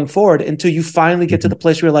from going forward until you finally get to the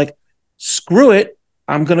place where you're like, screw it,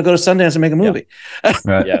 I'm going to go to Sundance and make a movie.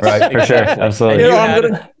 Right, right, for sure. Absolutely.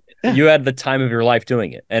 You had the time of your life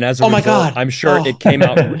doing it. And as a result, my God. I'm sure it came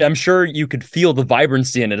out. I'm sure you could feel the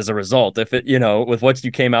vibrancy in it as a result. If it, with what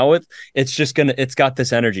you came out with, it's got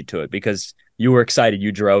this energy to it because you were excited.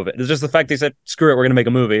 You drove it. It's just the fact they said, screw it, we're going to make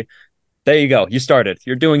a movie. There you go. You started.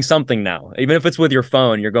 You're doing something now. Even if it's with your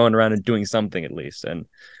phone, you're going around and doing something at least. And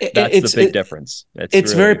that's the big difference. It's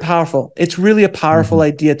really very powerful. It's really a powerful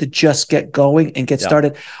idea to just get going and get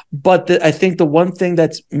started. But I think the one thing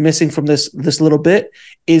that's missing from this little bit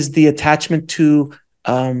is the attachment to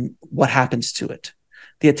what happens to it.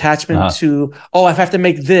 The attachment to, I have to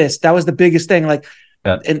make this. That was the biggest thing. Like,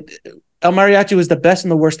 and El Mariachi was the best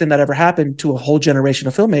and the worst thing that ever happened to a whole generation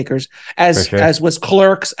of filmmakers, as was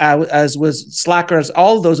Clerks, as was Slacker, as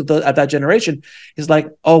all of those of that generation. Is like,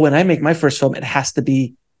 when I make my first film, it has to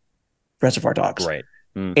be Reservoir Dogs. Right.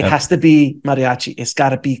 It has to be Mariachi. It's got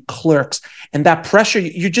to be Clerks. And that pressure,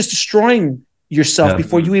 you're just destroying yourself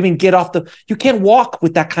before you even get off you can't walk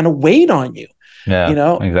with that kind of weight on you.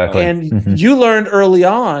 Yeah, exactly. And you learned early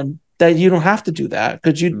on that you don't have to do that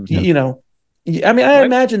because I mean, I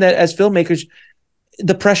imagine that as filmmakers,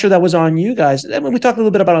 the pressure that was on you guys, I mean, we talked a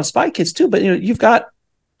little bit about on Spy Kids too, but you've got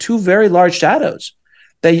two very large shadows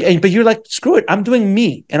but you're like, screw it. I'm doing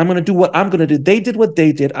me and I'm going to do what I'm going to do. They did what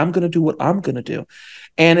they did. I'm going to do what I'm going to do.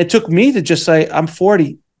 And it took me to just say, I'm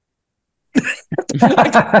 40.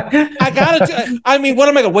 I gotta. I mean, what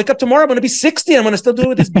am I gonna wake up tomorrow? I'm gonna be 60. I'm gonna still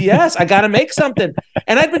do this BS. I gotta make something.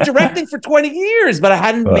 And I'd been directing for 20 years, but I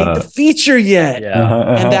hadn't made the feature yet.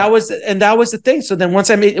 And that was the thing. So then once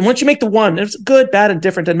you make the one, it's good, bad, and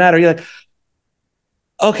different. Doesn't matter. You're like,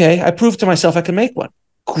 okay, I proved to myself I can make one.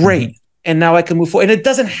 Great. And now I can move forward. And it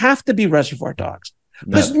doesn't have to be Reservoir Dogs.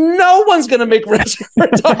 Because no one's going to make Reservoir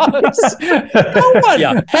Dogs. No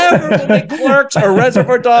one ever will make Clerks or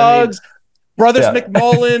Reservoir Dogs. Brothers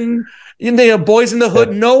McMullen, Boys in the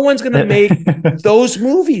Hood. No one's going to make those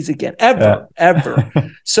movies again, ever.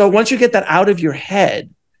 So once you get that out of your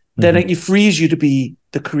head, then it frees you to be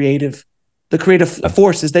the creative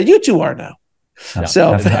forces that you two are now.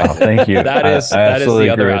 So thank you. That is the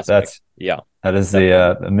other aspect. That is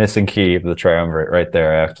the missing key of the triumvirate right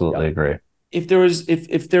there. I absolutely agree. If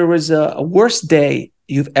there was a worst day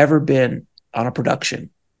you've ever been on a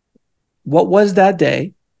production, what was that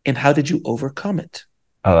day and how did you overcome it?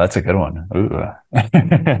 Oh, that's a good one. Ooh.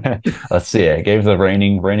 Let's see. I gave the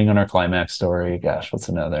raining on our climax story. Gosh, what's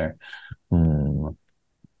another? I know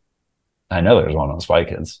there's one on Spy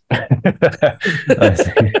Kids. Let's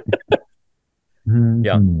see.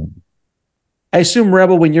 I assume,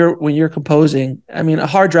 Rebel, when you're composing, I mean, a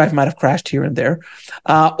hard drive might have crashed here and there,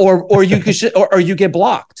 or you get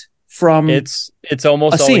blocked from. It's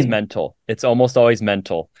almost always mental. It's almost always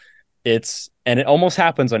mental. And it almost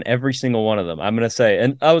happens on every single one of them. I'm gonna say,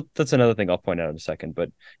 and that's another thing I'll point out in a second.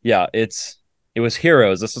 But yeah, it was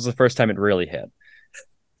Heroes. This was the first time it really hit.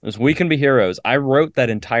 It was We Can Be Heroes. I wrote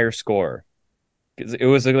that entire score. It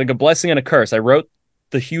was like a blessing and a curse. I wrote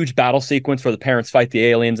the huge battle sequence where the parents fight the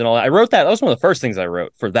aliens and all that. I wrote that. That was one of the first things I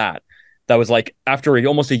wrote for that. That was like after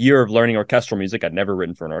almost a year of learning orchestral music. I'd never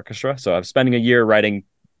written for an orchestra. So I was spending a year writing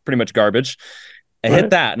pretty much garbage. I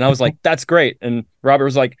hit that and I was like, that's great. And Robert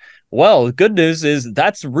was like, well, the good news is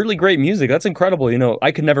that's really great music. That's incredible.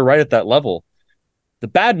 I could never write at that level. The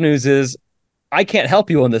bad news is I can't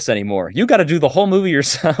help you on this anymore. You got to do the whole movie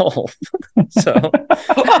yourself. So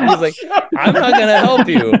he's like, I'm not going to help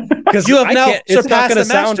you because you have now surpassed the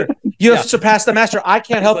master. You have surpassed the master. I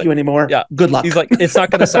can't help you anymore. Yeah. Good luck. He's like, it's not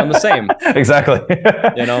going to sound the same. Exactly.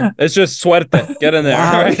 It's just suerte. Get in there.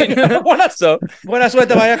 Wow. Right? So buena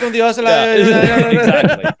suerte, vaya con Dios.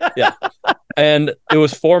 Exactly. Yeah. And it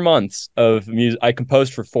was 4 months of music. I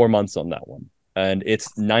composed for 4 months on that one. And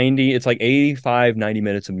it's like 85, 90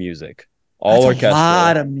 minutes of music. All orchestral. A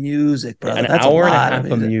lot of music, brother. An hour and a half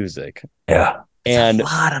of music. Yeah. And a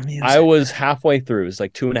lot of music. I was halfway through. It was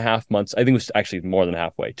like 2.5 months. I think it was actually more than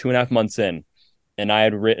halfway. 2.5 months in. And I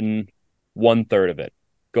had written 1/3 of it,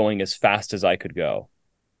 going as fast as I could go.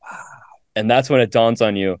 Wow. And that's when it dawns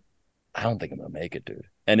on you, I don't think I'm going to make it, dude.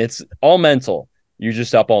 And it's all mental. You're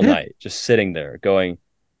just up all night, just sitting there going,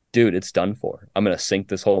 dude, it's done for. I'm going to sink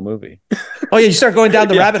this whole movie. Oh, yeah. You start going down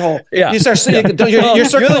the rabbit hole. Yeah. You start, you're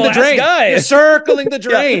circling the drain. Guy. You're circling the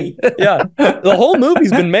drain. Yeah. The whole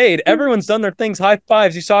movie's been made. Everyone's done their things. High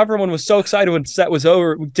fives. You saw everyone was so excited when set was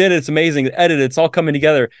over. We did it. It's amazing. Edited. It's all coming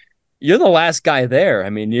together. You're the last guy there. I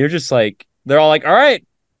mean, you're just like, they're all like, all right,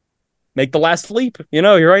 make the last leap. You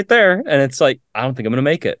know, you're right there. And it's like, I don't think I'm going to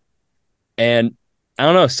make it. And I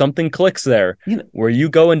don't know, something clicks there where you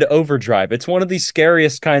go into overdrive. It's one of the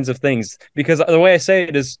scariest kinds of things, because the way I say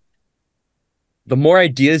it is, the more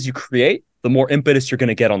ideas you create, the more impetus you're going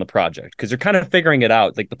to get on the project, because you're kind of figuring it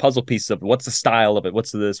out, like the puzzle piece of what's the style of it,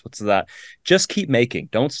 what's this, what's that. Just keep making.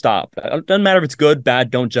 Don't stop. It doesn't matter if it's good, bad,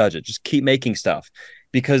 don't judge it. Just keep making stuff,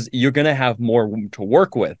 because you're going to have more to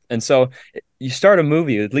work with. And so you start a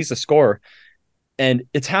movie, at least a score, and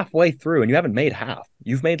it's halfway through and you haven't made half.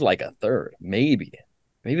 You've made like a third, maybe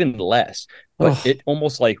even less, but it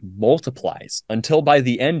almost like multiplies until by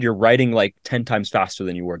the end you're writing like 10 times faster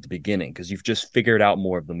than you were at the beginning, because you've just figured out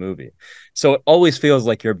more of the movie. So it always feels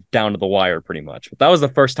like you're down to the wire pretty much. But that was the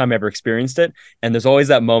first time I ever experienced it. And there's always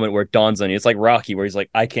that moment where it dawns on you. It's like Rocky, where he's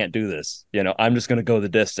like, I can't do this. You know, I'm just going to go the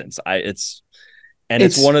distance. It's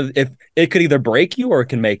one of, if it could either break you or it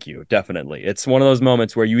can make you. Definitely. It's one of those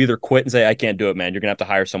moments where you either quit and say, I can't do it, man. You're gonna have to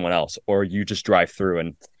hire someone else, or you just drive through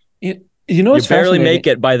and you know, you barely make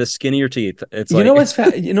it by the skin of your teeth. It's you know what's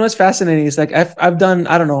fascinating is like I've done,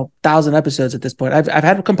 I don't know, 1,000 episodes at this point. I've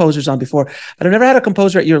had composers on before, but I've never had a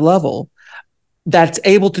composer at your level that's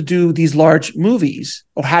able to do these large movies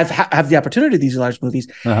or have the opportunity to do these large movies.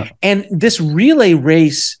 And this relay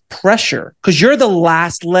race pressure, because you're the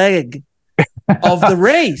last leg of the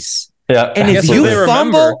race. Yeah. And if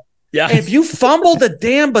you fumble the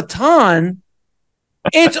damn baton,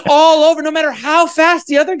 it's all over. No matter how fast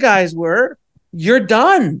the other guys were, you're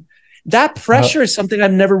done. That pressure is something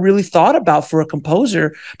I've never really thought about for a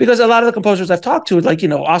composer, because a lot of the composers I've talked to, like, you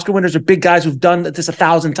know, Oscar winners are big guys who've done this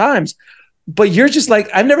 1,000 times. But you're just like,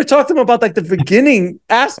 I've never talked to them about like the beginning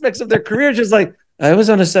aspects of their career. Just like, I was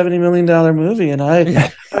on a $70 million movie and I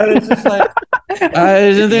was just like, I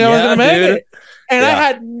didn't think I was going to make it. And I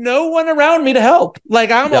had no one around me to help.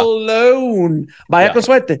 Like, I'm alone. Vaya con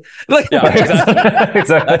suerte. Like, Exactly.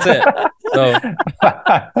 That's it. So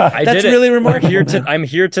that's really remarkable. I'm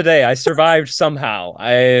here today. I survived somehow.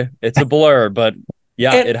 It's a blur, but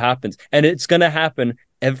it happens. And it's going to happen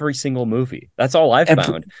every single movie. That's all I've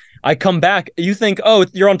found. I come back. You think, oh,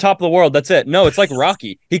 you're on top of the world. That's it. No, it's like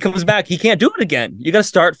Rocky. He comes back. He can't do it again. You got to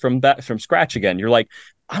start from scratch again. You're like,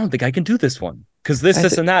 I don't think I can do this one, because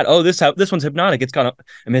this and that. Oh, this one's Hypnotic. It's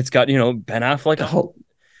got you know, Ben Affleck.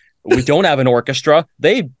 We don't have an orchestra.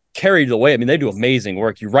 They carried the way. I mean, they do amazing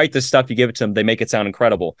work. You write this stuff, you give it to them, they make it sound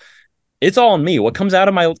incredible. It's all on me. What comes out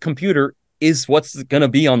of my computer is what's gonna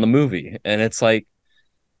be on the movie, and it's like,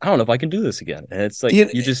 I don't know if I can do this again. And it's like, you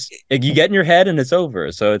get in your head and it's over.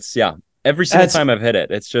 So it's, every single time I've hit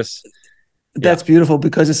it, it's just. That's beautiful,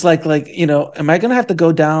 because it's like, you know, am I going to have to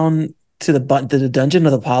go down to the dungeon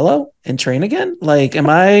of Apollo and train again? Like,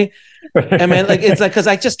 like, it's like, because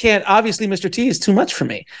I just can't, obviously Mr. T is too much for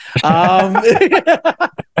me. I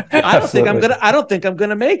don't think I'm going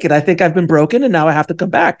to make it. I think I've been broken and now I have to come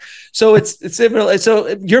back. So it's similar. So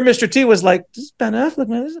your Mr. T was like, this is Ben Affleck,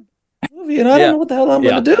 man. This is movie, and I don't know what the hell I'm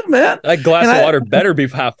going to do, man. That glass of water better be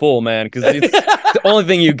half full, man, because it's the only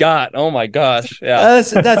thing you got. Oh my gosh. Yeah.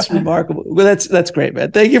 That's remarkable. Well, that's great,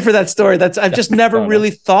 man. Thank you for that story. I've just never really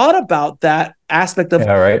thought about that aspect of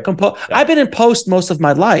I've been in post most of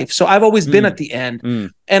my life, so I've always been at the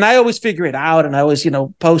end, and I always figure it out, and I always, you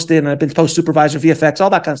know, post it, and I've been post supervisor, VFX, all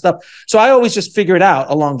that kind of stuff. So I always just figure it out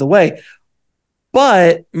along the way.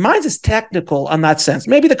 But mine's is technical on that sense.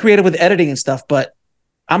 Maybe the creative with editing and stuff, but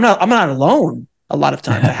I'm not alone a lot of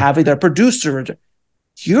times. I have either a producer.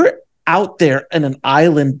 You're out there in an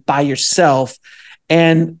island by yourself,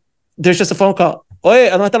 and there's just a phone call. Oye,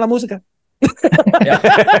 ¿dónde está la música?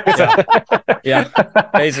 Yeah,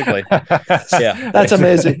 basically. Yeah, that's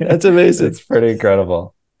amazing. That's amazing. It's pretty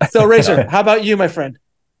incredible. So, Racer, how about you, my friend?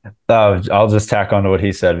 I'll just tack on to what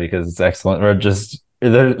he said, because it's excellent.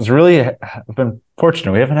 There's really been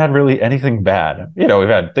fortunate. We haven't had really anything bad. You know, we've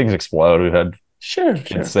had things explode. We've had Sure.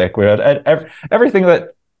 sick. We had everything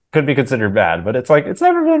that could be considered bad, but it's like, it's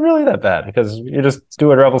never been really that bad, because you just do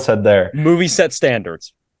what Rebel said there. Movie set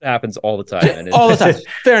standards. happens all the time. And all the time.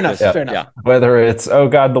 Fair enough. Fair enough. Yeah. Whether it's, oh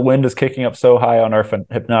God, the wind is kicking up so high on our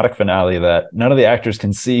Hypnotic finale that none of the actors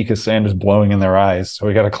can see because sand is blowing in their eyes. So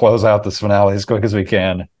we got to close out this finale as quick as we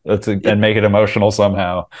can and make it emotional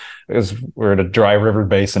somehow, because we're at a dry river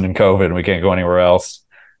basin in COVID and we can't go anywhere else.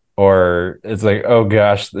 Or it's like, oh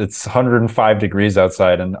gosh, it's 105 degrees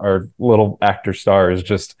outside and our little actor star is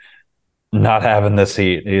just not having this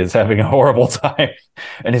heat. He is having a horrible time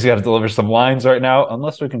and he's got to deliver some lines right now,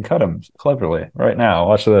 unless we can cut him cleverly do a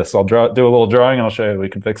little drawing and I'll show you we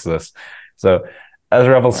can fix this. So as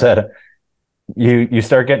Rebel said, you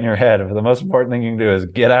start getting your head. The most important thing you can do is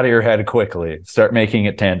get out of your head quickly, start making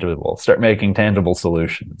it tangible, start making tangible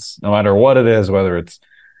solutions, no matter what it is, whether it's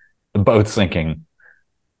the boat sinking,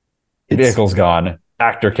 vehicle's gone,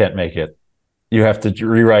 actor can't make it, you have to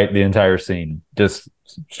rewrite the entire scene. Just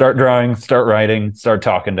start drawing, start writing, start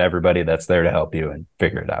talking to everybody that's there to help you and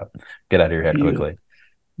figure it out. Get out of your head quickly.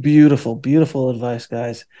 Beautiful, beautiful advice,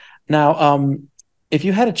 guys. Now, if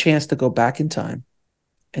you had a chance to go back in time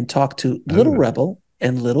and talk to Little Rebel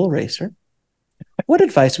and Little Racer, what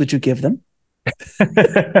advice would you give them?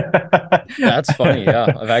 That's funny.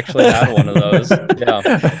 Yeah, I've actually had one of those. Yeah.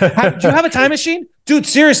 Do you have a time machine? Dude,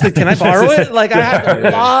 seriously, can I borrow it? Like, I have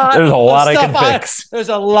there's a lot I can fix. There's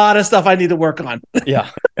a lot of stuff I need to work on.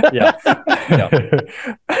 Yeah. I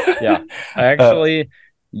actually,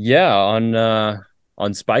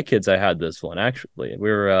 on Spy Kids, I had this one. Actually,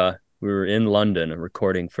 we were in London and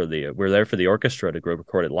recording we were there for the orchestra to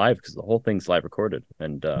record it live, because the whole thing's live recorded.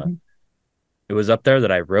 And it was up there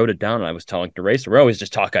that I wrote it down, and I was telling to Racer, we always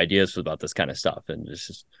just talk ideas about this kind of stuff. And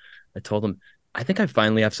I told him, I think I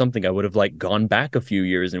finally have something I would have gone back a few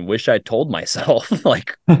years and wish I told myself,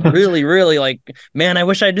 really, really man, I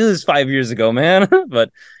wish I knew this 5 years ago, man.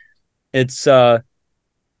 But it's an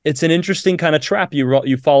interesting kind of trap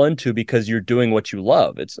you fall into, because you're doing what you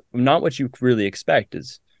love. It's not what you really expect.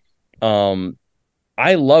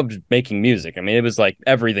 I loved making music. I mean, it was like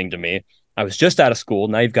everything to me. I was just out of school.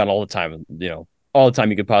 Now you've got all the time, all the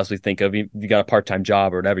time you could possibly think of. You got a part-time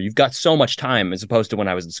job or whatever. You've got so much time, as opposed to when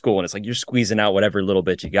I was in school. And it's like you're squeezing out whatever little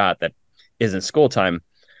bit you got that isn't school time.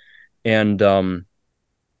 And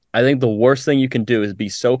I think the worst thing you can do is be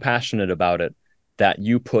so passionate about it that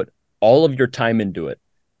you put all of your time into it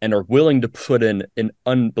and are willing to put in an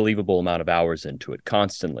unbelievable amount of hours into it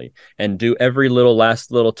constantly, and do every last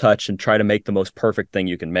little touch and try to make the most perfect thing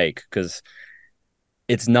you can make. Because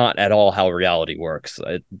it's not at all how reality works.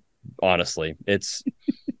 Honestly,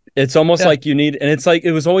 it's almost like you need, and it's like,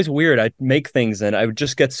 it was always weird. I'd make things and I would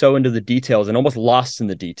just get so into the details and almost lost in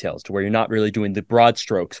the details, to where you're not really doing the broad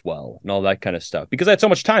strokes well and all that kind of stuff. Because I had so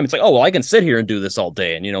much time. It's like, oh, well, I can sit here and do this all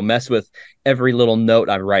day and, mess with every little note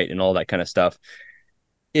I write and all that kind of stuff.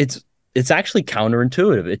 It's actually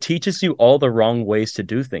counterintuitive. It teaches you all the wrong ways to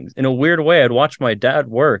do things. In a weird way, I'd watch my dad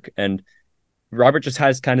work, and Robert just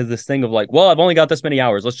has kind of this thing of well, I've only got this many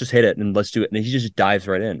hours. Let's just hit it and let's do it. And he just dives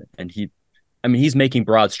right in. And he's making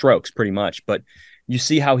broad strokes pretty much, but you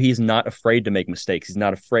see how he's not afraid to make mistakes. He's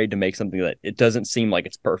not afraid to make something that it doesn't seem like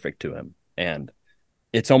it's perfect to him. And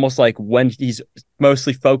it's almost like when he's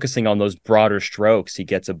mostly focusing on those broader strokes, he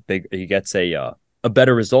gets a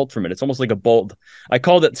better result from it. It's almost like I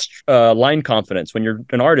called it line confidence. When you're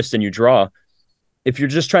an artist and you draw, if you're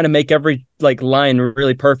just trying to make every line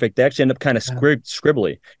really perfect, they actually end up kind of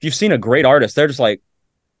scribbly. If you've seen a great artist, they're just like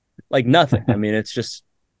nothing. I mean, it's just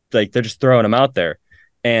they're just throwing them out there.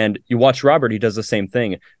 And you watch Robert, he does the same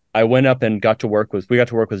thing. I went up and we got to work with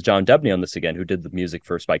John Debney on this again, who did the music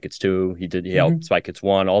for Spy Kids 2. He helped Spy Kids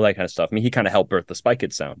 1, all that kind of stuff. I mean, he kind of helped birth the Spy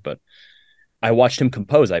Kids sound, but I watched him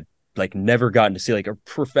compose. I never gotten to see a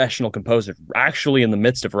professional composer actually in the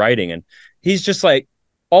midst of writing. And he's just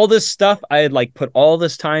all this stuff I had put all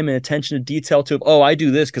this time and attention to detail to. Oh, I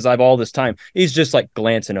do this because I have all this time. He's just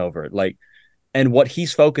glancing over it. And what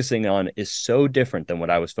he's focusing on is so different than what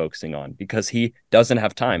I was focusing on, because he doesn't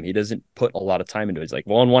have time. He doesn't put a lot of time into it. He's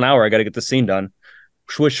well, in 1 hour, I got to get the scene done.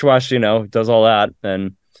 Swish, swash, does all that.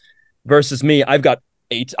 And versus me, I've got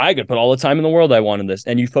 8. I could put all the time in the world I want in this.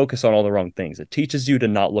 And you focus on all the wrong things. It teaches you to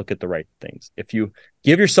not look at the right things. If you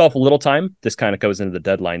give yourself a little time, this kind of goes into the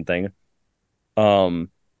deadline thing.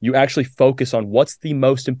 You actually focus on what's the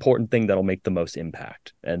most important thing that'll make the most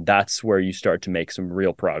impact. And that's where you start to make some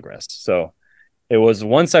real progress. So it was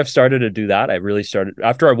once I've started to do that, I really started,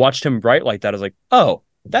 after I watched him write like that, I was like, oh,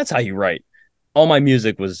 that's how you write. All my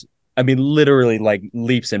music was, literally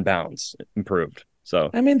leaps and bounds improved.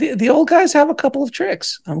 So I mean, the old guys have a couple of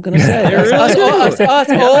tricks. I'm gonna say They us really old do. guys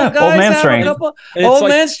Old man have strength. a couple And it's old like-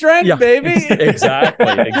 man strength, yeah, baby. exactly.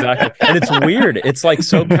 And it's weird. It's like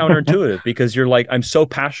so counterintuitive because you're like, I'm so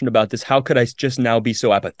passionate about this. How could I just now be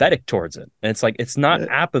so apathetic towards it? And it's like, it's not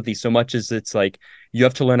apathy so much as it's like, you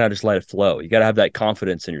have to learn how to just let it flow. You got to have that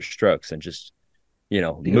confidence in your strokes and just,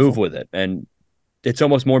 move with it. And it's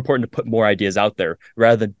almost more important to put more ideas out there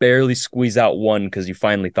rather than barely squeeze out one because you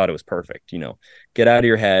finally thought it was perfect. Get out of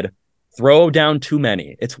your head, throw down too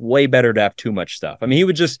many. It's way better to have too much stuff. I mean, he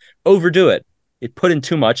would just overdo it. He'd put in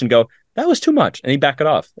too much and go, that was too much. And he'd back it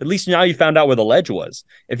off. At least now you found out where the ledge was.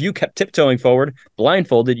 If you kept tiptoeing forward,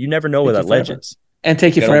 blindfolded, you never know where that ledge is. And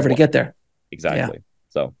take you forever to get there. Exactly. Yeah.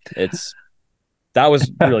 So that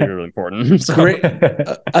was really, really important. So. Great.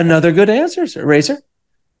 Another good answer, sir. Razor?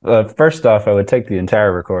 First off, I would take the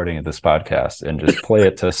entire recording of this podcast and just play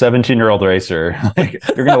it to a 17-year-old racer. Like,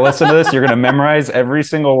 you're going to listen to this. You're going to memorize every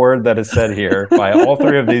single word that is said here by all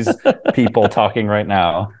three of these people talking right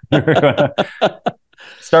now.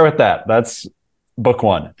 Start with that. That's book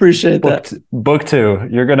one. Appreciate that. Book two,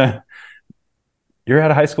 you're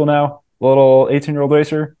out of high school now, little 18-year-old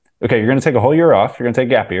racer. Okay, you're going to take a whole year off. You're going to take a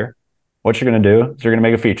gap year. What you're going to do is you're going to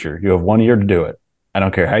make a feature. You have 1 year to do it. I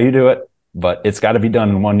don't care how you do it, but it's got to be done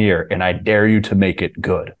in 1 year, and I dare you to make it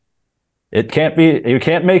good. You can't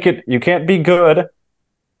be good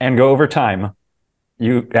and go over time.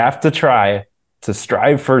 You have to try to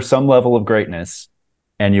strive for some level of greatness,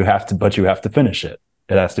 and you have to finish it.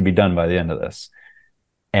 It has to be done by the end of this.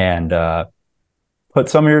 And put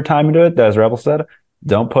some of your time into it, as Rebel said.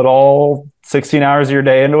 Don't put all 16 hours of your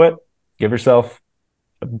day into it. Give yourself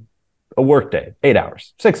a work day, 8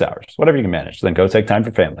 hours, 6 hours, whatever you can manage. Then go take time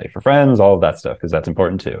for family, for friends, all of that stuff, because that's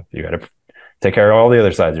important too. You got to take care of all the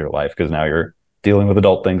other sides of your life because now you're dealing with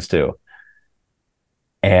adult things too.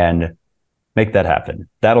 And make that happen.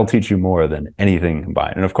 That'll teach you more than anything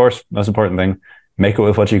combined. And of course, most important thing, make it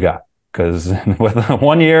with what you got. Because with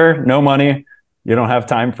 1 year, no money, there's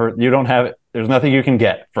nothing you can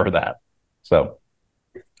get for that. So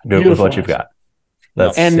do it with what you've got.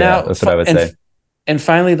 That's what I would say. And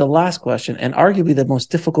finally, the last question, and arguably the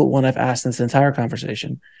most difficult one I've asked in this entire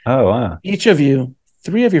conversation. Oh, wow. Each of you,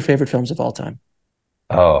 3 of your favorite films of all time.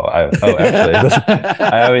 Actually,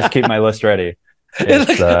 I always keep my list ready. By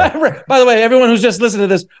the way, everyone who's just listening to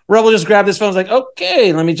this, Rebel just grabbed his phone. Was like,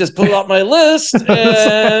 okay, let me just pull out my list. And...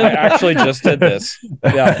 I actually just did this.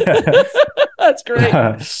 Yeah, that's great.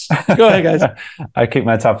 Go ahead, guys. I keep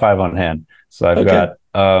my top 5 on hand. So I've got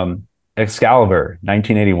Excalibur,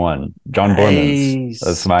 1981, John Borman's.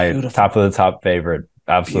 That's my top of the top favorite.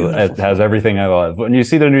 Absolutely. Beautiful. It has everything I love. When you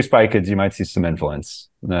see the new Spy Kids, you might see some influence.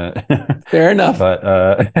 Fair enough.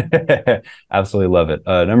 But absolutely love it.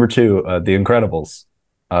 Number 2, The Incredibles.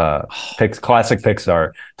 Classic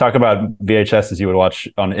Pixar. Talk about VHSs you would watch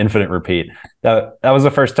on infinite repeat. That was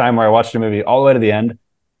the first time where I watched a movie all the way to the end.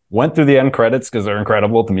 Went through the end credits because they're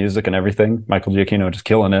incredible, the music and everything. Michael Giacchino just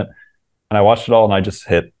killing it. And I watched it all and I just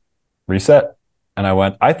hit reset. And I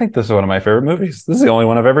went, I think this is one of my favorite movies. This is the only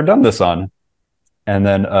one I've ever done this on. And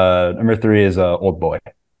then number 3 is Old Boy.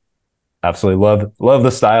 Absolutely love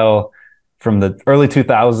the style from the early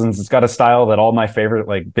 2000s. It's got a style that all my favorite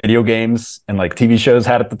like video games and like TV shows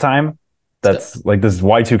had at the time. That's like this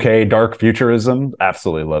Y2K dark futurism.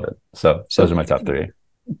 Absolutely love it. So those are my top 3.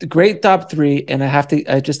 The great top 3. And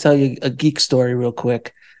I just tell you a geek story real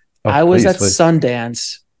quick. I was at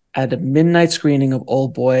Sundance at a midnight screening of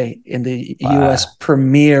Old Boy in the U.S.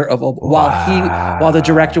 premiere of Old Boy. While the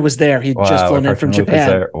director was there. He'd just flown in from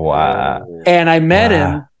Japan. Wow. And I met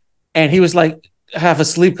him, and he was like half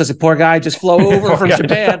asleep because the poor guy just flew over from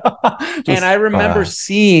Japan. And I remember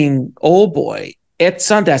seeing Old Boy at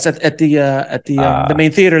Sundance at the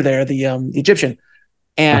main theater there, the Egyptian.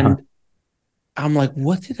 And I'm like,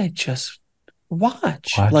 what did I just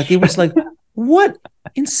watch? Like, it was like, what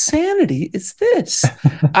insanity is this?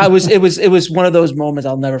 It was one of those moments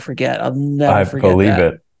I'll never forget. I'll never forget. I believe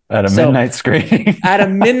it. At a midnight screening. At a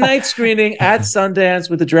midnight screening at Sundance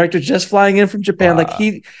with the director just flying in from Japan. Wow.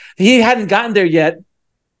 Like he hadn't gotten there yet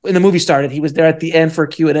when the movie started. He was there at the end for a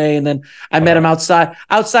Q&A, and then I met him outside.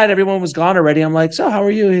 Outside, everyone was gone already. I'm like, so how are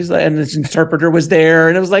you? He's like, and his interpreter was there,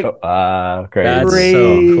 and it was like, great. That's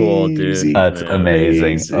so cool, dude. That's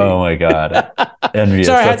amazing. Oh my god, envious.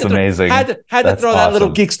 Sorry, that's amazing. Had to throw that little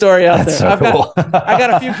geek story out there. So cool. I got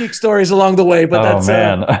a few geek stories along the way, but that's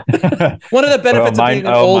one of the benefits of being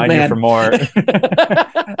an old man. For more.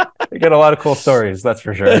 You get a lot of cool stories, that's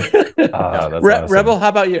for sure. That's awesome. Rebel, how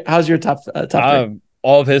about you? How's your top 3?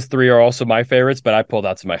 All of his 3 are also my favorites, but I pulled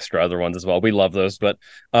out some extra other ones as well. We love those, but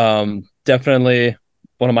definitely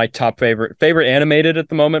one of my top favorite animated at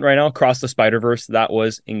the moment right now, Across the Spider-Verse. That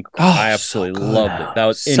was I absolutely loved it. That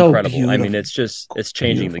was So incredible. beautiful. I mean, it's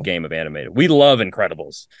changing the game of animated. We love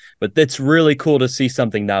Incredibles, but it's really cool to see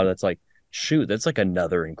something now that's like, shoot, that's like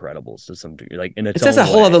another Incredibles to some degree. Like, in its just own a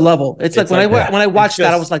whole way. other level. It's like when I watched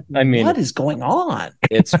that, I was like, I mean, what is going on?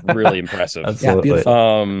 It's really impressive. Absolutely.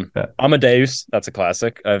 Amadeus, that's a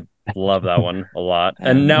classic. I love that one a lot,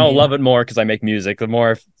 and now love it more because I make music. The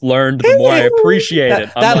more I've learned, the more I appreciate it.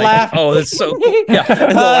 I'm like, laugh. oh, that's so cool.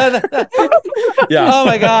 Yeah. Yeah. Oh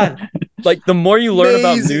my god. Like, the more you learn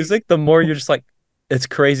about music, the more you're just like, it's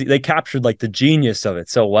crazy. They captured like the genius of it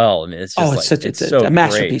so well. I mean, it's just it's so a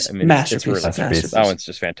masterpiece. Great. I mean, masterpiece. That one's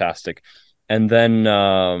just fantastic. And then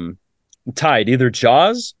Tide, either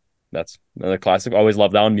Jaws. That's another classic. Always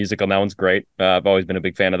love that one. Music on that one's great. I've always been a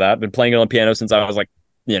big fan of that. Been playing it on piano since I was like,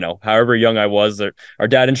 however young I was. Our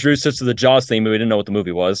dad introduced us to the Jaws theme. We didn't know what the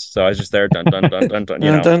movie was, so I was just there. Dun dun dun dun dun.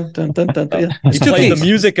 You know. Dun, dun, dun, dun, dun, He played the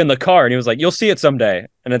music in the car, and he was like, "You'll see it someday."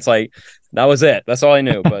 And it's like, that was it. That's all I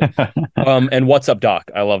knew. But and What's Up, Doc?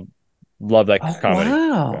 I love that comedy.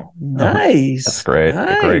 Wow, nice. That's great.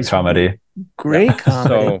 Nice. A great comedy. Great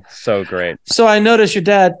comedy. So great. So I noticed your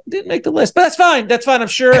dad didn't make the list, but that's fine. That's fine. I'm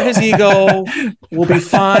sure his ego will be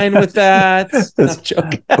fine with that. I'm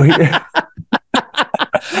joking.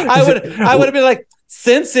 I would have been like,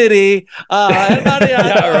 Sin City.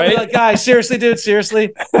 Right? Like, guys, seriously, dude,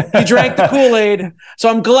 seriously. He drank the Kool-Aid. So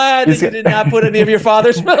I'm glad that you did not put any of your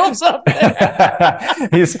father's films up there.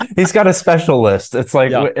 He's got a special list. It's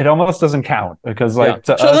like it almost doesn't count because let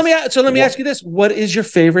me ask you this. What is your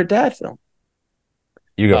favorite dad film?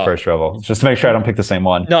 You go first, Rebel. Just to make sure I don't pick the same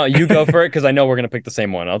one. No, you go for it because I know we're gonna pick the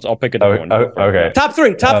same one. I'll pick a different one. Okay. Top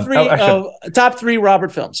three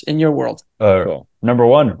Robert films in your world. Cool. Number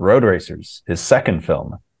one, Road Racers, his second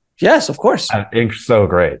film. Yes, of course. So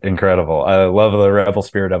great, incredible. I love the rebel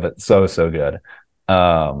spirit of it. So good.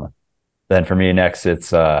 Then for me next,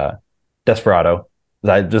 it's Desperado.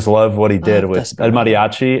 I just love what he did with El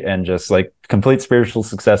Mariachi, and just like complete spiritual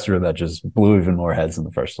successor that just blew even more heads than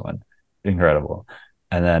the first one. Incredible.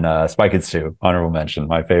 And then Spy Kids 2, honorable mention,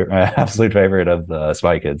 my absolute favorite of the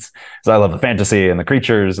Spy Kids. So I love the fantasy and the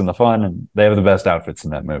creatures and the fun, and they have the best outfits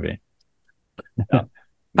in that movie. How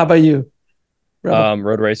about you?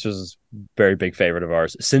 Road Racers is a very big favorite of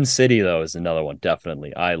ours. Sin City, though, is another one.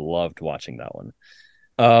 Definitely. I loved watching that one.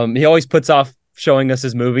 He always puts off showing us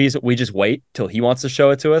his movies. We just wait till he wants to show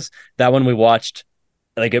it to us. That one we watched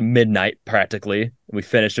like at midnight practically. We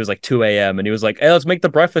finished. It was like 2 a.m. and he was like, hey, let's make the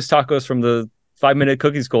breakfast tacos from the 5-minute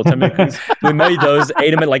cookie school, 10-minute cookies. We made those, ate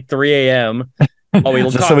them at like 3 a.m. Oh, we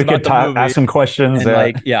just so we could ask some questions.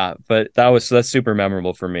 But that's super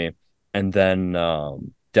memorable for me. And then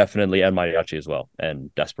definitely El Mariachi as well,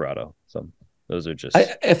 and Desperado. So those are just.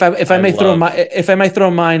 If I may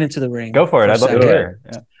throw mine into the ring. Go for it. I'd love to hear.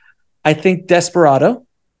 Yeah. I think Desperado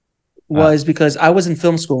was because I was in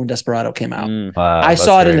film school when Desperado came out. Wow, I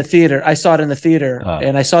saw it in the theater.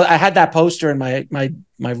 And I had that poster in my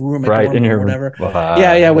room, right in your or whatever.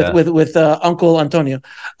 Wow, with Uncle Antonio,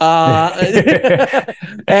 and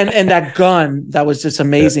that gun that was just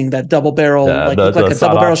amazing. That double barrel, like a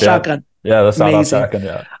double barrel shotgun. Yeah, the sawed-off shotgun.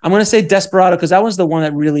 Yeah, I'm gonna say Desperado because that was the one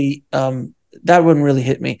that really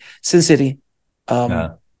hit me. Sin City,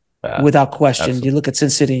 without question. Absolutely. You look at Sin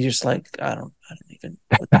City, and you're just like, I don't even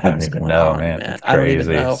know, man. I don't even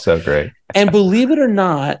know. So great. And believe it or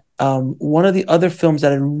not, one of the other films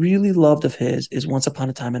that I really loved of his is Once Upon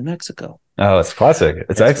a Time in Mexico. Oh, it's classic.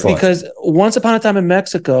 It's excellent. Because Once Upon a Time in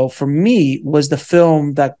Mexico, for me, was the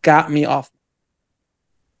film that got me off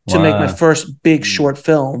to make my first big short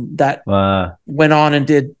film that went on and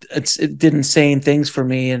did insane things for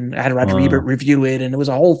me, and I had to review it, and it was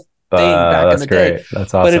a whole thing back in the day.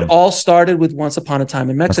 That's awesome. But it all started with Once Upon a Time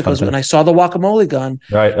in Mexico. When I saw the guacamole gun.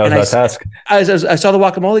 Right, that was my task. I saw the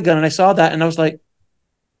guacamole gun, and I saw that, and I was like,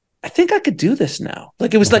 I think I could do this now.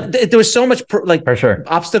 Like, it was like there was so much for sure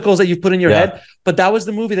obstacles that you put in your head, but that was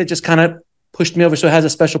the movie that just kind of pushed me over. So it has a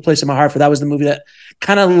special place in my heart. For that was the movie that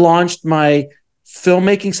kind of launched my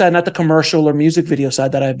filmmaking side, not the commercial or music video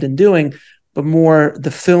side that I've been doing, but more the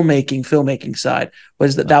filmmaking side.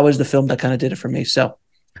 That was the film that kind of did it for me. So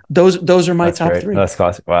those are my top three. That's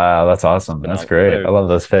classic. Wow, that's awesome. That's great. I love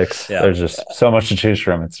those picks. Yeah. There's just so much to choose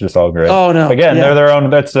from. It's just all great. Oh no! Again, they're their own.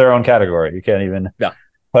 That's their own category. You can't even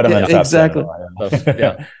put them in the top exactly. 10.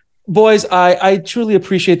 Yeah. Boys, I truly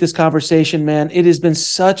appreciate this conversation, man. It has been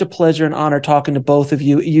such a pleasure and honor talking to both of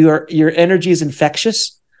you. Your energy is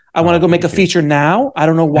infectious. I want to go make a feature now. I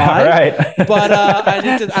don't know why, right. but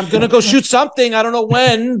I'm going to go shoot something. I don't know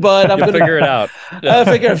when, but I'm going to figure it out.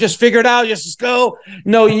 Just figure it out. Just go.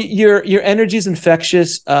 No, your energy is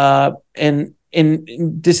infectious. And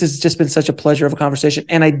this has just been such a pleasure of a conversation.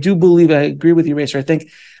 And I agree with you, Racer. I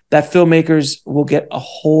think that filmmakers will get a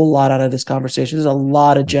whole lot out of this conversation. There's a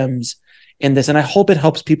lot of gems in this. And I hope it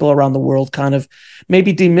helps people around the world kind of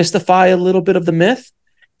maybe demystify a little bit of the myth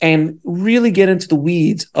and really get into the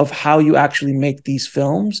weeds of how you actually make these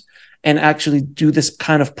films and actually do this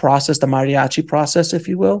kind of process, the mariachi process, if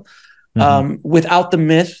you will, without the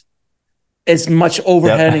myth as much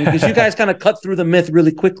overheading, because you guys kind of cut through the myth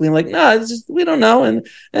really quickly and like, no, we don't know. And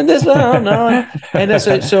this, I don't know. And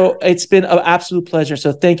so it's been an absolute pleasure.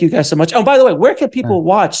 So thank you guys so much. Oh, by the way, where can people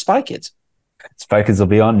watch Spy Kids? Spy Kids will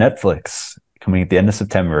be on Netflix coming at the end of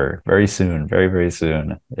September, very soon, very, very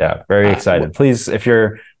soon. Yeah, very excited. Please, if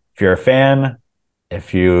you're a fan,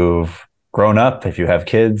 if you've grown up, if you have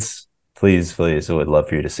kids, please, I would love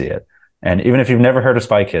for you to see it. And even if you've never heard of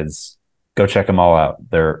Spy Kids, go check them all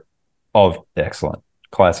out. They're all excellent,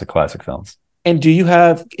 classic films. And do you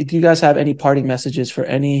guys have any parting messages for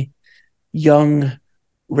any young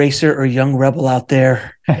racer or young rebel out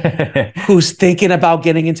there who's thinking about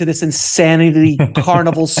getting into this insanity,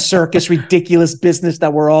 carnival, circus, ridiculous business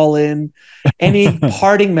that we're all in? Any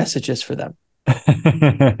parting messages for them?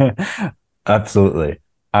 Absolutely.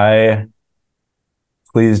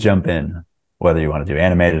 Please jump in, whether you want to do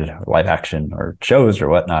animated or live action or shows or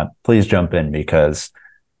whatnot. Please jump in, because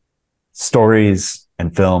stories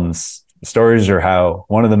and films, stories are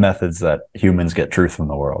one of the methods that humans get truth from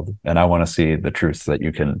the world. And I want to see the truths that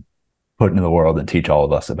you can put into the world and teach all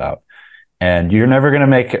of us about. And you're never going to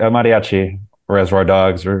make a Mariachi, Reservoir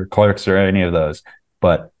Dogs, or Clerks, or any of those.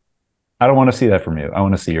 But I don't want to see that from you. I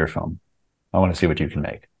want to see your film. I want to see what you can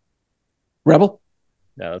make. Rebel?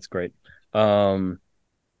 Yeah, that's great. Yeah,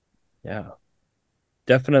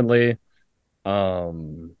 definitely.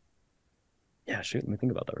 Yeah, shoot, let me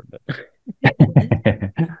think about that for a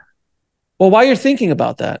bit. Well, while you're thinking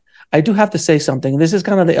about that, I do have to say something. This is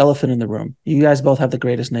kind of the elephant in the room. You guys both have the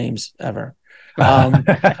greatest names ever. I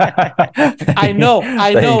know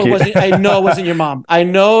it wasn't your mom. I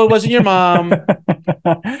know it wasn't your mom.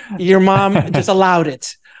 Your mom just allowed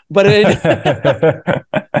it. But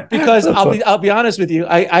because I'll be honest with you,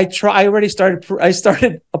 I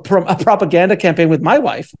started a propaganda campaign with my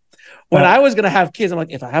wife when I was going to have kids. I'm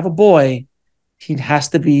like, if I have a boy, he has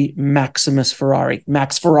to be Max Ferrari. Come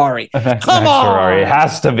on, Ferrari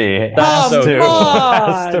has to be. Come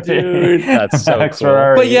on, dude. That's so Max cool.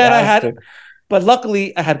 Ferrari But yet but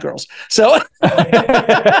luckily I had girls. So, but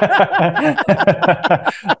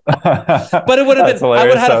it would have been. I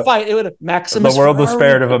would have had a fight. It would have Maximus. The world Ferrari. was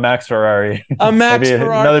spared of a Max Ferrari. A Max Maybe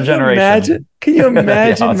Ferrari. another generation. Can you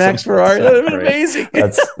imagine Awesome. Max Ferrari? That would have been amazing.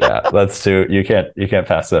 That's too. You can't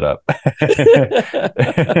pass that up.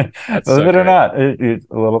 Believe so it or great. not,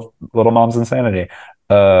 little mom's insanity.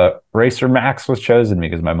 Racer Max was chosen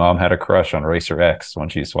because my mom had a crush on Racer X when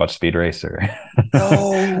she used to watch Speed Racer.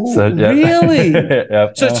 Oh, So, yeah. really?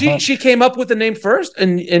 Yep. So she came up with the name first,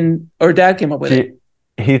 or Dad came up with it.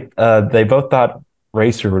 They both thought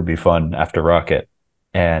Racer would be fun after Rocket,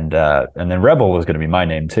 and then Rebel was going to be my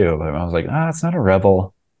name too. But I was like, it's not a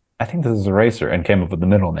Rebel. I think this is a Racer, and came up with the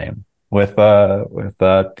middle name with Tia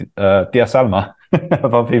Salma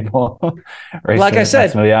of all people. Racer, like I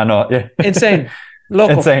said, Maximiliano. Insane.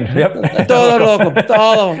 Loco. Insane. Yep. Todo loco.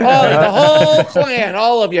 All of them. The whole clan.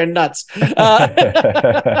 All of your nuts.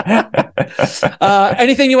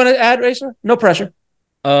 Anything you want to add, Racer? No pressure.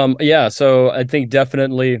 Yeah, so I think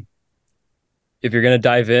definitely if you're gonna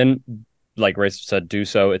dive in, like Racer said, do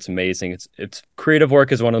so. It's amazing. It's creative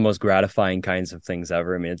work is one of the most gratifying kinds of things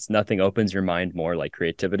ever. I mean, it's nothing opens your mind more like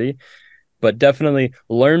creativity. But definitely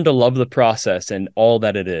learn to love the process and all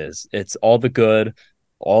that it is. It's all the good,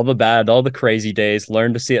 all the bad, all the crazy days.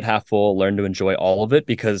 Learn to see it half full, learn to enjoy all of it,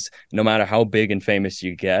 because no matter how big and famous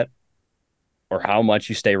you get or how much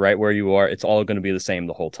you stay right where you are, it's all going to be the same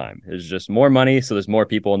the whole time. There's just more money, so there's more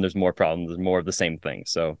people and there's more problems. There's more of the same thing.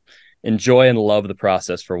 So enjoy and love the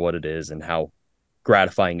process for what it is and how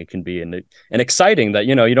gratifying it can be, and exciting that,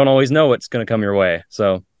 you don't always know what's going to come your way.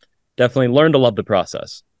 So definitely learn to love the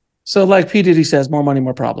process. So like P. Diddy says, more money,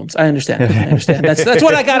 more problems. I understand. That's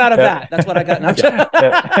what I got out of that. That's what I got.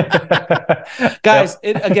 Guys,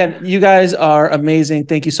 again, you guys are amazing.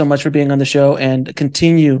 Thank you so much for being on the show, and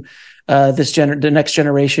continue the next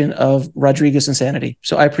generation of Rodriguez insanity.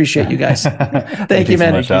 So I appreciate you guys. Thank you,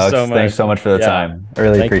 man. So much, Alex. so much. Thanks so much for the time. I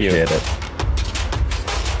really appreciate it.